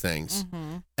for these things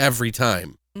every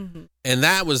time. Mm-hmm. And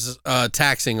that was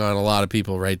taxing on a lot of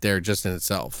people right there just in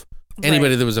itself.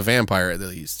 Anybody that was a vampire, at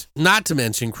least. Not to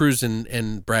mention, Cruise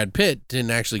and Brad Pitt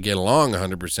didn't actually get along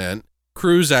 100%.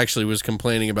 Cruise actually was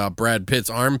complaining about Brad Pitt's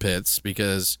armpits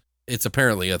because it's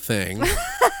apparently a thing.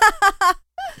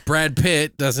 Brad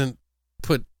Pitt doesn't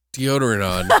put deodorant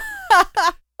on.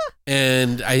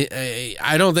 And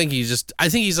I don't think I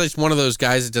think he's like one of those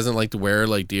guys that doesn't like to wear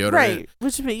deodorant. Right.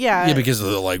 Yeah, because of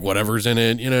the whatever's in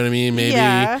it, you know what I mean? Maybe.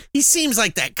 Yeah. He seems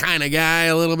like that kind of guy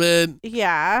a little bit.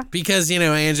 Yeah. Because,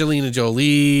 Angelina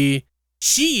Jolie,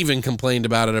 she even complained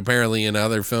about it apparently in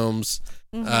other films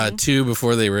too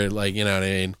before they were you know what I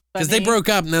mean? Because they broke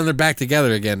up and then they're back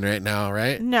together again right now,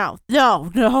 right? No, they're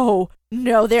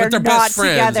but they're not best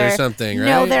friends together. or something,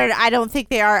 right? No, I don't think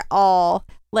they are at all.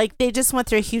 They just went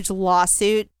through a huge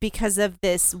lawsuit because of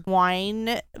this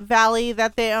wine valley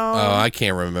that they own. Oh, I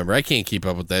can't remember. I can't keep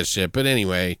up with that shit. But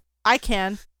anyway. I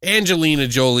can. Angelina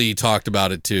Jolie talked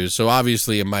about it too, so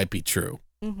obviously it might be true.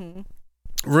 Mm-hmm.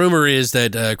 Rumor is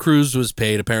that Cruise was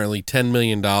paid apparently $10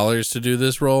 million to do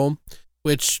this role,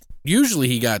 which usually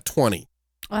he got 20.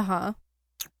 Uh-huh.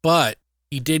 But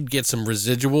he did get some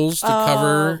residuals to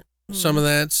cover some of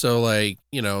that. So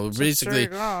basically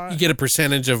you get a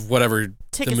percentage of whatever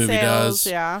ticket the movie sales,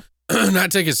 does. Yeah.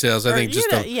 Not ticket sales. I think just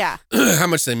how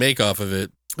much they make off of it.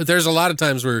 But there's a lot of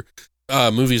times where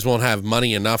movies won't have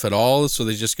money enough at all. So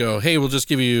they just go, hey, we'll just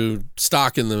give you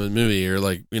stock in the movie or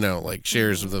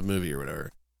shares of the movie or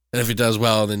whatever. And if it does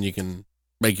well, then you can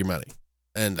make your money.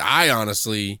 And I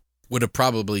honestly would have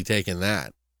probably taken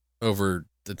that over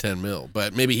the 10 mil,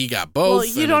 but maybe he got both. Well,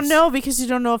 you don't know because you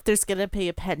don't know if there's going to be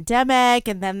a pandemic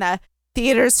and then the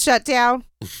theaters shut down.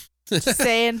 Just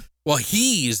saying. Well,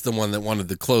 he's the one that wanted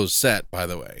the closed set, by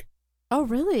the way. Oh,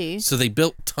 really? So they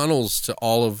built tunnels to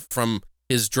from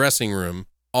his dressing room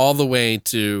all the way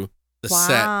to the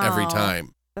set every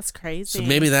time. That's crazy. So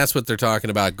maybe that's what they're talking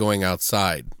about going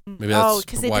outside. Maybe that's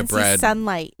because they why didn't Brad. see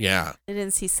sunlight. Yeah. They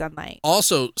didn't see sunlight.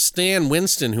 Also, Stan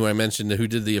Winston, who I mentioned, who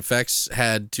did the effects,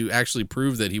 had to actually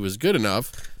prove that he was good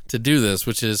enough to do this,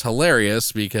 which is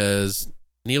hilarious because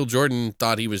Neil Jordan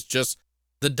thought he was just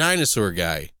the dinosaur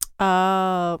guy.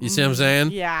 Oh. You see what I'm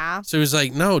saying? Yeah. So he was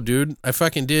like, no, dude, I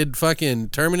fucking did fucking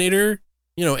Terminator,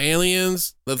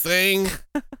 Aliens, The Thing.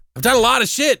 I've done a lot of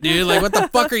shit, dude. Like, what the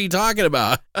fuck are you talking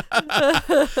about?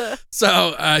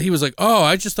 So he was like, oh,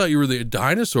 I just thought you were the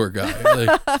dinosaur guy.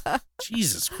 Like,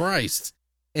 Jesus Christ.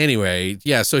 Anyway,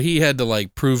 yeah, so he had to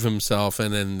like prove himself.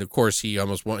 And then, of course, he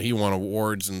won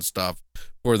awards and stuff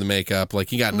for the makeup. Like,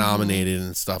 he got nominated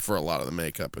and stuff for a lot of the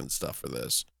makeup and stuff for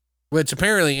this. Which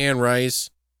apparently Anne Rice,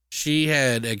 she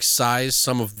had excised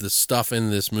some of the stuff in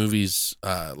this movie's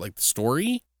like the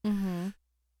story. Mm-hmm.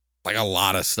 Like a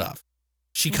lot of stuff.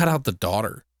 She cut out the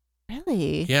daughter.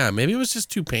 Really? Yeah, maybe it was just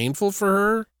too painful for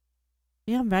her.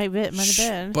 Yeah, might have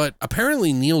been. But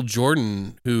apparently Neil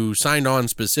Jordan, who signed on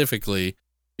specifically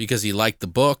because he liked the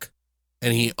book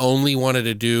and he only wanted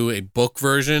to do a book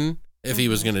version if he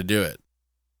was going to do it.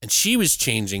 And she was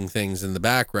changing things in the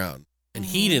background and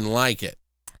he didn't like it.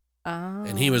 Oh.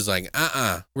 And he was like,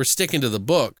 we're sticking to the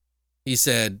book. He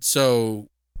said, so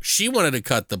she wanted to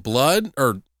cut the blood,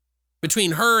 or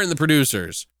between her and the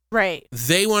producers. Right.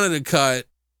 They wanted to cut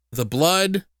the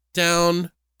blood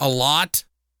down a lot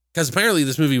because apparently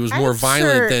this movie was more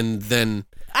violent than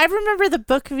I remember the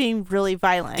book being really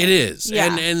violent. it is.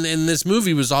 Yeah. And this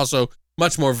movie was also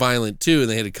much more violent too, and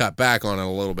they had to cut back on it a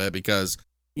little bit because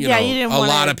you know, a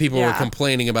lot of people were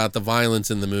complaining about the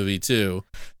violence in the movie too.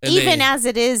 And even as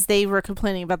it is, they were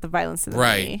complaining about the violence in the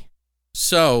movie.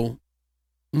 So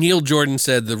Neil Jordan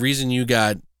said the reason you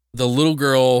got the little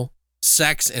girl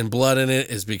sex and blood in it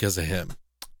is because of him.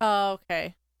 Oh,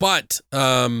 okay. But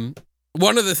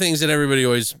one of the things that everybody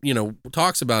always,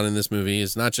 talks about in this movie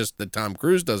is not just that Tom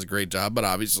Cruise does a great job, but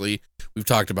obviously we've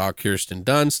talked about Kirsten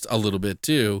Dunst a little bit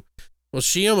too. Well,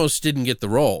 she almost didn't get the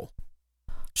role.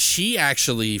 She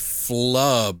actually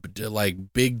flubbed,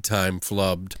 like big time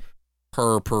flubbed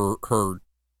her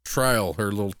trial,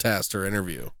 her little test, her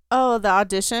interview. Oh, the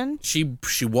audition? She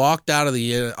walked out of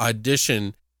the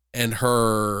audition and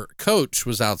her coach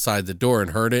was outside the door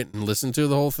and heard it and listened to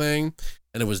the whole thing.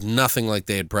 And it was nothing like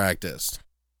they had practiced.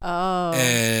 Oh.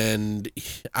 And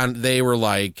they were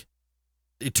like,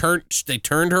 they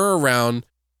turned her around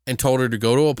and told her to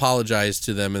go to apologize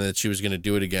to them and that she was going to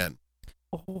do it again.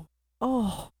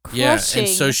 Oh, crushing. Yeah, and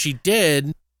so she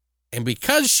did. And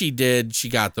because she did, she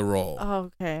got the role.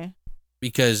 Oh, okay.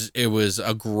 Because it was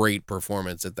a great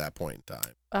performance at that point in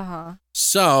time. Uh-huh.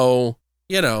 So,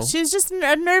 she was just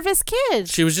a nervous kid.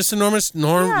 She was just a nervous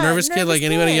kid like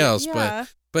anybody else. Yeah.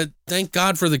 But thank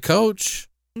God for the coach.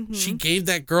 Mm-hmm. She gave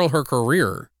that girl her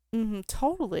career. Mm-hmm,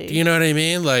 totally. Do you know what I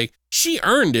mean? Like, she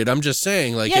earned it. I'm just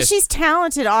saying. Like, yeah, she's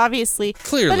talented, obviously.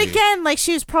 Clearly. But again, like,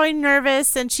 she was probably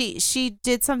nervous and she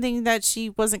did something that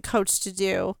she wasn't coached to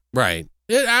do. Right.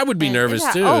 I would be nervous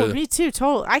too. Oh, me too.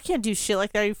 Totally. I can't do shit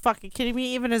like that. Are you fucking kidding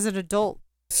me? Even as an adult.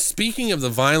 Speaking of the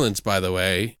violence, by the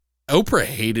way, Oprah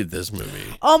hated this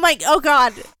movie. Oh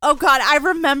God. I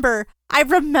remember.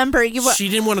 She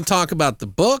didn't want to talk about the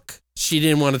book. She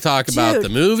didn't want to talk about the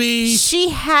movie. She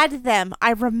had them.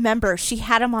 I remember. She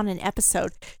had them on an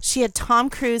episode. She had Tom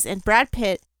Cruise and Brad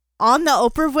Pitt on the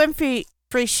Oprah Winfrey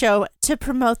show to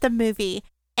promote the movie.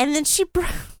 And then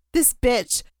this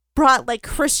bitch brought like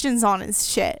Christians on his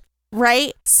shit.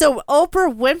 Right? So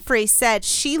Oprah Winfrey said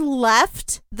she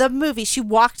left the movie. She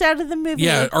walked out of the movie.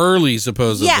 Yeah, early,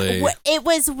 supposedly. Yeah, it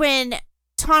was when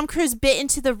Tom Cruise bit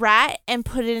into the rat and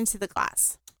put it into the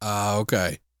glass.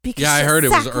 Okay. Because I heard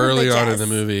it was early on in the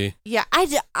movie. Yeah,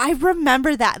 I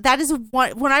remember that. That is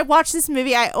when I watch this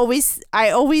movie, I always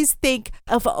think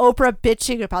of Oprah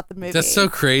bitching about the movie. That's so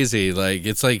crazy. Like,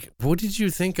 it's like, what did you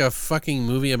think a fucking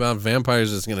movie about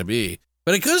vampires is going to be?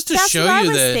 But it goes to show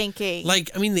you that, thinking.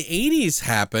 Like, I mean, the 80s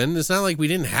happened. It's not like we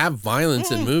didn't have violence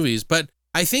in movies, but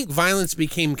I think violence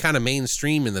became kind of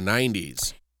mainstream in the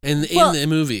 90s in the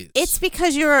movies. It's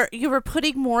because you were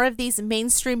putting more of these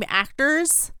mainstream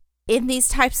actors in these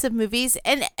types of movies,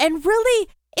 and really,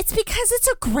 it's because it's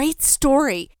a great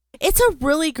story. It's a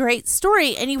really great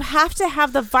story, and you have to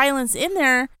have the violence in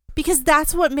there because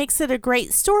that's what makes it a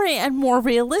great story and more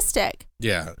realistic.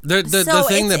 Yeah. The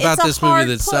thing about this movie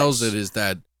that sells it is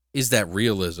that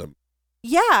realism.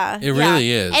 Yeah. It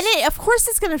really is. And of course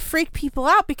it's going to freak people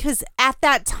out because at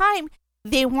that time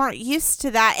they weren't used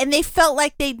to that and they felt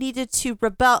like they needed to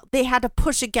rebel. They had to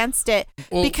push against it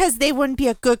because they wouldn't be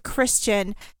a good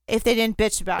Christian if they didn't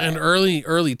bitch about it. And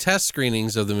early test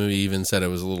screenings of the movie even said it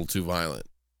was a little too violent.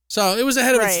 So it was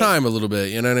ahead of its time a little bit,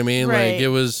 you know what I mean? Right. Like, it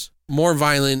was more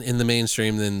violent in the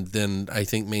mainstream than I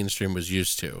think mainstream was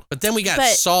used to. But then we got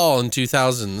Saw in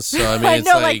 2000s, so I mean, I it's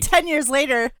know, like 10 years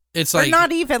later. it's or like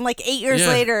not even like 8 years Yeah,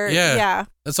 later. yeah. Yeah.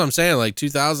 that's what I'm saying. Like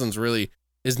 2000s really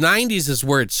is 90s is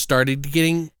where it started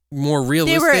getting more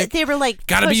realistic. They were like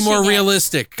Gotta be more pushing it.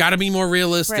 realistic. Gotta be more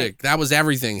realistic. Right. That was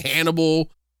everything. Hannibal,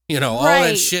 all that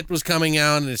Right. shit was coming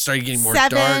out and it started getting more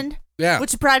dark. Seven, Yeah,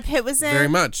 which Brad Pitt was in. very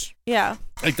much. Yeah.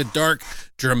 Like the dark,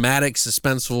 dramatic,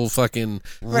 suspenseful, fucking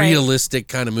Right. realistic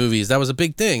kind of movies. That was a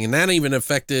big thing. And that even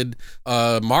affected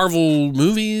Marvel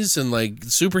movies and like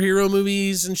superhero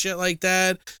movies and shit like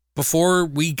that. Before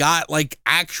we got like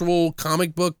actual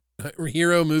comic book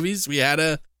hero movies, we had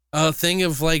a thing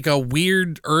of like a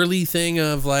weird early thing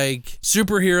of like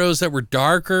superheroes that were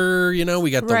darker.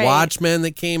 We got the Right. Watchmen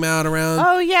that came out around.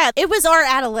 Oh yeah, it was our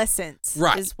adolescence.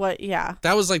 Right. Is what? Yeah.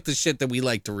 That was like the shit that we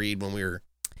liked to read when we were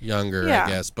younger, Yeah. I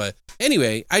guess. But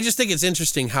anyway, I just think it's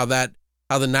interesting how the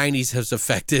 90s has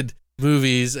affected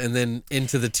movies and then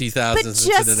into the 2000s But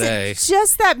into today.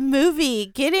 just that movie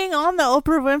getting on the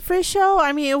Oprah Winfrey Show.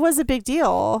 I mean, it was a big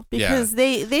deal because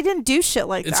they didn't do shit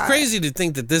like It's that. crazy to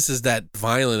think that this is that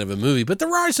violent of a movie, but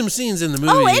there are some scenes in the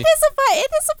movie. Oh, it is a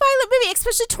violent movie,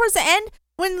 especially towards the end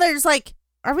when there's like.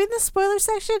 Are we in the spoiler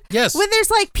section? Yes. When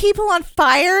there's like people on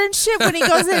fire and shit when he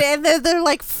goes in and they're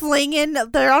like flinging,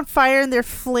 they're on fire and they're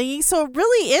flinging. So it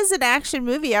really is an action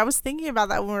movie. I was thinking about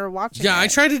that when we were watching Yeah, it. I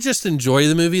tried to just enjoy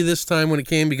the movie this time when it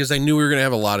came because I knew we were going to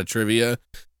have a lot of trivia.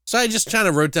 So I just kind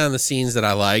of wrote down the scenes that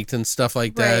I liked and stuff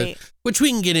like that, Right. which we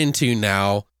can get into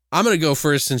now. I'm going to go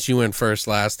first since you went first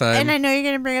last time. And I know you're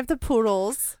going to bring up the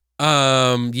poodles.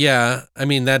 Yeah, I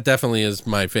mean, that definitely is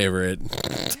my favorite.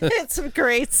 It's a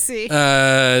great scene.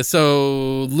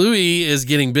 So Louis is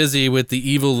getting busy with the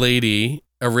evil lady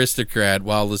aristocrat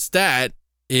while Lestat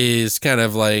is kind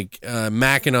of like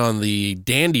macking on the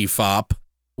dandy fop,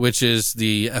 which is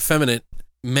the effeminate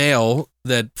male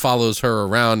that follows her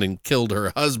around and killed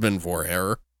her husband for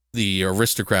her, the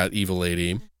aristocrat evil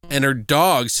lady. And her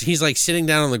dogs, he's like sitting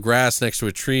down on the grass next to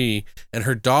a tree, and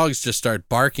her dogs just start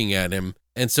barking at him.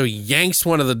 And so he yanks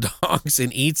one of the dogs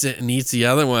and eats it and eats the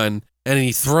other one. And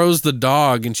he throws the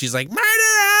dog and she's like,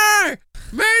 murderer!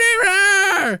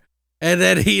 Murderer! And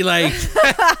then he like,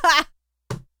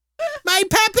 my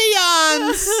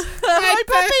papillons! My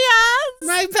papillons!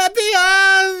 My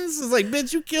papillons! It's like,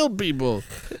 bitch, you killed people.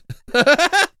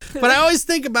 But I always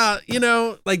think about,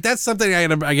 like that's something I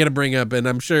gotta bring up, and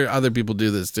I'm sure other people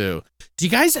do this too. Do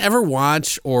you guys ever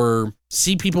watch or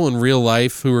see people in real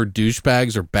life who are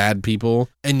douchebags or bad people,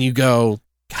 and you go,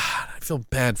 God, I feel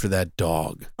bad for that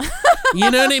dog. You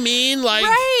know what I mean? Like,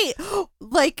 right.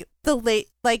 Like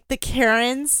the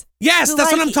Karens. yes, who,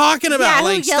 that's what like, I'm talking about. yeah, who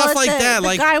Like yell stuff at like that. the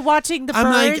Like guy watching the I'm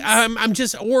birds. like, I'm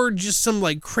just some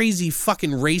like crazy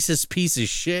fucking racist piece of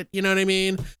shit. You know what I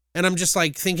mean? And I'm just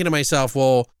like thinking to myself,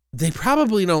 well, they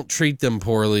probably don't treat them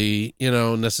poorly,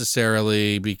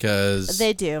 necessarily because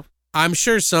They do. I'm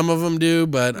sure some of them do,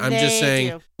 but I'm just They saying,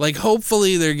 do. like,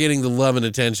 hopefully they're getting the love and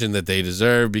attention that they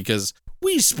deserve because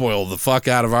we spoil the fuck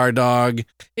out of our dog.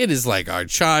 It is like our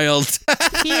child.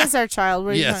 He is our child.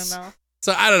 What are Yes. you talking about?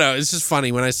 So I don't know. It's just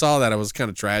funny. When I saw that, it was kind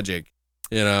of tragic,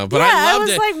 But Yeah, I I loved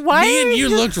was it. like, why Me are and you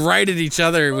you- looked right at each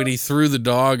other when he threw the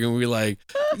dog, and we were like,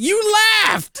 you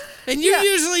laughed. And you Yeah.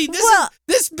 usually,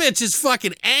 this bitch is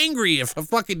fucking angry if a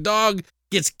fucking dog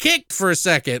gets kicked for a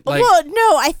second. Like, well,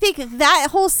 no, I think that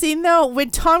whole scene though, when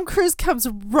Tom Cruise comes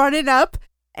running up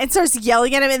and starts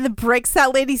yelling at him and then breaks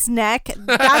that lady's neck,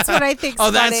 that's what I think.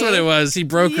 oh, that's what it was. He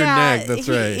broke her neck. That's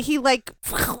right. He like,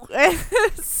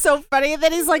 it's so funny. And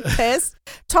then he's like pissed.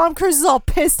 Tom Cruise is all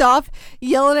pissed off,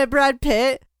 yelling at Brad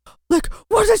Pitt, like,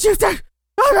 "What did you think?"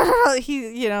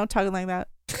 He, talking like that.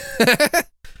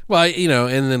 Well,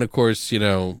 and then of course,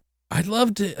 I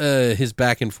loved his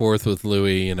back and forth with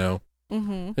Louis.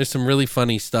 Mm-hmm. There's some really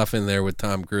funny stuff in there with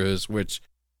Tom Cruise, which,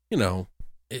 I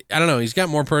don't know. He's got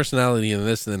more personality in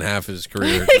this than half his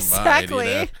career combined.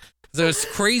 Exactly. So it's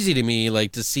crazy to me,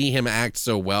 like, to see him act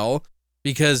so well,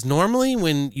 because normally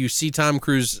when you see Tom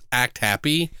Cruise act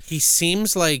happy, he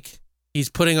seems like he's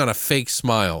putting on a fake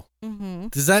smile. Mm-hmm.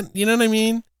 Does that, you know what I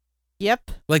mean?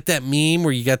 Yep. Like that meme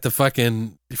where you got the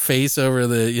fucking face over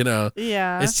the,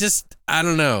 Yeah. it's just, I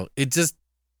don't know.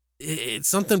 It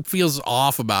something feels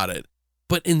off about it.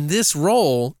 But in this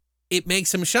role, it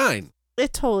makes him shine.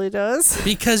 It totally does.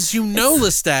 Because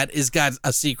Lestat has got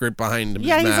a secret behind him.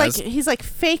 Yeah, his mask. he's like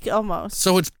fake almost.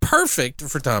 So it's perfect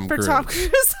for Tom For Cruise. Tom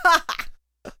Cruise.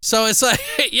 So it's like,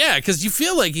 yeah, because you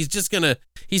feel like he's gonna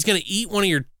eat one of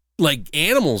your like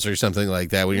animals or something like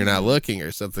that when you're not looking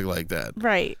or something like that.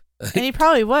 Right. And he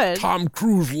probably would. Tom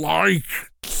Cruise like.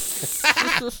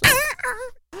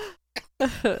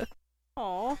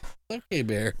 Aw. Okay,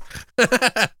 Bear.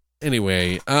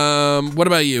 Anyway, what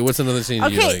about you? What's another scene you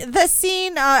Okay, like? the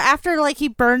scene after like he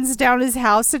burns down his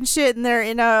house and shit, and they're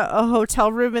in a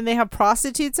hotel room and they have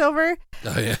prostitutes over.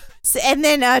 Oh yeah. So, and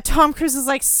then Tom Cruise is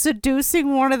like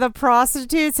seducing one of the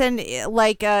prostitutes and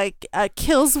like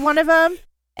kills one of them,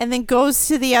 and then goes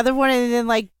to the other one and then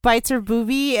like bites her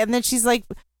boobie, and then she's like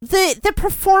the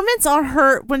performance on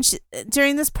her when she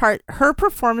during this part, her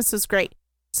performance was great.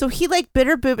 So he like bit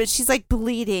her boob and she's like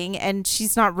bleeding and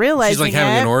she's not realizing She's like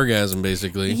having it. an orgasm,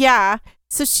 basically. Yeah.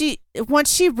 So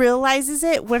once she realizes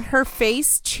it, when her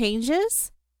face changes,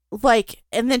 like,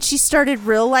 and then she started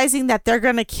realizing that they're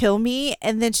gonna kill me,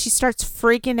 and then she starts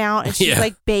freaking out and she's Yeah.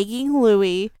 like begging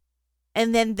Louis,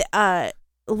 and then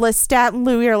Lestat and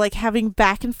Louis are like having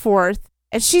back and forth,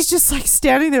 and she's just like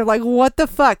standing there like, what the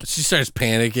fuck? She starts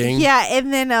panicking. Yeah,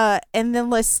 and then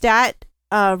Lestat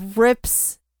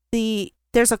rips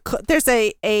there's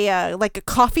a like a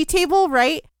coffee table,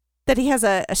 right? That he has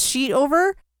a sheet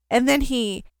over, and then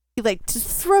he like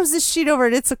just throws this sheet over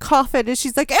and it's a coffin, and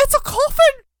she's like, it's a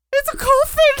coffin! It's a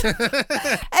coffin!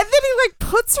 And then he like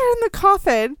puts her in the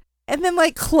coffin and then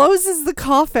like closes the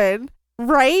coffin,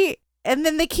 right? And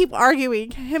then they keep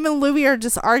arguing. Him and Louis are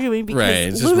just arguing because Right,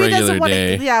 it's just Louis regular doesn't want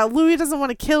day. to. Yeah, Louis doesn't want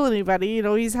to kill anybody. You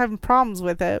know, he's having problems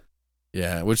with it.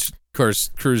 Yeah, which of course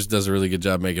Cruise does a really good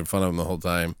job making fun of him the whole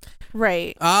time.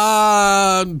 Right.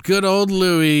 Good old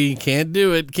Louis. Can't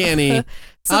do it, can he?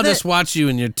 So I'll then- just watch you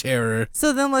in your terror.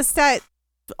 So then Lestat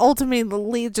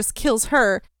ultimately just kills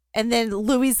her, and then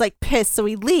Louis like pissed, so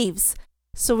he leaves.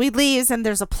 So he leaves, and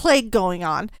there's a plague going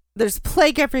on. There's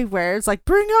plague everywhere. It's like,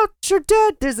 bring out your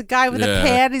dead. There's a guy with Yeah. a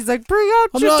pan. He's like, bring out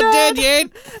I'm your not dead.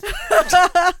 dead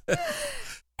yet.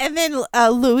 And then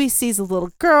Louis sees a little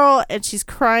girl, and she's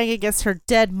crying against her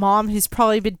dead mom, who's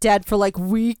probably been dead for like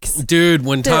weeks. Dude,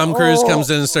 when Tom Cruise comes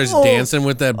in and starts dancing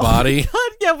with that body. Oh my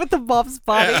God, yeah, with the mom's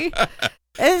body.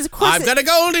 And of course, I've got a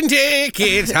golden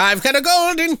ticket. I've got a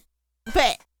golden.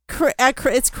 but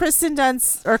it's Kristen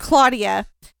Dunst or Claudia,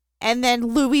 and then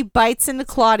Louis bites into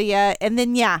Claudia, and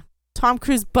then Tom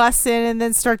Cruise busts in and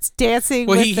then starts dancing.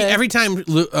 Well, with he every time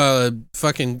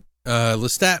fucking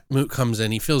Lestat comes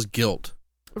in, he feels guilt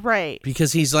right.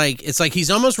 because he's like, it's like he's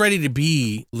almost ready to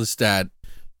be Lestat,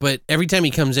 but every time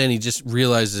he comes in, he just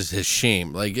realizes his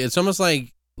shame. Like it's almost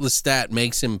like Lestat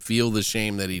makes him feel the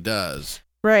shame that he does.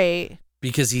 Right.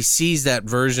 Because he sees that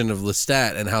version of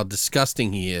Lestat and how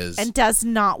disgusting he is. And does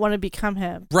not want to become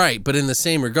him. Right, but in the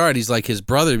same regard, he's like his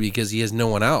brother because he has no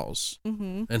one else.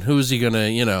 Mm-hmm. And who's he gonna,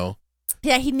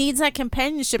 Yeah, he needs that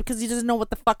companionship because he doesn't know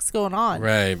what the fuck's going on.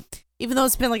 Right. Even though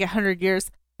it's been like 100 years.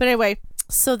 But anyway,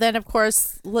 so then of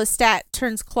course Lestat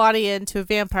turns Claudia into a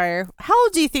vampire. How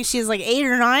old do you think she is? Like 8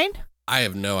 or 9? I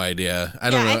have no idea. I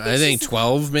don't Yeah, know. I I think think she's-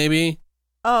 12 maybe.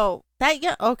 Oh,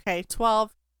 okay, 12.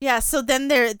 Yeah, so then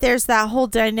there's that whole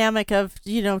dynamic of,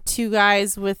 two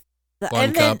guys with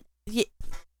One cup.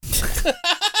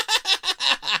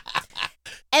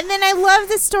 And then I love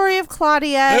the story of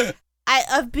Claudia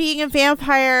of being a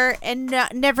vampire and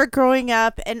never growing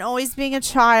up and always being a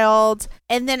child,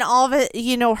 and then all of it,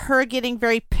 her getting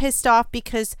very pissed off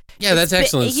because Yeah, that's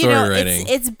excellent story writing.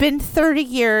 It's been 30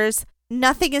 years,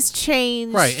 nothing has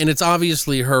changed. Right, and it's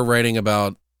obviously her writing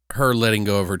about her letting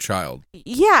go of her child.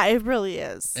 Yeah, it really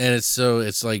is. And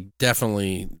it's like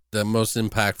definitely the most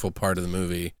impactful part of the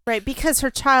movie. Right, because her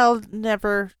child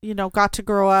never, got to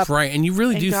grow up. Right, and you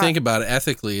really and do got- think about it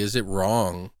ethically, is it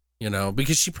wrong?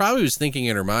 Because she probably was thinking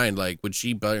in her mind, like, would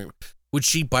she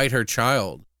bite her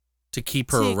child to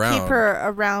keep her to around? keep her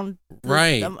around,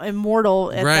 Right.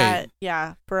 Immortal at Right.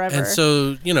 that, forever. And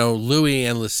so, Louis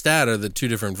and Lestat are the two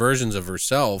different versions of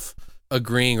herself,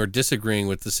 agreeing or disagreeing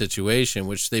with the situation,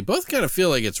 which they both kind of feel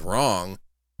like it's wrong.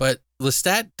 But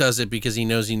Lestat does it because he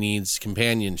knows he needs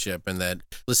companionship and that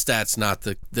Lestat's not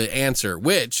the answer,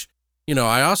 which,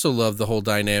 I also love the whole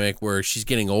dynamic where she's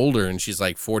getting older and she's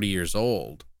like 40 years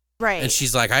old. right. And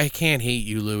she's like, I can't hate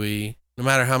you, Louis. No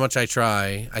matter how much I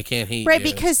try, I can't hate right,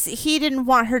 you. because he didn't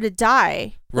want her to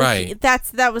die. Right.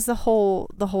 That was the whole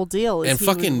deal. Is And he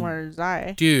fucking- didn't want her to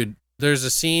die. Dude, there's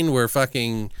a scene where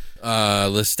fucking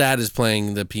Lestat is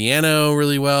playing the piano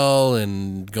really well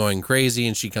and going crazy,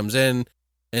 and she comes in,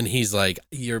 and he's like,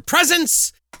 your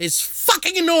presence is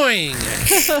fucking annoying.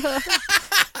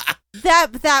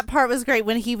 That part was great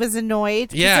when he was annoyed.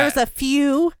 'Cause Yeah. there was a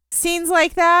few scenes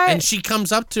like that. And she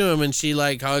comes up to him, and she,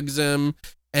 like, hugs him,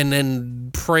 and then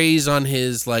preys on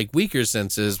his, like, weaker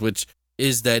senses, which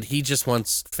is that he just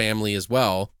wants family as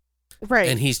well. right.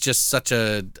 And he's just such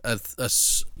a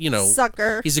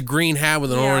sucker. he's a green hat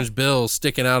with an Yeah. orange bill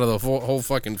sticking out of the whole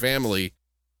fucking family.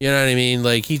 You know what I mean?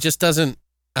 Like, he just doesn't,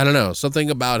 I don't know,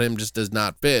 something about him just does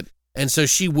not fit. And so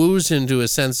she woos him to a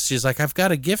sense. She's like, I've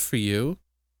got a gift for you.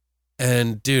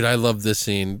 And dude, I love this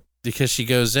scene because she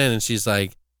goes in and she's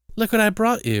like, look what I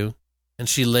brought you. And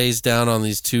she lays down on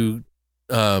these two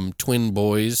twin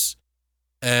boys.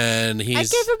 And I gave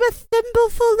him a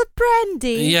thimbleful of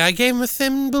brandy. Yeah, I gave him a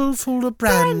thimbleful of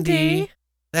brandy.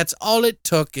 That's all it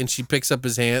took. And she picks up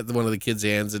his hand, one of the kids'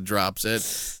 hands, and drops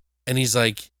it. And he's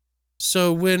like,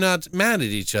 so we're not mad at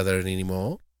each other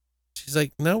anymore? She's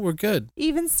like, no, we're good.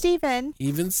 Even Steven.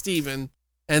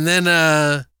 And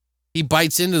then he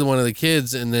bites into one of the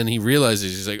kids, and then he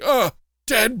realizes, he's like, oh,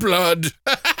 dead blood.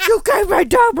 You gave me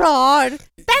dead blood.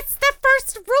 That's the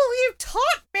first rule you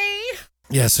taught me.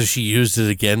 Yeah, so she used it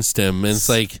against him. And it's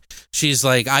like, she's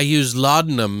like, I used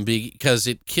laudanum because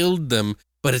it killed them,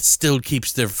 but it still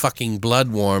keeps their fucking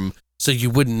blood warm, so you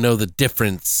wouldn't know the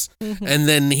difference. Mm-hmm. And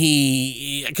then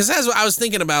because as I was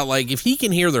thinking about, like, if he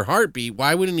can hear their heartbeat,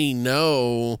 why wouldn't he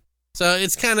know? So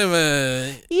it's kind of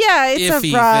a it's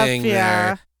iffy a rough, thing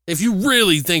there. If you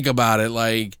really think about it,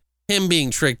 like, him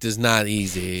being tricked is not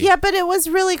easy. Yeah, but it was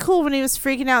really cool when he was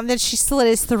freaking out and then she slit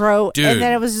his throat. Dude, and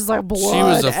then it was just like blood she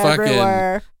was a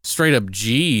everywhere. fucking straight up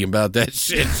G about that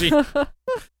shit. She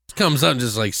comes up and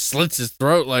just like slits his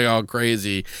throat like all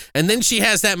crazy. And then she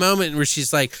has that moment where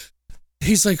he's like,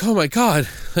 oh my God.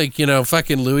 Like,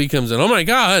 fucking Louis comes in. Oh my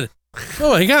God.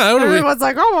 Everyone's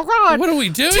like, oh my God. What are we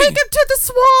doing? Take him to the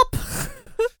swamp.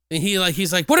 And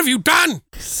he's like, what have you done?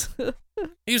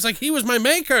 He was like, he was my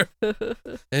maker.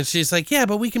 And she's like, yeah,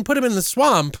 but we can put him in the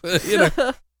swamp.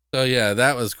 So yeah,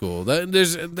 that was cool.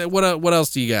 What else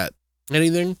do you got?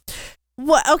 Anything?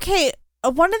 Well, okay.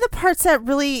 One of the parts that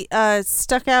really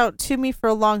stuck out to me for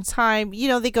a long time,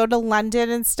 they go to London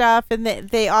and stuff, and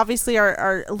they obviously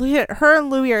are her and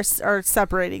Louis are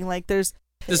separating. Like there's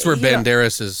this is where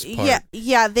Banderas is part.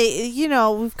 Yeah. They,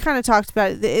 we've kind of talked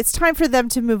about it. It's time for them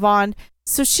to move on.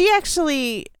 So she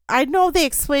actually, I know they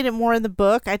explain it more in the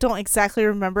book. I don't exactly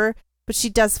remember, but she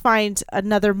does find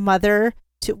another mother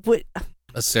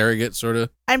a surrogate, sort of.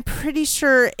 I'm pretty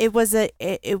sure it was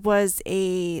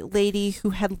a lady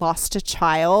who had lost a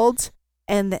child,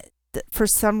 and for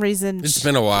some reason it's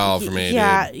been a while for me.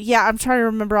 Yeah, dude. yeah. I'm trying to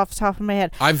remember off the top of my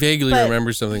head. I vaguely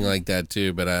remember something like that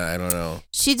too, but I don't know.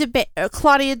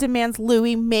 Claudia demands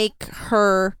Louis make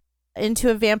her into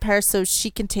a vampire so she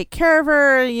can take care of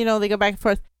her. They go back and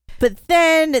forth. But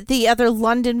then the other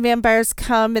London vampires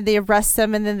come and they arrest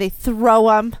them, and then they throw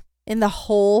them in the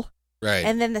hole. Right.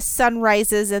 And then the sun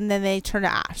rises, and then they turn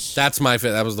to ash. That's my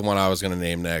favorite. That was the one I was going to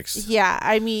name next. Yeah,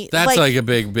 I mean... That's like a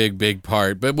big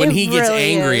part. But when he gets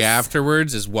really angry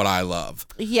afterwards is what I love.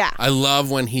 Yeah. I love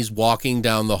when he's walking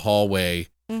down the hallway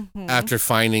after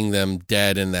finding them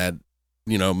dead in that,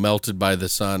 melted by the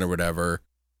sun or whatever.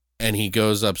 And he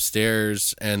goes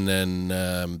upstairs, and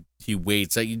then he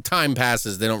waits. Time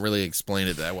passes. They don't really explain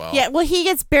it that well. Yeah, well, he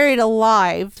gets buried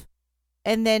alive.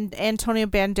 And then Antonio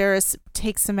Banderas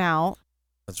takes him out.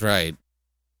 That's right.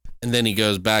 And then he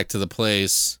goes back to the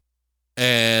place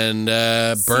and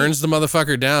burns the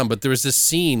motherfucker down. But there was this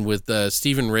scene with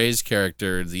Stephen Ray's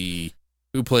character,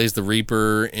 who plays the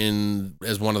Reaper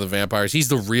as one of the vampires. He's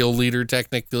the real leader,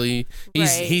 technically.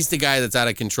 He's the guy that's out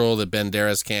of control that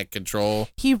Banderas can't control.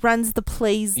 He runs the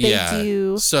plays they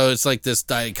do. So it's like this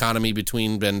dichotomy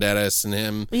between Banderas and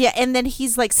him. Yeah, and then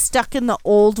he's like stuck in the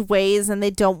old ways, and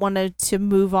they don't want to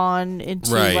move on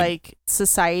into like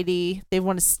society. They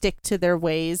want to stick to their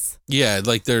ways. Yeah,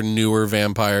 like they're newer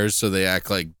vampires, so they act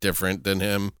like different than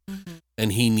him. Mm-hmm.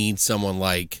 And he needs someone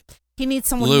like... He needs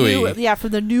someone Louis. new, from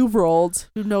the new world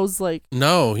who knows like...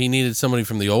 No, he needed somebody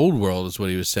from the old world is what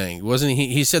he was saying. Wasn't he?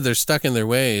 He said they're stuck in their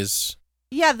ways.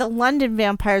 Yeah, the London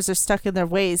vampires are stuck in their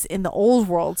ways in the old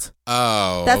world.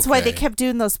 Oh, That's why they kept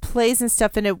doing those plays and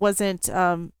stuff, and it wasn't,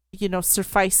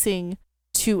 sufficing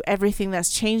to everything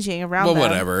that's changing around them. Well,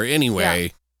 whatever.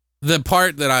 Anyway, the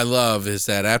part that I love is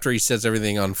that after he sets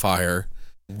everything on fire,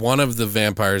 one of the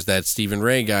vampires, that Stephen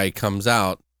Ray guy, comes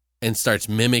out and starts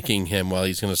mimicking him while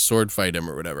he's going to sword fight him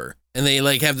or whatever. And they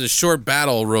like have this short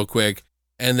battle real quick,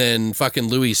 and then fucking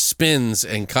Louis spins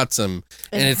and cuts him.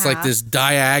 And it's like this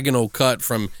diagonal cut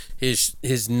from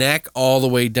his neck all the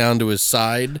way down to his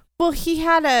side. Well, he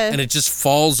had and it just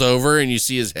falls over, and you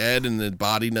see his head and the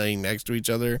body laying next to each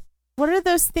other. What are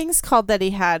those things called that he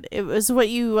had? It was what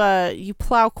you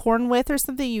plow corn with or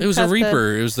something? It was a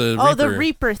reaper. It was the reaper. Oh, the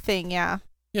reaper thing, yeah.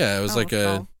 Yeah, it was like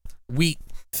a wheat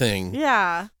thing.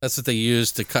 Yeah. That's what they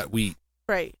use to cut wheat.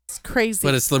 Right. It's crazy.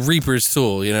 But it's the reaper's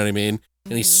tool, you know what I mean?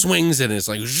 And he swings it and it's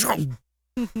like,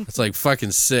 it's like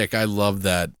fucking sick. I love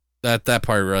that. That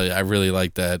part I really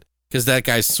like that. Because that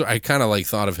guy, I kind of like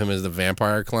thought of him as the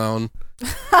vampire clown.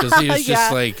 Because he was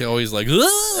just like always like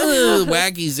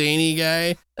wacky zany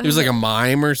guy. He was like a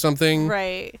mime or something.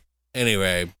 Right.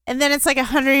 Anyway. And then it's like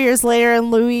 100 years later,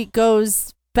 and Louis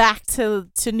goes back to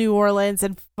New Orleans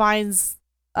and finds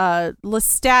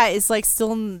Lestat is like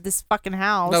still in this fucking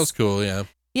house. That was cool, yeah.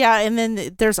 Yeah, and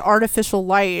then there's artificial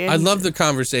light. I love the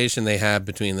conversation they had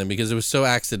between them because it was so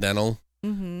accidental.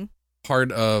 Mm-hmm.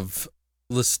 Part of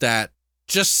Lestat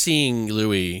just seeing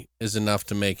Louis is enough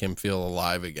to make him feel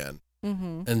alive again.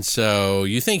 Mm-hmm. And so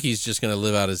you think he's just going to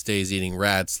live out his days eating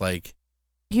rats like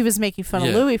he was making fun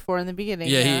of Louis for in the beginning.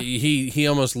 Yeah, he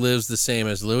almost lives the same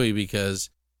as Louis because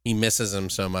he misses him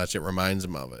so much it reminds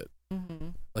him of it. Mm-hmm.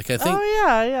 Like I think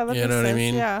yeah, that you makes know what sense. I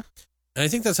mean? Yeah. And I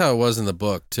think that's how it was in the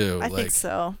book too. I think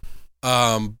so.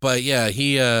 But yeah,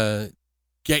 he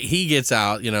gets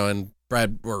out, and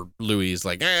Brad or Louis is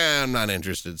like, I'm not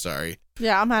interested, sorry.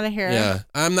 Yeah, I'm out of here. Yeah,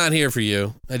 I'm not here for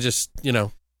you. I just,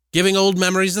 giving old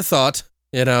memories a thought,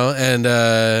 and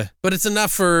but it's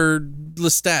enough for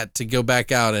Lestat to go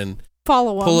back out and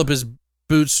follow him. Pull up his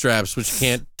bootstraps, which you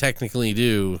can't technically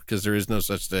do because there is no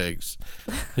such things.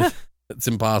 It's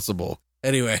impossible.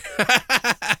 Anyway.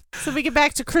 So we get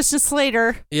back to Christian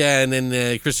Slater. Yeah, and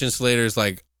then Christian Slater's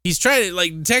like, he's trying to,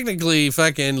 like, technically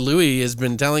fucking Louis has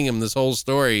been telling him this whole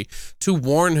story to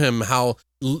warn him how,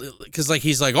 because, like,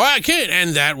 he's like, it can't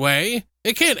end that way.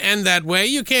 It can't end that way.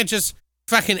 You can't just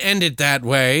fucking end it that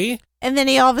way. And then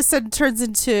he all of a sudden turns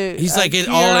into he's like, it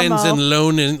all ends in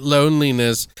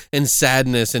loneliness and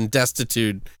sadness and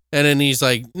destitute. And then he's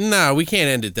like, no, we can't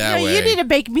end it that way. You need to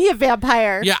make me a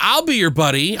vampire. Yeah, I'll be your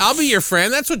buddy. I'll be your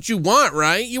friend. That's what you want,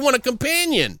 right? You want a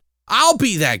companion. I'll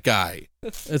be that guy.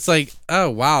 It's like, oh,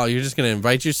 wow, you're just going to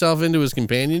invite yourself into his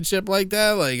companionship like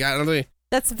that? Like, I don't know.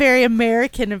 That's very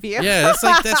American of you. Yeah,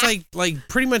 that's like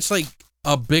pretty much like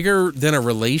a bigger than a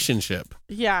relationship.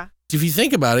 Yeah. If you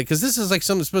think about it, because this is like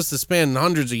something supposed to span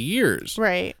hundreds of years.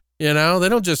 Right. They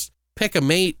don't just pick a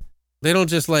mate. They don't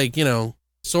just like,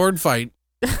 sword fight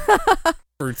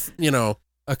for,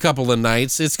 a couple of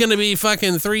nights. It's going to be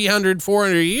fucking 300,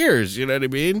 400 years. You know what I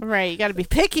mean? Right. You got to be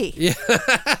picky. Yeah.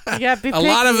 You got to be picky. A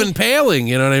lot of impaling.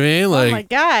 You know what I mean? Like, oh my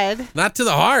God. Not to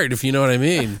the heart, if you know what I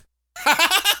mean.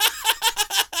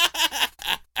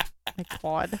 My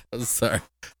God. I'm sorry.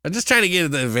 I'm just trying to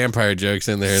get the vampire jokes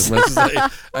in there as much as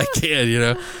I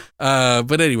can,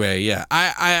 But anyway, yeah.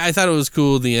 I thought it was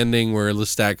cool, the ending where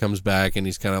Lestat comes back and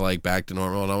he's kind of like back to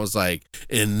normal. And I was like,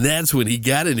 and that's when he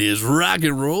got in his rock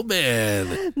and roll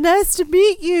band. Nice to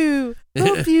meet you.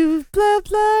 Hope you blah,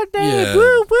 blah, blah. Yeah.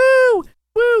 Woo, woo.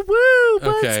 Woo, woo.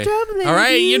 Okay. All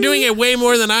right. You're doing it way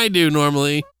more than I do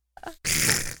normally.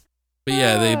 But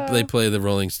yeah, they play the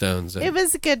Rolling Stones. It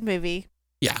was a good movie.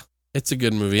 Yeah. It's a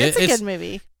good movie. It's a good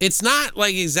movie. It's not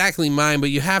like exactly mine, but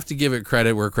you have to give it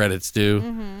credit where credit's due.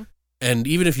 Mm-hmm. And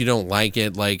even if you don't like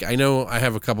it, like I know I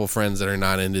have a couple friends that are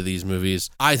not into these movies.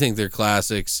 I think they're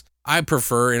classics. I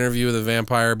prefer Interview with a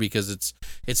Vampire because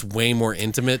it's way more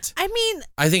intimate.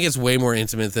 I think it's way more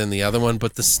intimate than the other one,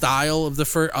 but the style of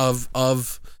the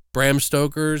of Bram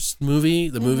Stoker's movie,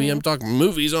 the movie I'm talking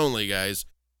movies only, guys,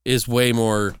 is way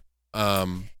more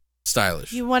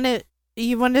stylish.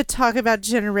 You want to talk about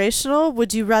generational?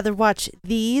 Would you rather watch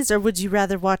these or would you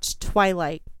rather watch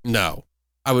Twilight? No.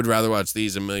 I would rather watch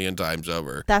these a million times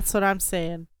over. That's what I'm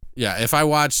saying. Yeah, if I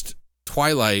watched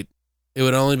Twilight, it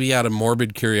would only be out of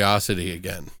morbid curiosity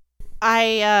again.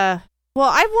 I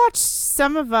watched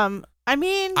some of them. I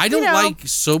mean, I don't like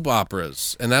soap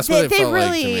operas, and that's what it felt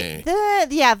really, like to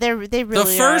me. They really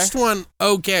The first one,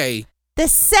 okay. The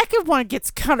second one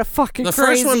gets kind of fucking crazy. The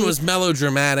first one was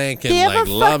melodramatic and like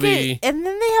lovey. And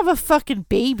then they have a fucking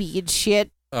baby and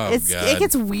shit. Oh, God. It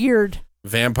gets weird.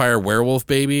 Vampire werewolf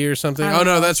baby or something? Oh,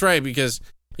 no, that's right. Because,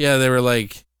 they were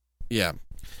like, it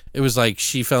was like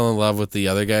she fell in love with the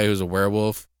other guy who was a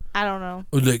werewolf. I don't know.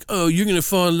 Like, oh, you're going to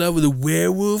fall in love with a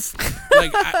werewolf?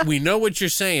 Like, we know what you're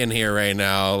saying here right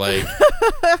now. Like,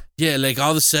 yeah, like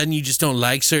all of a sudden you just don't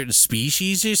like certain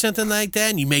species or something like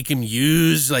that, and you make them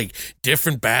use like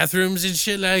different bathrooms and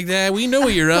shit like that. We know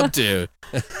what you're up to.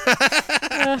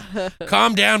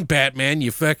 Calm down, Batman,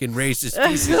 you fucking racist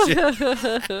piece of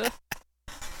shit.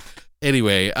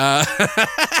 Anyway,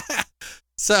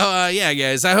 so yeah,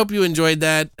 guys, I hope you enjoyed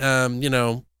that. I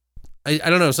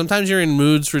don't know. Sometimes you're in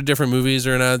moods for different movies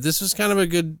or not. This was kind of a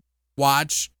good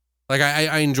watch. Like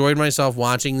I enjoyed myself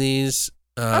watching these.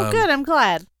 Oh, good. I'm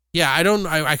glad. Yeah,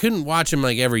 I couldn't watch them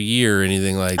like every year or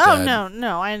anything like that. Oh,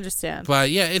 no, I understand. But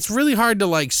yeah, it's really hard to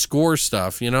like score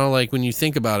stuff, like when you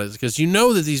think about it, because you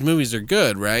know that these movies are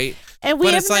good, right?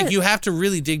 But it's like you have to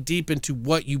really dig deep into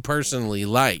what you personally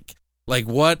like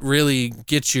what really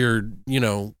gets your,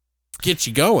 get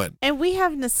you going. And we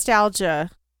have nostalgia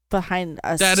behind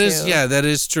us. That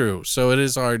is true. So it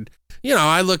is hard. You know,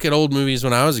 I look at old movies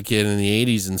when I was a kid in the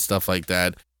 80s and stuff like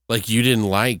that. Like, you didn't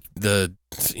like the,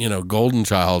 Golden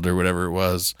Child or whatever it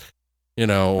was,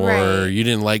 or you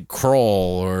didn't like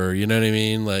Kroll, or, you know what I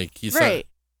mean? Like, you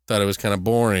thought it was kind of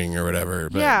boring or whatever.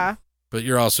 But, yeah. But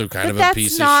you're also kind of a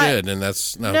piece of shit, and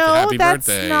that's no happy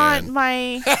birthday. Not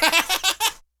my...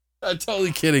 I'm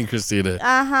totally kidding, Christina.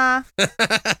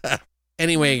 Uh-huh.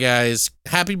 Anyway, guys,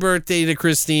 happy birthday to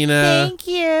Christina. Thank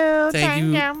you.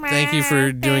 Thank you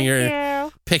for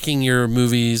doing picking your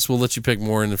movies. We'll let you pick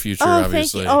more in the future,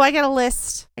 obviously. Thank you. Oh, I got a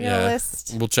list. A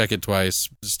list. We'll check it twice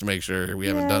just to make sure we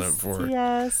haven't done it before.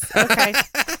 Yes. Okay.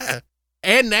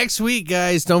 And next week,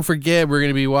 guys, don't forget, we're going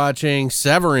to be watching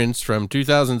Severance from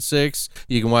 2006.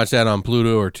 You can watch that on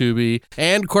Pluto or Tubi.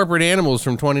 And Corporate Animals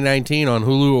from 2019 on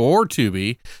Hulu or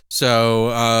Tubi.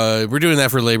 So we're doing that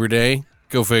for Labor Day.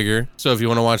 Go figure. So if you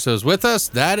want to watch those with us,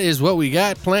 that is what we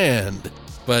got planned.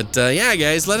 But yeah,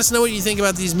 guys, let us know what you think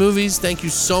about these movies. Thank you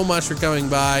so much for coming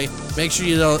by. Make sure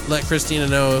you let Christina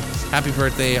know happy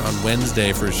birthday on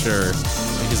Wednesday for sure,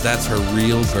 because that's her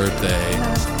real birthday.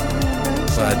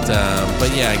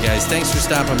 But yeah, guys, thanks for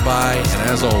stopping by. And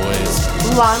as always,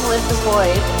 long live the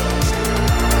void.